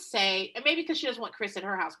 I would say, and maybe because she doesn't want Chris at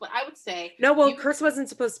her house, but I would say no. Well, Chris wasn't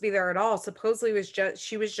supposed to be there at all. Supposedly,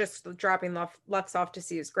 she was just dropping Lux off to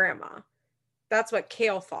see his grandma. That's what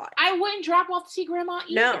Kale thought. I wouldn't drop off to see grandma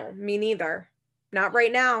either. No, me neither. Not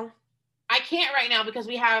right now. I can't right now because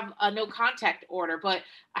we have a no contact order. But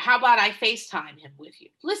how about I FaceTime him with you?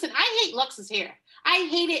 Listen, I hate Lux's hair. I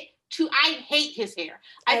hate it. I hate his hair.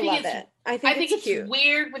 I think it's cute.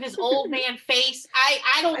 Weird with his old man face.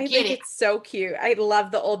 I don't get it. It's so cute. I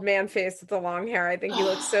love the old man face with the long hair. I think he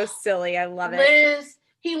looks so silly. I love it. Liz,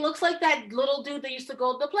 he looks like that little dude that used to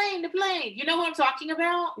go, the plane. You know who I'm talking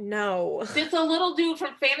about? No. It's a little dude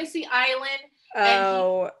from Fantasy Island.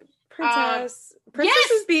 Oh, Princess.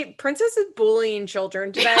 Princess is bullying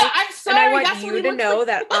children today. I'm sorry. And I want you to know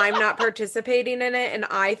that I'm not participating in it. And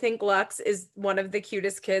I think Lux is one of the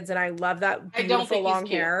cutest kids. And I love that beautiful long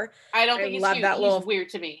hair. I don't think he's cute. He's weird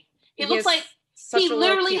to me. He looks like such he a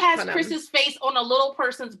literally cute has Punim. Chris's face on a little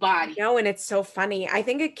person's body. No, and it's so funny. I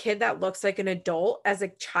think a kid that looks like an adult as a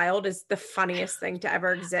child is the funniest thing to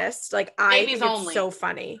ever exist. Like, I Babies think it's only. so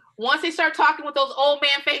funny. Once they start talking with those old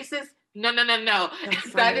man faces, no.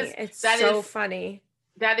 It's so funny.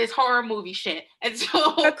 That is horror movie shit. And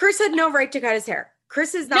so, but Chris had no right to cut his hair.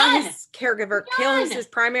 Chris is not his caregiver. Kale is his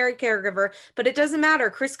primary caregiver, but it doesn't matter.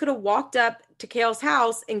 Chris could have walked up to Kale's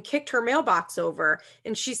house and kicked her mailbox over,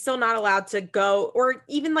 and she's still not allowed to go, or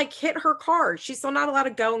even like hit her car. She's still not allowed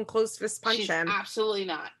to go and close fist punch him. Absolutely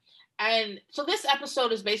not. And so this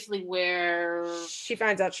episode is basically where she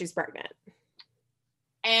finds out she's pregnant.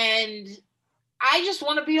 And I just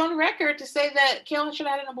want to be on record to say that Kale should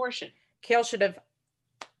have had an abortion. Kale should have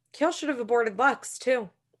aborted Lux too.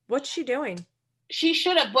 What's she doing? She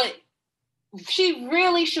should have, but she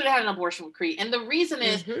really should have had an abortion with Cree. And the reason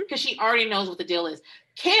is because she already knows what the deal is.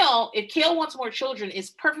 If Kale wants more children, it's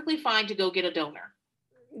perfectly fine to go get a donor.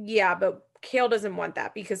 Yeah, but Kale doesn't want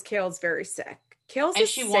that because Kale's very sick. Kale's a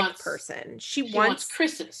sick person. She wants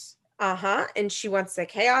Chris's. And she wants the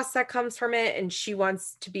chaos that comes from it. And she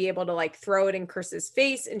wants to be able to like throw it in Chris's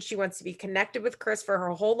face. And she wants to be connected with Chris for her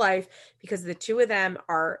whole life because the two of them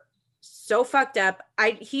are so fucked up.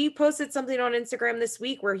 He posted something on Instagram this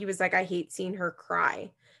week where he was like, I hate seeing her cry.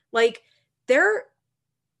 Like, they're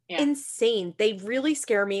insane. They really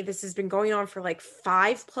scare me. This has been going on for like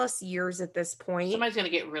 5+ years at this point. Somebody's gonna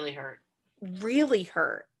get really hurt. Really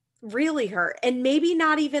hurt. And maybe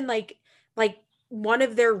not even like one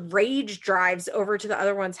of their rage drives over to the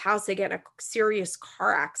other one's house, they get in a serious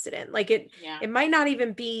car accident. Like it might not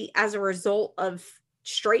even be as a result of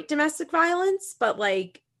straight domestic violence, but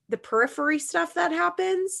like the periphery stuff that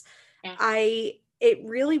happens. It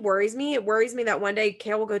really worries me. It worries me that one day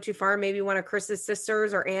Kale will go too far. Maybe one of Chris's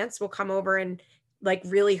sisters or aunts will come over and like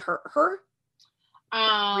really hurt her.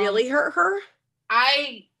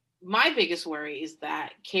 My biggest worry is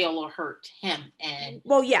that Kale will hurt him and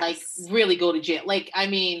like really go to jail. Like, I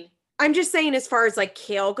mean, I'm just saying, as far as like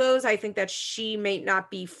Kale goes, I think that she may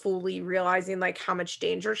not be fully realizing like how much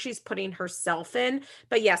danger she's putting herself in.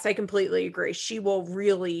 But yes, I completely agree. She will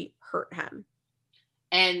really hurt him.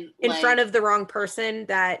 And in front of the wrong person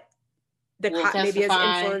that the cop maybe has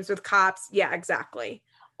influence with cops. Yeah, exactly.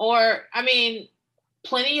 Or, I mean,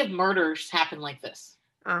 plenty of murders happen like this.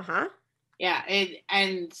 Yeah.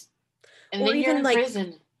 And then you're in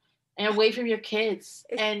prison and away from your kids.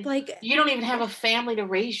 And like, you don't even have a family to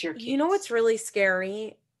raise your kids. You know what's really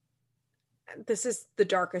scary? This is the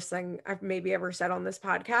darkest thing I've maybe ever said on this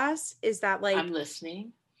podcast, is that like, I'm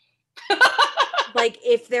listening. Like,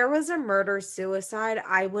 if there was a murder-suicide,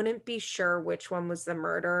 I wouldn't be sure which one was the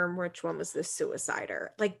murder and which one was the suicider.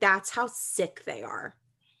 Like, that's how sick they are.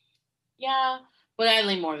 Yeah, but I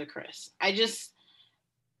lean more to Chris. I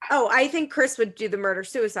think Chris would do the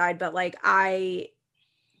murder-suicide, but like, you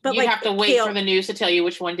have to wait for the news to tell you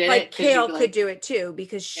which one did it. Like, Kale could do it too,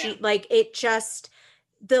 because she, like, it just,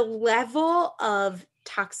 the level of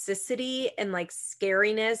toxicity and like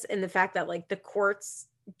scariness and the fact that like the courts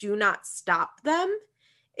do not stop them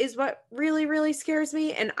is what really, really scares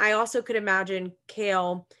me. And I also could imagine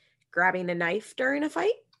Kale grabbing a knife during a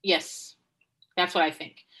fight. Yes. That's what I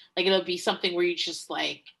think. Like, it'll be something where you just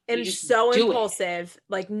like, and just so impulsive,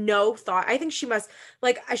 like no thought. I think she must,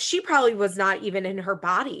 like, she probably was not even in her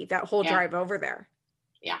body that whole drive over there.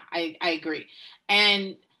 Yeah, I agree.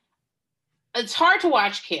 And it's hard to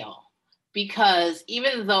watch Kale because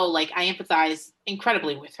even though like I empathize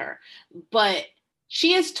incredibly with her, but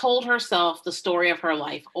she has told herself the story of her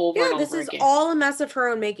life over and over again. This is all a mess of her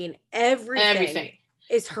own making. Everything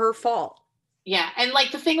is her fault. Yeah. And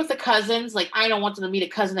like the thing with the cousins, like, I don't want them to meet a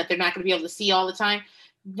cousin that they're not going to be able to see all the time.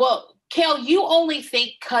 Well, Kale, you only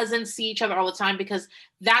think cousins see each other all the time because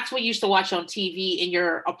that's what you used to watch on TV in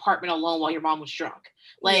your apartment alone while your mom was drunk.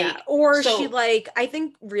 Like, she like, I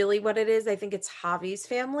think really what it is, I think it's Javi's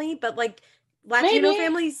family, but like Latino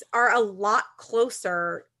families are a lot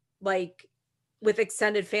closer, like, with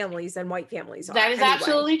extended families than white families are. That is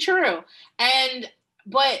absolutely true.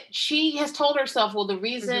 But she has told herself, well, the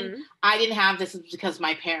reason I didn't have this is because of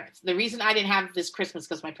my parents. The reason I didn't have this Christmas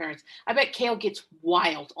because of my parents. I bet Kale gets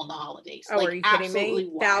wild on the holidays. Oh, like, are you kidding me?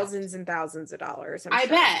 Wild. Thousands and thousands of dollars. I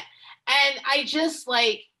bet. And I just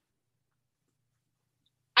like,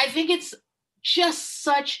 I think it's just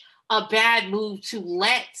such a bad move to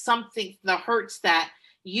let something, the hurts that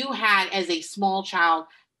you had as a small child,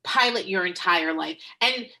 pilot your entire life.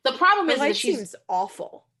 And the problem is that seems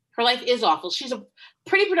awful. Her life is awful. She's a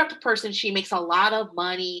pretty productive person. She makes a lot of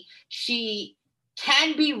money. She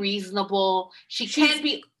can be reasonable. She's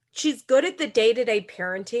good at the day-to-day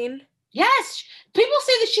parenting. Yes. People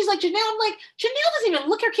say that she's like Janelle. I'm like, Janelle doesn't even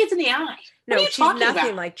look her kids in the eye. What are you she's talking nothing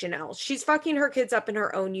about? like Janelle. She's fucking her kids up in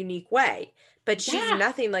her own unique way, but she's Yeah.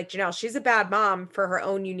 nothing like Janelle. She's a bad mom for her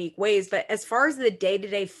own unique ways. But as far as the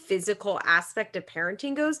day-to-day physical aspect of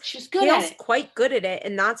parenting goes, She's good at Kale's it. quite good at it.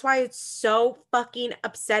 And that's why it's so fucking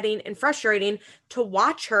upsetting and frustrating to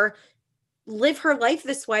watch her live her life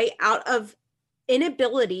this way out of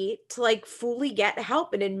inability to like fully get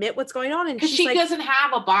help and admit what's going on. And Because she's she like, doesn't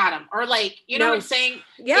have a bottom, or like, you know what no, I'm saying?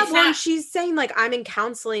 yeah, It's well, and not. she's saying like I'm in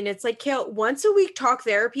counseling. It's like, Kale, once a week talk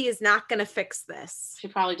therapy is not going to fix this. She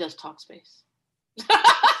probably does talk space.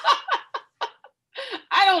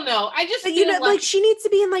 I don't know. I just But you feel know, like she needs to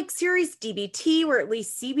be in like serious DBT or at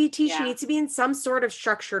least CBT. Yeah. She needs to be in some sort of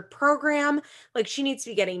structured program. Like she needs to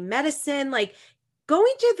be getting medicine. Like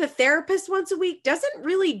going to the therapist once a week doesn't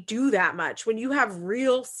really do that much when you have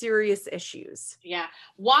real serious issues. Yeah.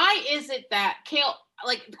 Why is it that Kale,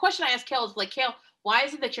 like the question I asked Kale is like, Kale, why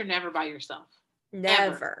is it that you're never by yourself? Never.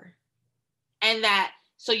 Ever? And that,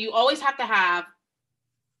 so you always have to have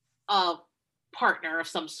a partner of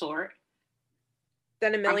some sort.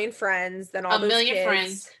 Then a million friends, then all a those million kids.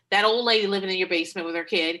 Friends, that old lady living in your basement with her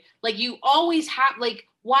kid. Like you always have, like,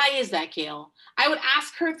 why is that, Kale? I would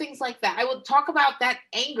ask her things like that. I would talk about that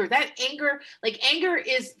anger. Like anger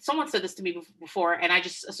is, someone said this to me before, and I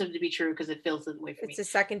just assumed it to be true because it feels the way for me. It's a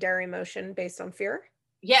secondary emotion based on fear.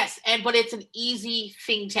 Yes, but it's an easy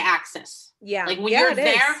thing to access. Yeah. Like when you're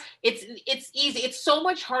there, it's easy. It's so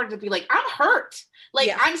much harder to be like, I'm hurt.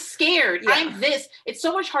 Like I'm scared. I'm this. It's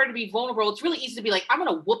so much harder to be vulnerable. It's really easy to be like, I'm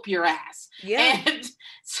gonna whoop your ass. Yeah. And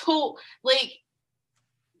so like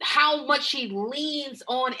how much she leans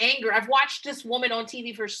on anger. I've watched this woman on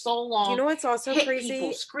TV for so long. You know what's also hit crazy?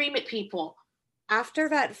 People, scream at people. After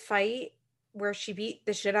that fight where she beat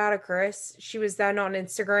the shit out of Chris, she was then on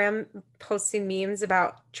Instagram posting memes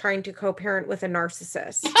about trying to co-parent with a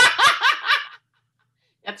narcissist.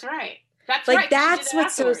 That's right. That's like, right. That's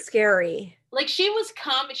what's so scary. Like she was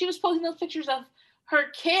posting those pictures of her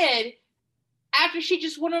kid after she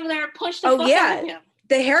just went over there and pushed the fuck out of him.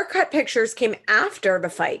 The haircut pictures came after the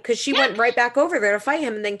fight because she went right back over there to fight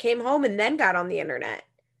him and then came home and then got on the internet.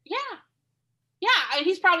 Yeah. Yeah.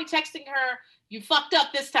 He's probably texting her, you fucked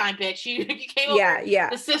up this time, bitch. You came over. Yeah.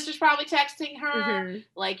 The sister's probably texting her,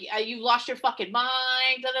 like, you lost your fucking mind.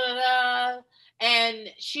 Da, da, da, da. And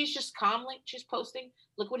she's just calmly, she's posting,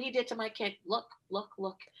 look what he did to my kid. Look.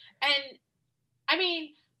 And I mean,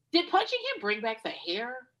 did punching him bring back the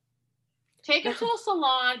hair? Take him to a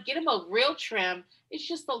salon, get him a real trim. It's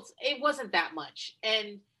just, it wasn't that much.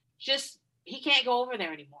 And just, he can't go over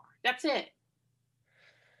there anymore. That's it.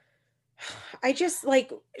 I just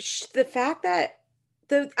like the fact that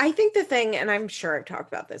I think the thing, and I'm sure I've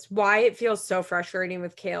talked about this, why it feels so frustrating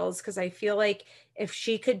with Kale's, because I feel like if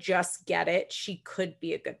she could just get it, she could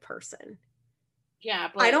be a good person. Yeah,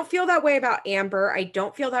 but I don't feel that way about Amber. I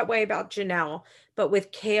don't feel that way about Janelle. But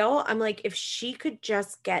with Kale, I'm like, if she could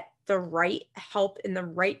just get the right help and the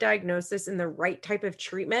right diagnosis and the right type of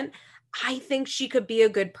treatment, I think she could be a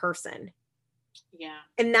good person. Yeah.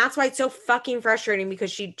 And that's why it's so fucking frustrating,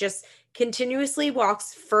 because she just continuously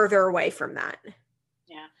walks further away from that.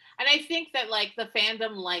 Yeah. And I think that like the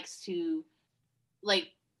fandom likes to, like,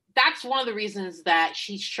 that's one of the reasons that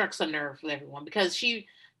she strikes a nerve with everyone, because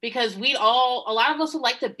a lot of us would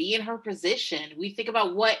like to be in her position. We think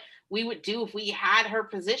about what we would do if we had her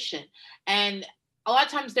position. And a lot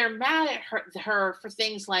of times they're mad at her for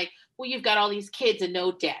things like, well, you've got all these kids and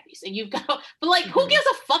no daddies, and you've got, but like, who gives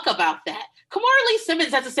a fuck about that? Kamora Lee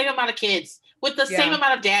Simmons has the same amount of kids with the same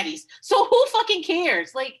amount of daddies. So who fucking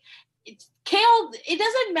cares? Like, Kale, it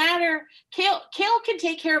doesn't matter. Kale can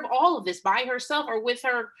take care of all of this by herself or with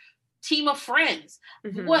her team of friends.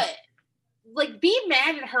 What, like, be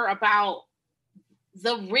mad at her about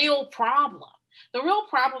the real problem. The real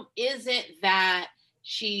problem isn't that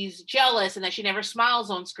she's jealous and that she never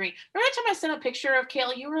smiles on screen. Remember the time I sent a picture of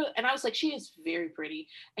Kale, and I was like, she is very pretty.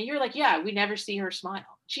 And you're like, yeah, we never see her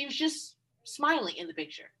smile. She was just smiling in the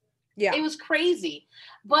picture. Yeah. It was crazy.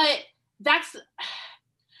 But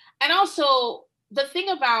and also the thing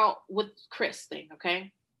about with Chris thing,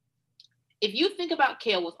 okay? If you think about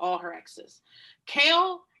Kale with all her exes,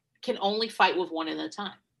 Kale can only fight with one at a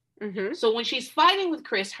time. So when she's fighting with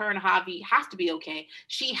Chris, her and Javi have to be okay.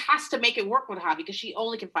 She has to make it work with Javi because she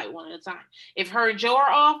only can fight one at a time. If her and Joe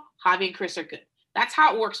are off, Javi and Chris are good. That's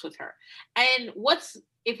how it works with her. And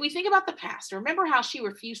if we think about the past, remember how she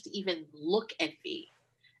refused to even look at V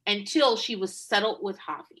until she was settled with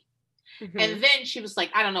Javi. And then she was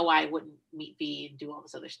like, I don't know why I wouldn't meet V and do all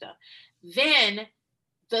this other stuff. Then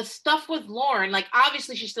the stuff with Lauren, like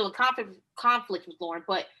obviously she's still a conflict with Lauren,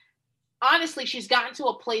 but honestly, she's gotten to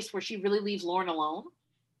a place where she really leaves Lauren alone,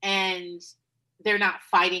 and they're not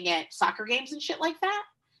fighting at soccer games and shit like that.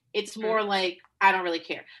 It's more like, I don't really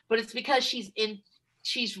care. But it's because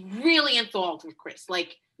she's really enthralled with Chris.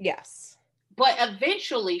 Like, yes. But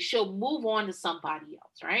eventually she'll move on to somebody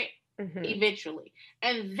else, right? Mm-hmm. Eventually.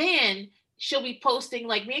 And then she'll be posting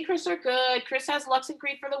like, me and Chris are good. Chris has Lux and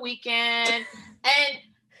Creed for the weekend. And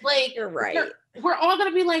like, you're right. We're all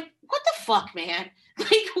going to be like, what the fuck, man?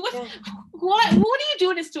 Like, what are you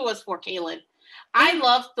doing this to us for, Kaylin? I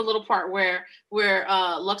loved the little part where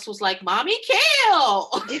Lux was like, Mommy, Kale.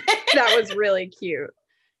 That was really cute.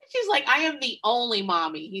 She's like, I am the only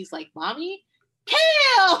mommy. He's like, Mommy,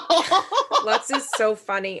 Kale. Lux is so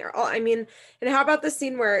funny. I mean, and how about the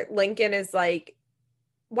scene where Lincoln is like,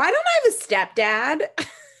 why don't I have a stepdad?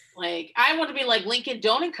 Like, I want to be like, Lincoln,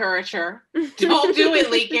 don't encourage her. Don't do it,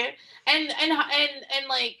 Lincoln. And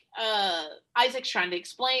like Isaac's trying to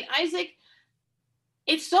explain. Isaac,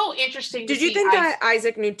 it's so interesting. Did you think that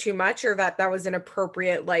Isaac knew too much, or that was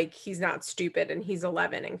inappropriate? Like, he's not stupid and he's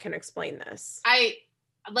 11 and can explain this.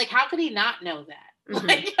 Like, how could he not know that? Mm-hmm.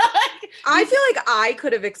 Like, I feel like I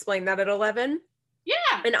could have explained that at 11.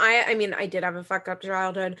 Yeah. And I mean, I did have a fucked up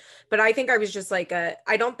childhood, but I think I was just like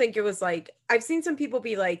I don't think it was like, I've seen some people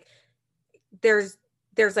be like, there's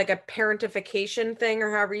like a parentification thing,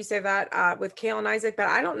 or however you say that, with Kale and Isaac, but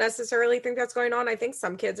I don't necessarily think that's going on. I think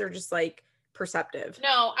some kids are just like perceptive.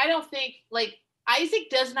 No, I don't think, like,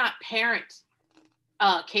 Isaac does not parent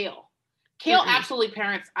Kale. Kale mm-hmm. absolutely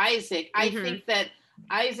parents Isaac. Mm-hmm. I think that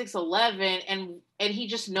Isaac's 11 and he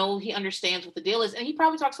just he understands what the deal is. And he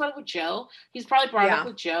probably talks about it with Joe. He's probably brought it up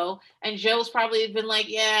with Joe. And Joe's probably been like,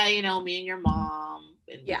 yeah, me and your mom,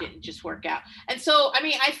 and it didn't just work out. And so, I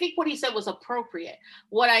mean, I think what he said was appropriate.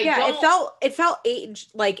 It felt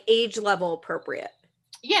age level appropriate.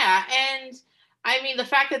 Yeah. And I mean, the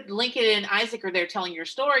fact that Lincoln and Isaac are there telling your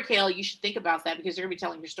story, Kale, you should think about that, because they're going to be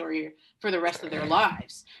telling your story for the rest of their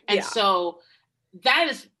lives. And so that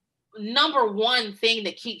is number one thing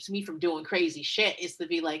that keeps me from doing crazy shit, is to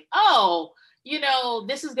be like, oh,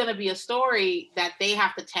 this is going to be a story that they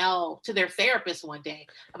have to tell to their therapist one day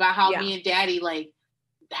about how me and Daddy like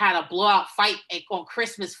had a blowout fight on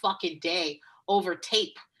Christmas fucking day over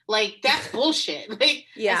tape. Like, that's bullshit. Like,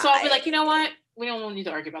 and so I'll be like, you know what? We don't need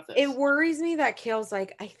to argue about this. It worries me that Kale's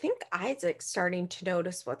like, I think Isaac's starting to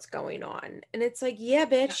notice what's going on. And it's like, yeah,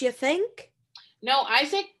 bitch, you think? No,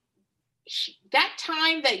 Isaac, that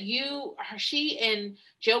time that she and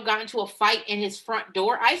Joe got into a fight in his front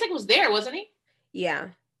door, Isaac was there, wasn't he? Yeah.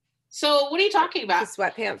 So what are you talking about? The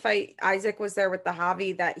sweatpant fight. Isaac was there with the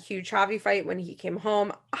Javi, that huge Javi fight when he came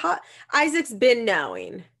home. Isaac's been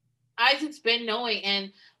knowing.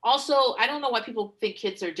 And also, I don't know why people think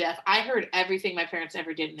kids are deaf. I heard everything my parents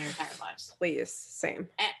ever did in their entire lives. Please, same.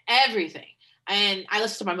 Everything. And I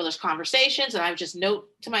listen to my mother's conversations, and I would just note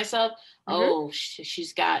to myself, oh,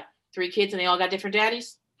 she's got 3 kids and they all got different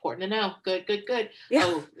daddies. Important to know. Good. Yeah.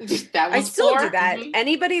 Oh, that was I still do that. Mm-hmm.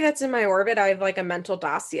 Anybody that's in my orbit, I have like a mental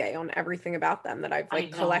dossier on everything about them that I've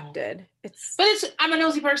like collected. I'm a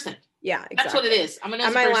nosy person. Yeah, exactly. That's what it is. I'm a nosy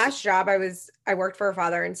person. At my person. last job, I worked for a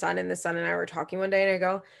father and son, and the son and I were talking one day, and I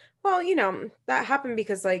go, well, that happened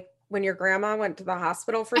because like when your grandma went to the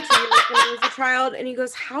hospital for 2 years when I was a child, and he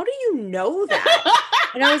goes, how do you know that?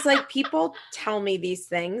 And I was like, people tell me these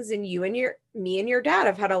things, and me and your dad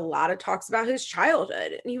have had a lot of talks about his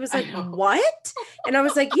childhood. And he was like, what? And I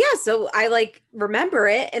was like, yeah, so I like remember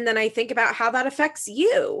it, and then I think about how that affects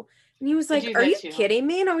you. And he was like, are you kidding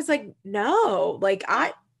me? And I was like, no, like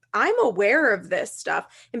I'm aware of this stuff.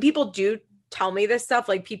 And people do tell me this stuff.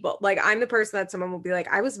 Like people, like I'm the person that someone will be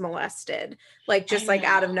like, I was molested, like just like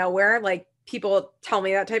out of nowhere. Like people tell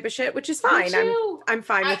me that type of shit, which is fine. I'm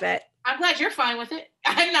fine with it. I'm glad you're fine with it.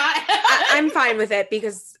 I'm not. I'm fine with it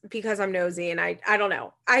because I'm nosy, and I don't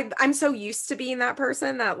know. I'm so used to being that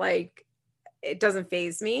person that like it doesn't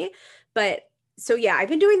faze me. But so yeah, I've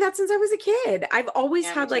been doing that since I was a kid. I've always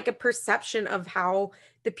had like a perception of how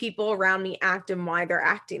the people around me act and why they're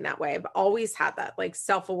acting that way. I've always had that like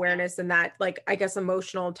self-awareness and that like, I guess,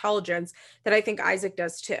 emotional intelligence that I think Isaac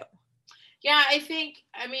does too. Yeah,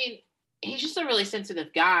 I mean, he's just a really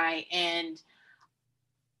sensitive guy. And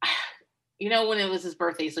when it was his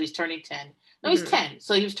birthday, so he's turning 10. No, he's 10.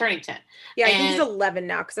 So he was turning 10. Yeah, I think he's 11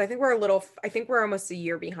 now, because I think we're almost a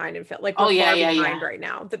year behind in fit. Like we're far behind right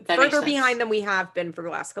now. Further behind than we have been for the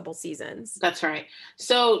last couple seasons. That's right.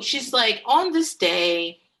 So she's like, on this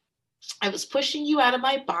day, I was pushing you out of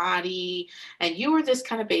my body, and you were this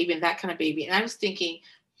kind of baby and that kind of baby. And I was thinking,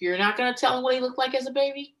 you're not going to tell him what he looked like as a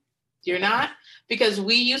baby? You're not? Because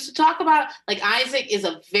we used to talk about, like, Isaac is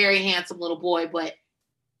a very handsome little boy, but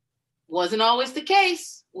Wasn't always the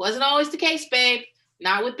case. Wasn't always the case, babe.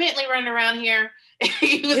 Not with Bentley running around here.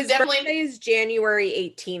 His birthday is January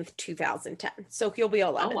 18th, 2010. So he'll be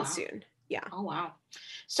 11 soon. Yeah. Oh, wow.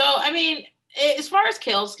 So, I mean, as far as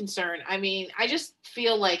Kale's concerned, I mean, I just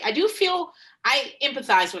feel like, I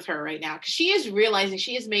empathize with her right now because she is realizing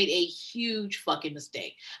she has made a huge fucking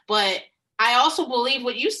mistake. But I also believe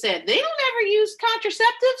what you said. They don't ever use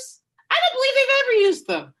contraceptives. I don't believe they've ever used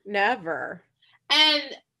them. Never. And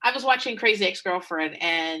I was watching Crazy Ex-Girlfriend,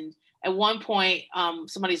 and at one point,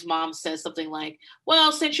 somebody's mom says something like,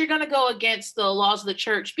 well, since you're going to go against the laws of the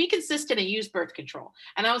church, be consistent and use birth control.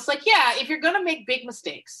 And I was like, yeah, if you're going to make big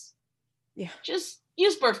mistakes, just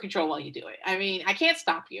use birth control while you do it. I mean, I can't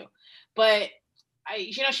stop you. But,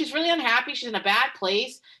 she's really unhappy. She's in a bad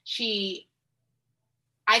place.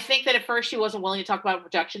 I think that at first she wasn't willing to talk about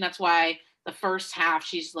reproduction. That's why the first half,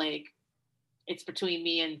 she's like, it's between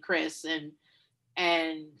me and Chris.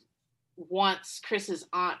 And once Chris's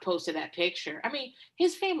aunt posted that picture, I mean,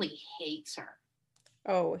 his family hates her.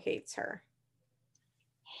 Oh, hates her.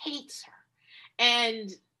 Hates her.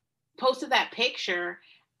 And posted that picture.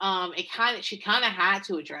 She kind of had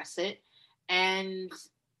to address it. And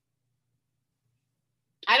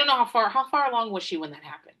I don't know how far along was she when that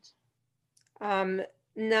happened?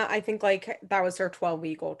 No, I think like that was her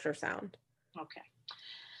 12-week ultrasound. Okay.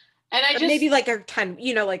 And I just maybe like a 10,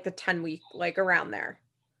 like the 10-week, like around there.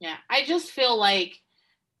 Yeah. I just feel like,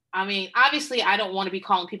 I mean, obviously I don't want to be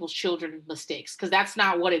calling people's children mistakes because that's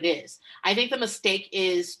not what it is. I think the mistake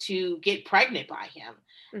is to get pregnant by him.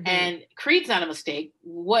 Mm-hmm. And Creed's not a mistake.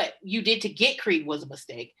 What you did to get Creed was a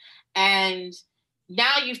mistake. And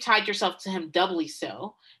now you've tied yourself to him doubly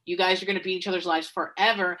so. You guys are going to be in each other's lives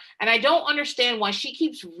forever. And I don't understand why she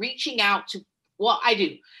keeps reaching out I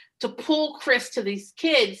do, to pull Chris to these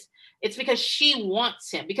kids. It's because she wants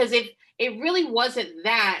him. Because if it really wasn't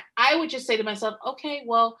that, I would just say to myself, okay,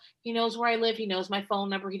 well, he knows where I live. He knows my phone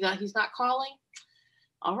number. He's not calling.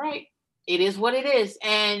 All right. It is what it is.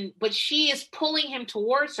 But she is pulling him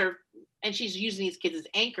towards her, and she's using these kids as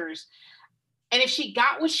anchors. And if she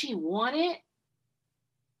got what she wanted,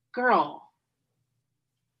 girl,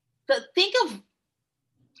 think of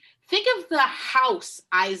the house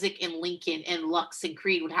Isaac and Lincoln and Lux and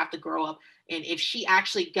Creed would have to grow up in if she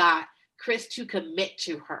actually got Chris to commit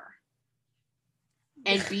to her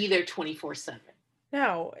and be there 24/7.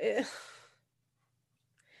 No,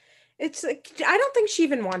 it's like, I don't think she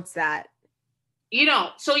even wants that.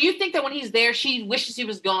 So you think that when he's there, she wishes he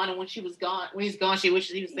was gone, and when he's gone, she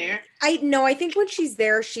wishes he was there? I think when she's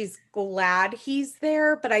there, she's glad he's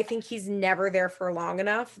there, but I think he's never there for long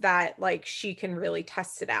enough that like she can really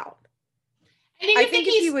test it out. I think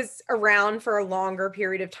if he was around for a longer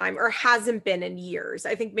period of time or hasn't been in years,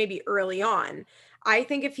 I think maybe early on, I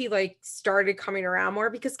think if he like started coming around more,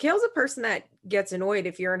 because Kale's a person that gets annoyed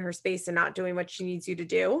if you're in her space and not doing what she needs you to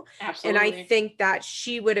do. Absolutely. And I think that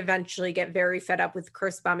she would eventually get very fed up with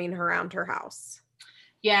Chris bumming her around her house.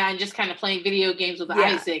 Yeah, and just kind of playing video games with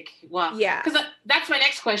Isaac. Well, yeah. Because that's my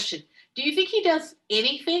next question. Do you think he does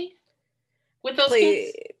anything with those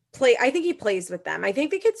kids? I think he plays with them. I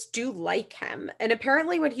think the kids do like him. And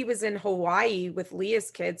apparently when he was in Hawaii with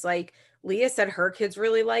Leah's kids, like Leah said her kids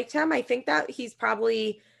really liked him. I think that he's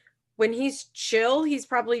probably, when he's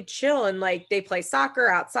probably chill and like they play soccer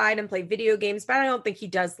outside and play video games, but I don't think he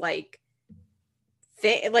does like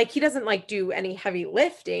he doesn't like do any heavy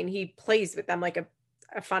lifting. He plays with them like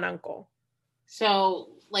a fun uncle. So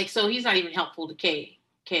he's not even helpful to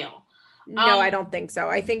Kale. No, I don't think so.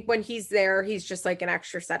 I think when he's there, he's just like an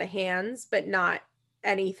extra set of hands, but not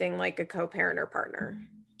anything like a co-parent or partner.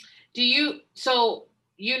 So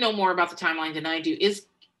you know more about the timeline than I do.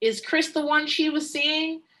 Is Chris the one she was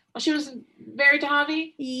seeing when she was married to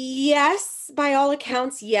Javi? Yes, by all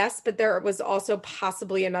accounts, yes. But there was also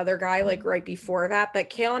possibly another guy like right before that.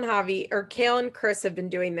 But Kale and Chris have been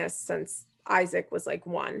doing this since Isaac was like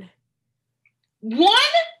 1. 1?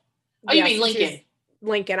 Oh, you mean Lincoln?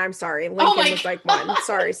 Lincoln, I'm sorry. Lincoln was like 1.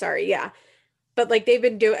 Sorry. Yeah. But like they've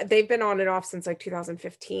been on and off since like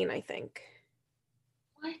 2015, I think.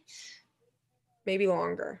 What? Maybe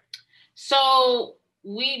longer. So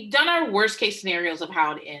we've done our worst case scenarios of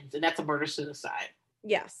how it ends, and that's a murder-suicide.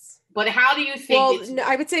 Yes. But how do you think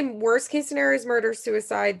I would say worst case scenario is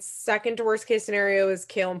murder-suicide. Second to worst case scenario is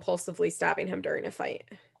Kale impulsively stabbing him during a fight.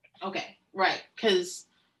 Okay, right. Because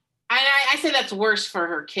I say that's worse for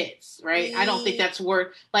her kids, right? I don't think that's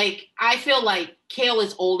worse. Like, I feel like Kale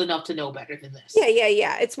is old enough to know better than this.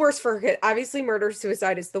 Yeah. It's worse for her kid. Obviously,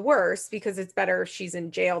 murder-suicide is the worst because it's better if she's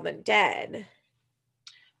in jail than dead.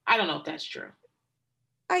 I don't know if that's true.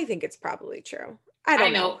 I think it's probably true. I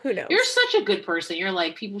don't know. Who knows? You're such a good person. You're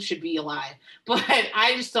like, people should be alive. But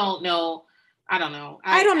I just don't know. I don't know.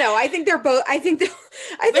 I don't know. I think they're both. I think they're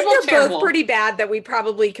both pretty bad. That we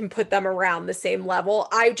probably can put them around the same level.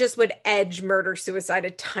 I just would edge murder suicide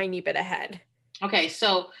a tiny bit ahead. Okay,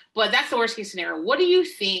 so but that's the worst case scenario. What do you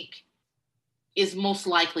think is most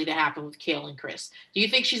likely to happen with Kail and Chris? Do you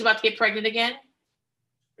think she's about to get pregnant again?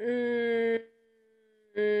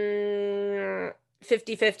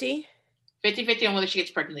 50-50. 50-50 on whether she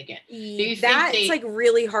gets pregnant again. Do you think that's like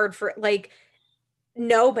really hard for like.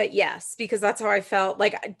 No, but yes, because that's how I felt.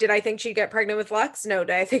 Like, did I think she'd get pregnant with Lex? No.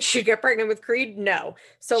 Did I think she'd get pregnant with Creed? No.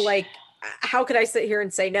 So, like, how could I sit here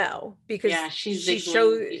and say no? Because she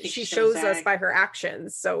shows us by her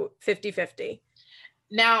actions. So 50-50.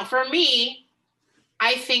 Now, for me,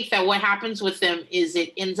 I think that what happens with them is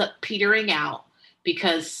it ends up petering out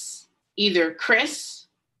because either Chris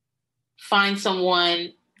finds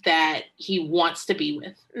someone that he wants to be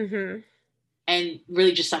with and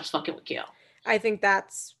really just stops fucking with Kail. I think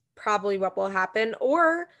that's probably what will happen.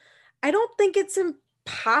 Or I don't think it's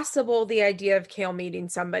impossible, the idea of Kail meeting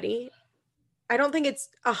somebody. I don't think it's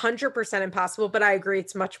 100% impossible, but I agree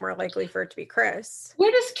it's much more likely for it to be Chris.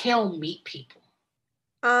 Where does Kail meet people?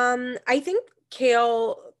 I think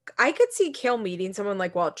I could see Kail meeting someone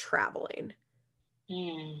like while traveling.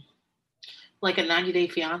 Like a 90 Day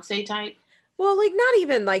Fiance type? Well, like not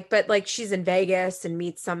even like, but like she's in Vegas and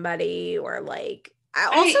meets somebody, or like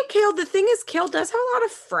Kail, the thing is, Kail does have a lot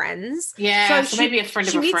of friends. Yeah, so maybe a friend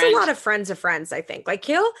of a friend. She meets a lot of friends of friends, I think. Like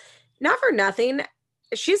Kail, not for nothing,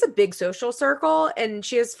 she has a big social circle and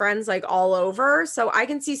she has friends like all over. So I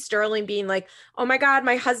can see Sterling being like, oh my God,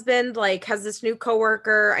 my husband like has this new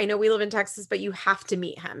coworker. I know we live in Texas, but you have to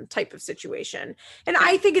meet him type of situation. And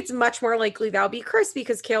I think it's much more likely that'll be Chris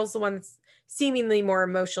because Kail's the one that's seemingly more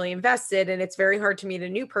emotionally invested. And it's very hard to meet a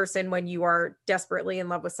new person when you are desperately in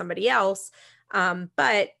love with somebody else.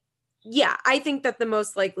 But yeah, I think that the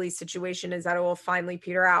most likely situation is that it will finally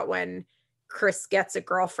peter out when Chris gets a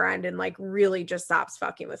girlfriend and like really just stops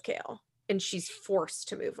fucking with Kail and she's forced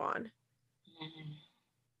to move on.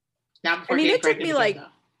 Now, I mean, it took me like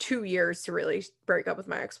 2 years to really break up with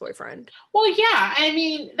my ex-boyfriend. Well, yeah. I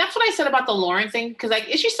mean, that's what I said about the Lauren thing. Because like,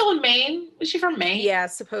 is she still in Maine? Is she from Maine? Yeah,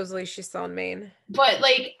 supposedly she's still in Maine. But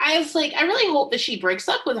like, I was like, I really hope that she breaks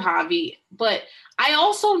up with Javi. But I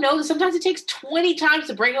also know that sometimes it takes 20 times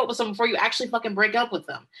to break up with someone before you actually fucking break up with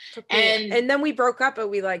them. And then we broke up, but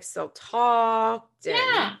we like still talked.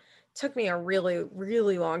 Yeah. Took me a really,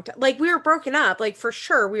 really long time. Like we were broken up, like for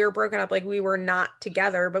sure we were broken up, like we were not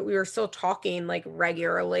together, but we were still talking like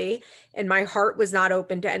regularly. And my heart was not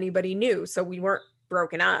open to anybody new. So we weren't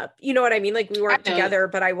broken up. You know what I mean? Like we weren't together,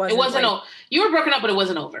 but I wasn't. It wasn't like, you were broken up, but it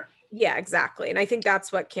wasn't over. Yeah, exactly. And I think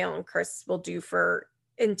that's what Kail and Chris will do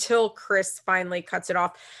until Chris finally cuts it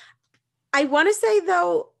off. I want to say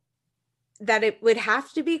though that it would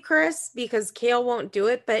have to be Chris because Kail won't do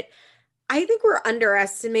it, but I think we're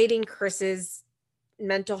underestimating Chris's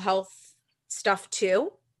mental health stuff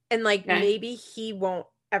too. And like, maybe he won't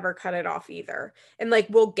ever cut it off either. And like,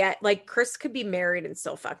 we'll get like, Chris could be married and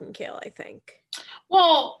still fucking Kail, I think.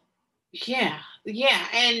 Well, yeah. Yeah.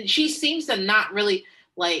 And she seems to not really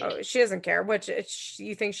like. Oh, she doesn't care.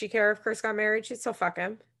 You think she care if Chris got married? She'd still fuck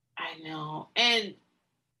him. I know. And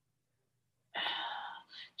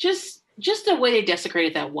just the way they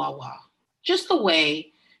desecrated that Wawa. Just the way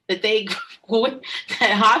that that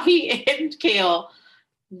Javi and Kail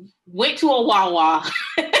went to a Wawa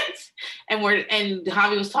and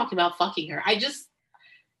Javi was talking about fucking her. I just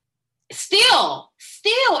still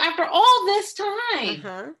after all this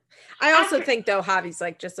time. I also think though Javi's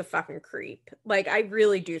like just a fucking creep. Like I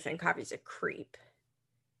really do think Javi's a creep.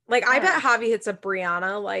 Like I bet Javi hits up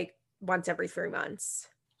Brianna like once every 3 months.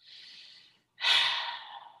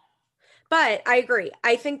 But I agree.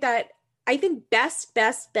 I think best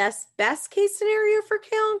case scenario for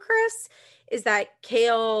Kail and Chris is that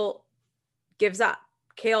Kail gives up.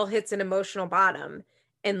 Kail hits an emotional bottom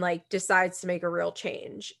and like decides to make a real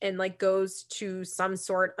change and like goes to some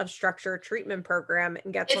sort of structured treatment program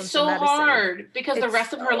and gets it's so medicine. Hard because the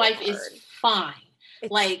rest of her life is fine.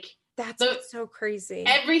 That's so crazy.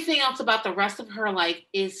 Everything else about the rest of her life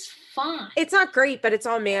is fine. It's not great, but it's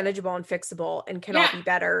all manageable and fixable and can all be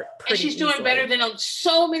better. And she's doing better than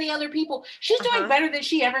so many other people. She's doing better than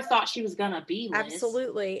she ever thought she was going to be, Liz.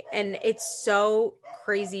 Absolutely. And it's so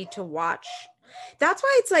crazy to watch. That's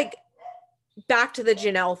why it's like back to the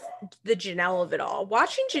Janelle of it all.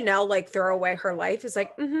 Watching Janelle like throw away her life is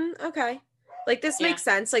like, okay. Like this makes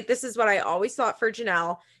sense. Like this is what I always thought for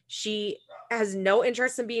Janelle. She has no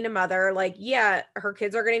interest in being a mother. Like, yeah, her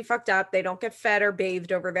kids are getting fucked up. They don't get fed or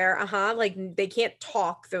bathed over there. Like, they can't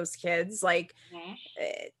talk, those kids. Like,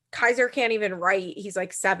 Kaiser can't even write. He's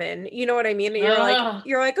like 7. You know what I mean?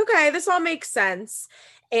 You're like, okay, this all makes sense.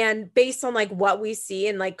 And based on like what we see,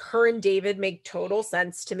 and like her and David make total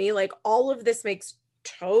sense to me. Like, all of this makes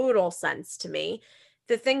total sense to me.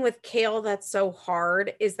 The thing with Kale that's so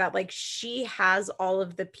hard is that like she has all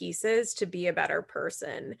of the pieces to be a better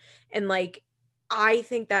person. And like, I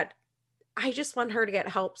think that I just want her to get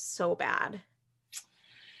help so bad.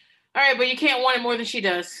 All right, but you can't want it more than she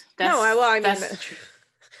does. You can't want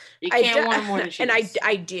it more than she does.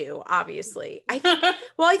 I do, obviously. I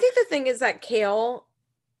think the thing is that Kale,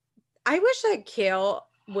 I wish that Kale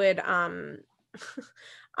would,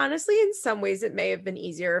 honestly, in some ways, it may have been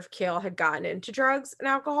easier if Kale had gotten into drugs and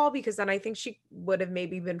alcohol, because then I think she would have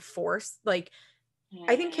maybe been forced. Like,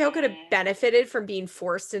 I think Kale could have benefited from being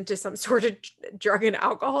forced into some sort of drug and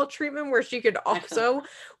alcohol treatment where she could also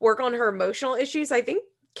work on her emotional issues. I think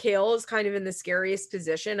Kale is kind of in the scariest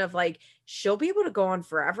position of like, she'll be able to go on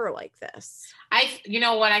forever like this. You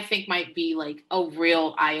know what I think might be like a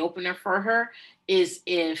real eye opener for her is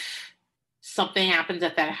if something happens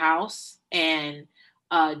at that house and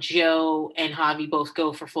Joe and Javi both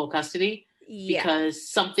go for full custody because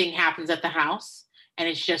something happens at the house and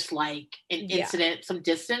it's just like an incident, some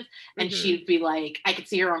distance. And she'd be like, I could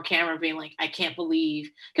see her on camera being like, I can't believe.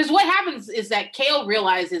 Because what happens is that Kale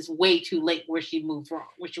realizes way too late where she moved wrong,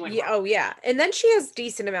 where she went wrong. Oh, yeah. And then she has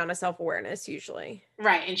decent amount of self-awareness usually.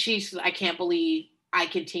 Right. And she's, I can't believe I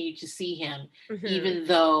continue to see him, even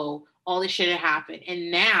though all this shit had happened. And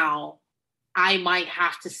now I might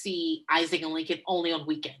have to see Isaac and Lincoln only on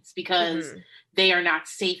weekends because they are not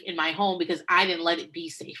safe in my home because I didn't let it be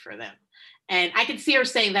safe for them. And I can see her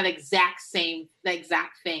saying that exact thing.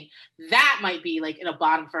 That might be like in a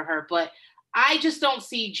bottom for her, but I just don't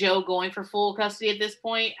see Joe going for full custody at this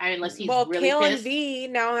point. Unless he's really pissed. Kale and V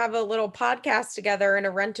now have a little podcast together in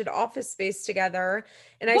a rented office space together.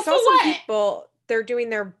 And I saw some people, they're doing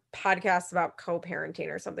their podcast about co-parenting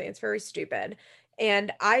or something. It's very stupid.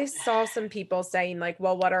 And I saw some people saying like,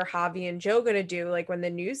 well, what are Javi and Joe going to do? Like when the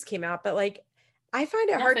news came out, but like, I find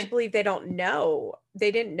it hard to believe they don't know.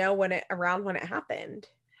 They didn't know when it happened.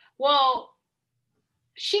 Well,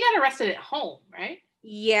 she got arrested at home, right?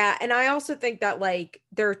 Yeah. And I also think that like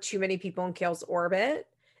there are too many people in Kale's orbit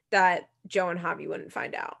that Joe and Javi wouldn't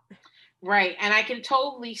find out. Right. And I can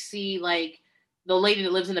totally see like the lady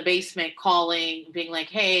that lives in the basement calling, being like,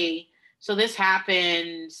 hey, so this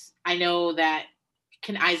happened. I know that,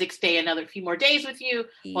 can Isaac stay another few more days with you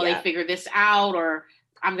while they figure this out? Or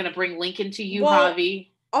I'm going to bring Lincoln to you, Javi.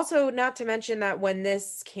 Also, not to mention that when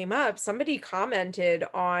this came up, somebody commented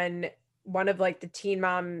on one of like the Teen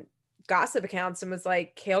Mom gossip accounts and was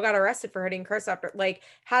like, Kale got arrested for hitting Chris after, like,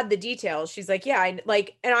 had the details. She's like, yeah, and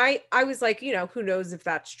I was like, you know, who knows if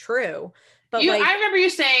that's true. But I remember you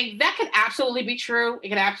saying that could absolutely be true. It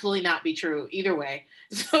could absolutely not be true either way.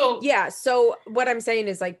 So yeah. So what I'm saying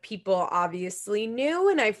is like people obviously knew,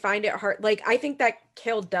 and I find it hard. Like I think that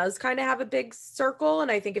Kale does kind of have a big circle,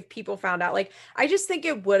 and I think if people found out, like I just think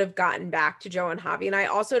it would have gotten back to Joe and Javi, and I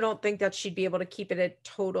also don't think that she'd be able to keep it a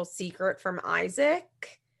total secret from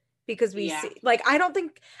Isaac because we see, like I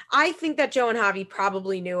think that Joe and Javi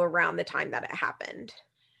probably knew around the time that it happened.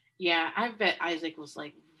 Yeah, I bet Isaac was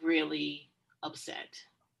like really upset.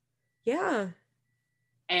 Yeah.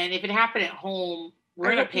 And if it happened at home,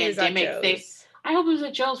 we're in a pandemic. I hope it was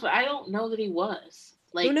at Joe's, but I don't know that he was.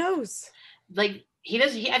 Like, who knows? Like he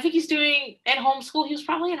does. I think he's doing at home school. He was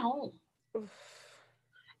probably at home.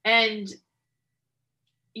 And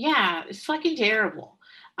yeah, it's fucking terrible.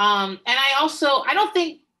 And I don't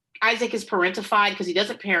think Isaac is parentified because he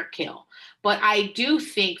doesn't parent Kale. But I do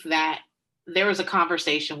think that there was a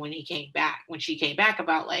conversation when she came back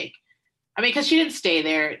about like, I mean, because she didn't stay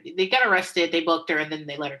there. They got arrested, they booked her, and then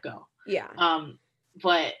they let her go. Yeah.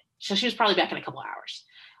 But so she was probably back in a couple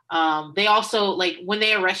hours. They also, like, when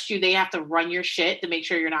they arrest you, they have to run your shit to make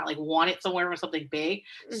sure you're not, like, wanted somewhere or something big.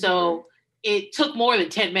 Mm-hmm. So it took more than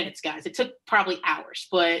 10 minutes, guys. It took probably hours.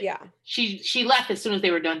 But yeah, she left as soon as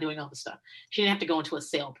they were done doing all the stuff. She didn't have to go into a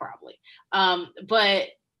sale, probably. But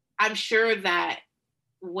I'm sure that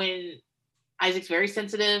when Isaac's very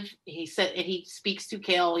sensitive, he said, and he speaks to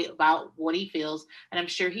Kale about what he feels, and I'm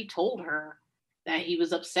sure he told her that he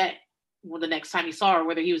was upset when the next time he saw her,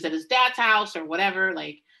 whether he was at his dad's house or whatever,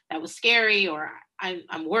 like that was scary, or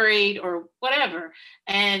I'm worried or whatever.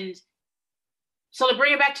 And so to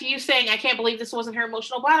bring it back to you saying, I can't believe this wasn't her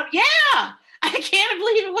emotional bottom. Yeah, I can't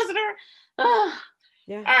believe it wasn't her.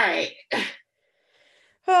 Yeah. All right.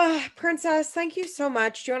 Princess, thank you so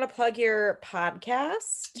much. Do you want to plug your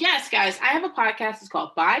podcast? Yes, guys. I have a podcast. It's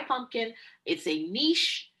called Buy Pumpkin. It's a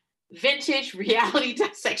niche, vintage reality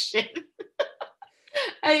dissection.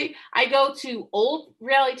 I go to old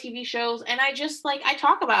reality TV shows and I just I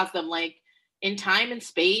talk about them in time and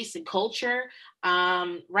space and culture.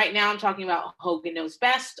 Right now I'm talking about Hogan Knows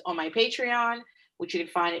Best on my Patreon, which you can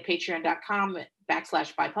find at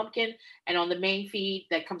patreon.com/buypumpkin. And on the main feed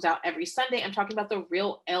that comes out every Sunday, I'm talking about the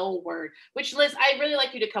real L Word, which Liz, I really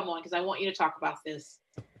like you to come on because I want you to talk about this.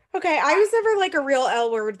 Okay. I was never a real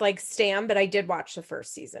L Word stan, but I did watch the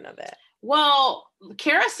first season of it. Well,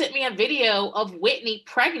 Kara sent me a video of Whitney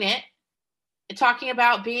pregnant and talking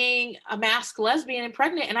about being a masked lesbian and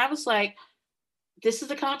pregnant. And I was like, this is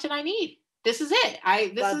the content I need. This is it.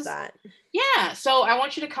 Love that. Yeah. So I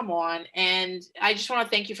want you to come on, and I just want to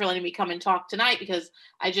thank you for letting me come and talk tonight because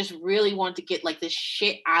I just really want to get this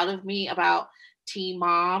shit out of me about Teen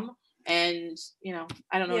Mom. And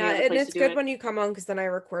I don't know. Yeah, and it's good when you come on because then I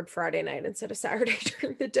record Friday night instead of Saturday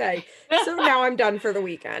during the day. So now I'm done for the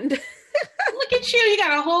weekend. Look at you. You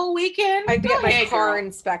got a whole weekend. I have to get my car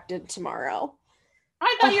inspected tomorrow.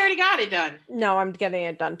 I thought you already got it done. No, I'm getting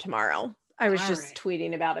it done tomorrow. I was just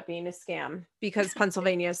tweeting about it being a scam because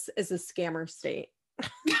Pennsylvania is a scammer state.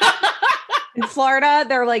 In Florida,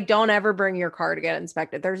 they're like, don't ever bring your car to get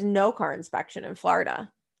inspected. There's no car inspection in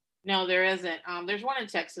Florida. No, there isn't. There's one in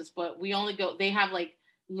Texas, but we only go, they have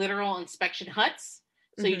literal inspection huts.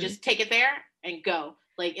 So you just take it there and go.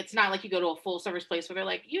 It's not like you go to a full service place where they're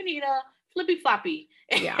like, you need a flippy floppy.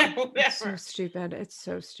 Yeah. It's so stupid. It's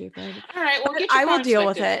so stupid. All right. Well, I will deal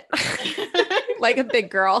with it like a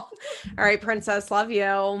big girl. All right, Princess. Love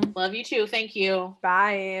you. Love you too. Thank you.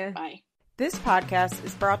 Bye. Bye. This podcast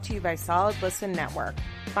is brought to you by Solid Listen Network.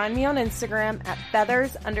 Find me on Instagram at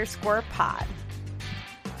feathers_pod.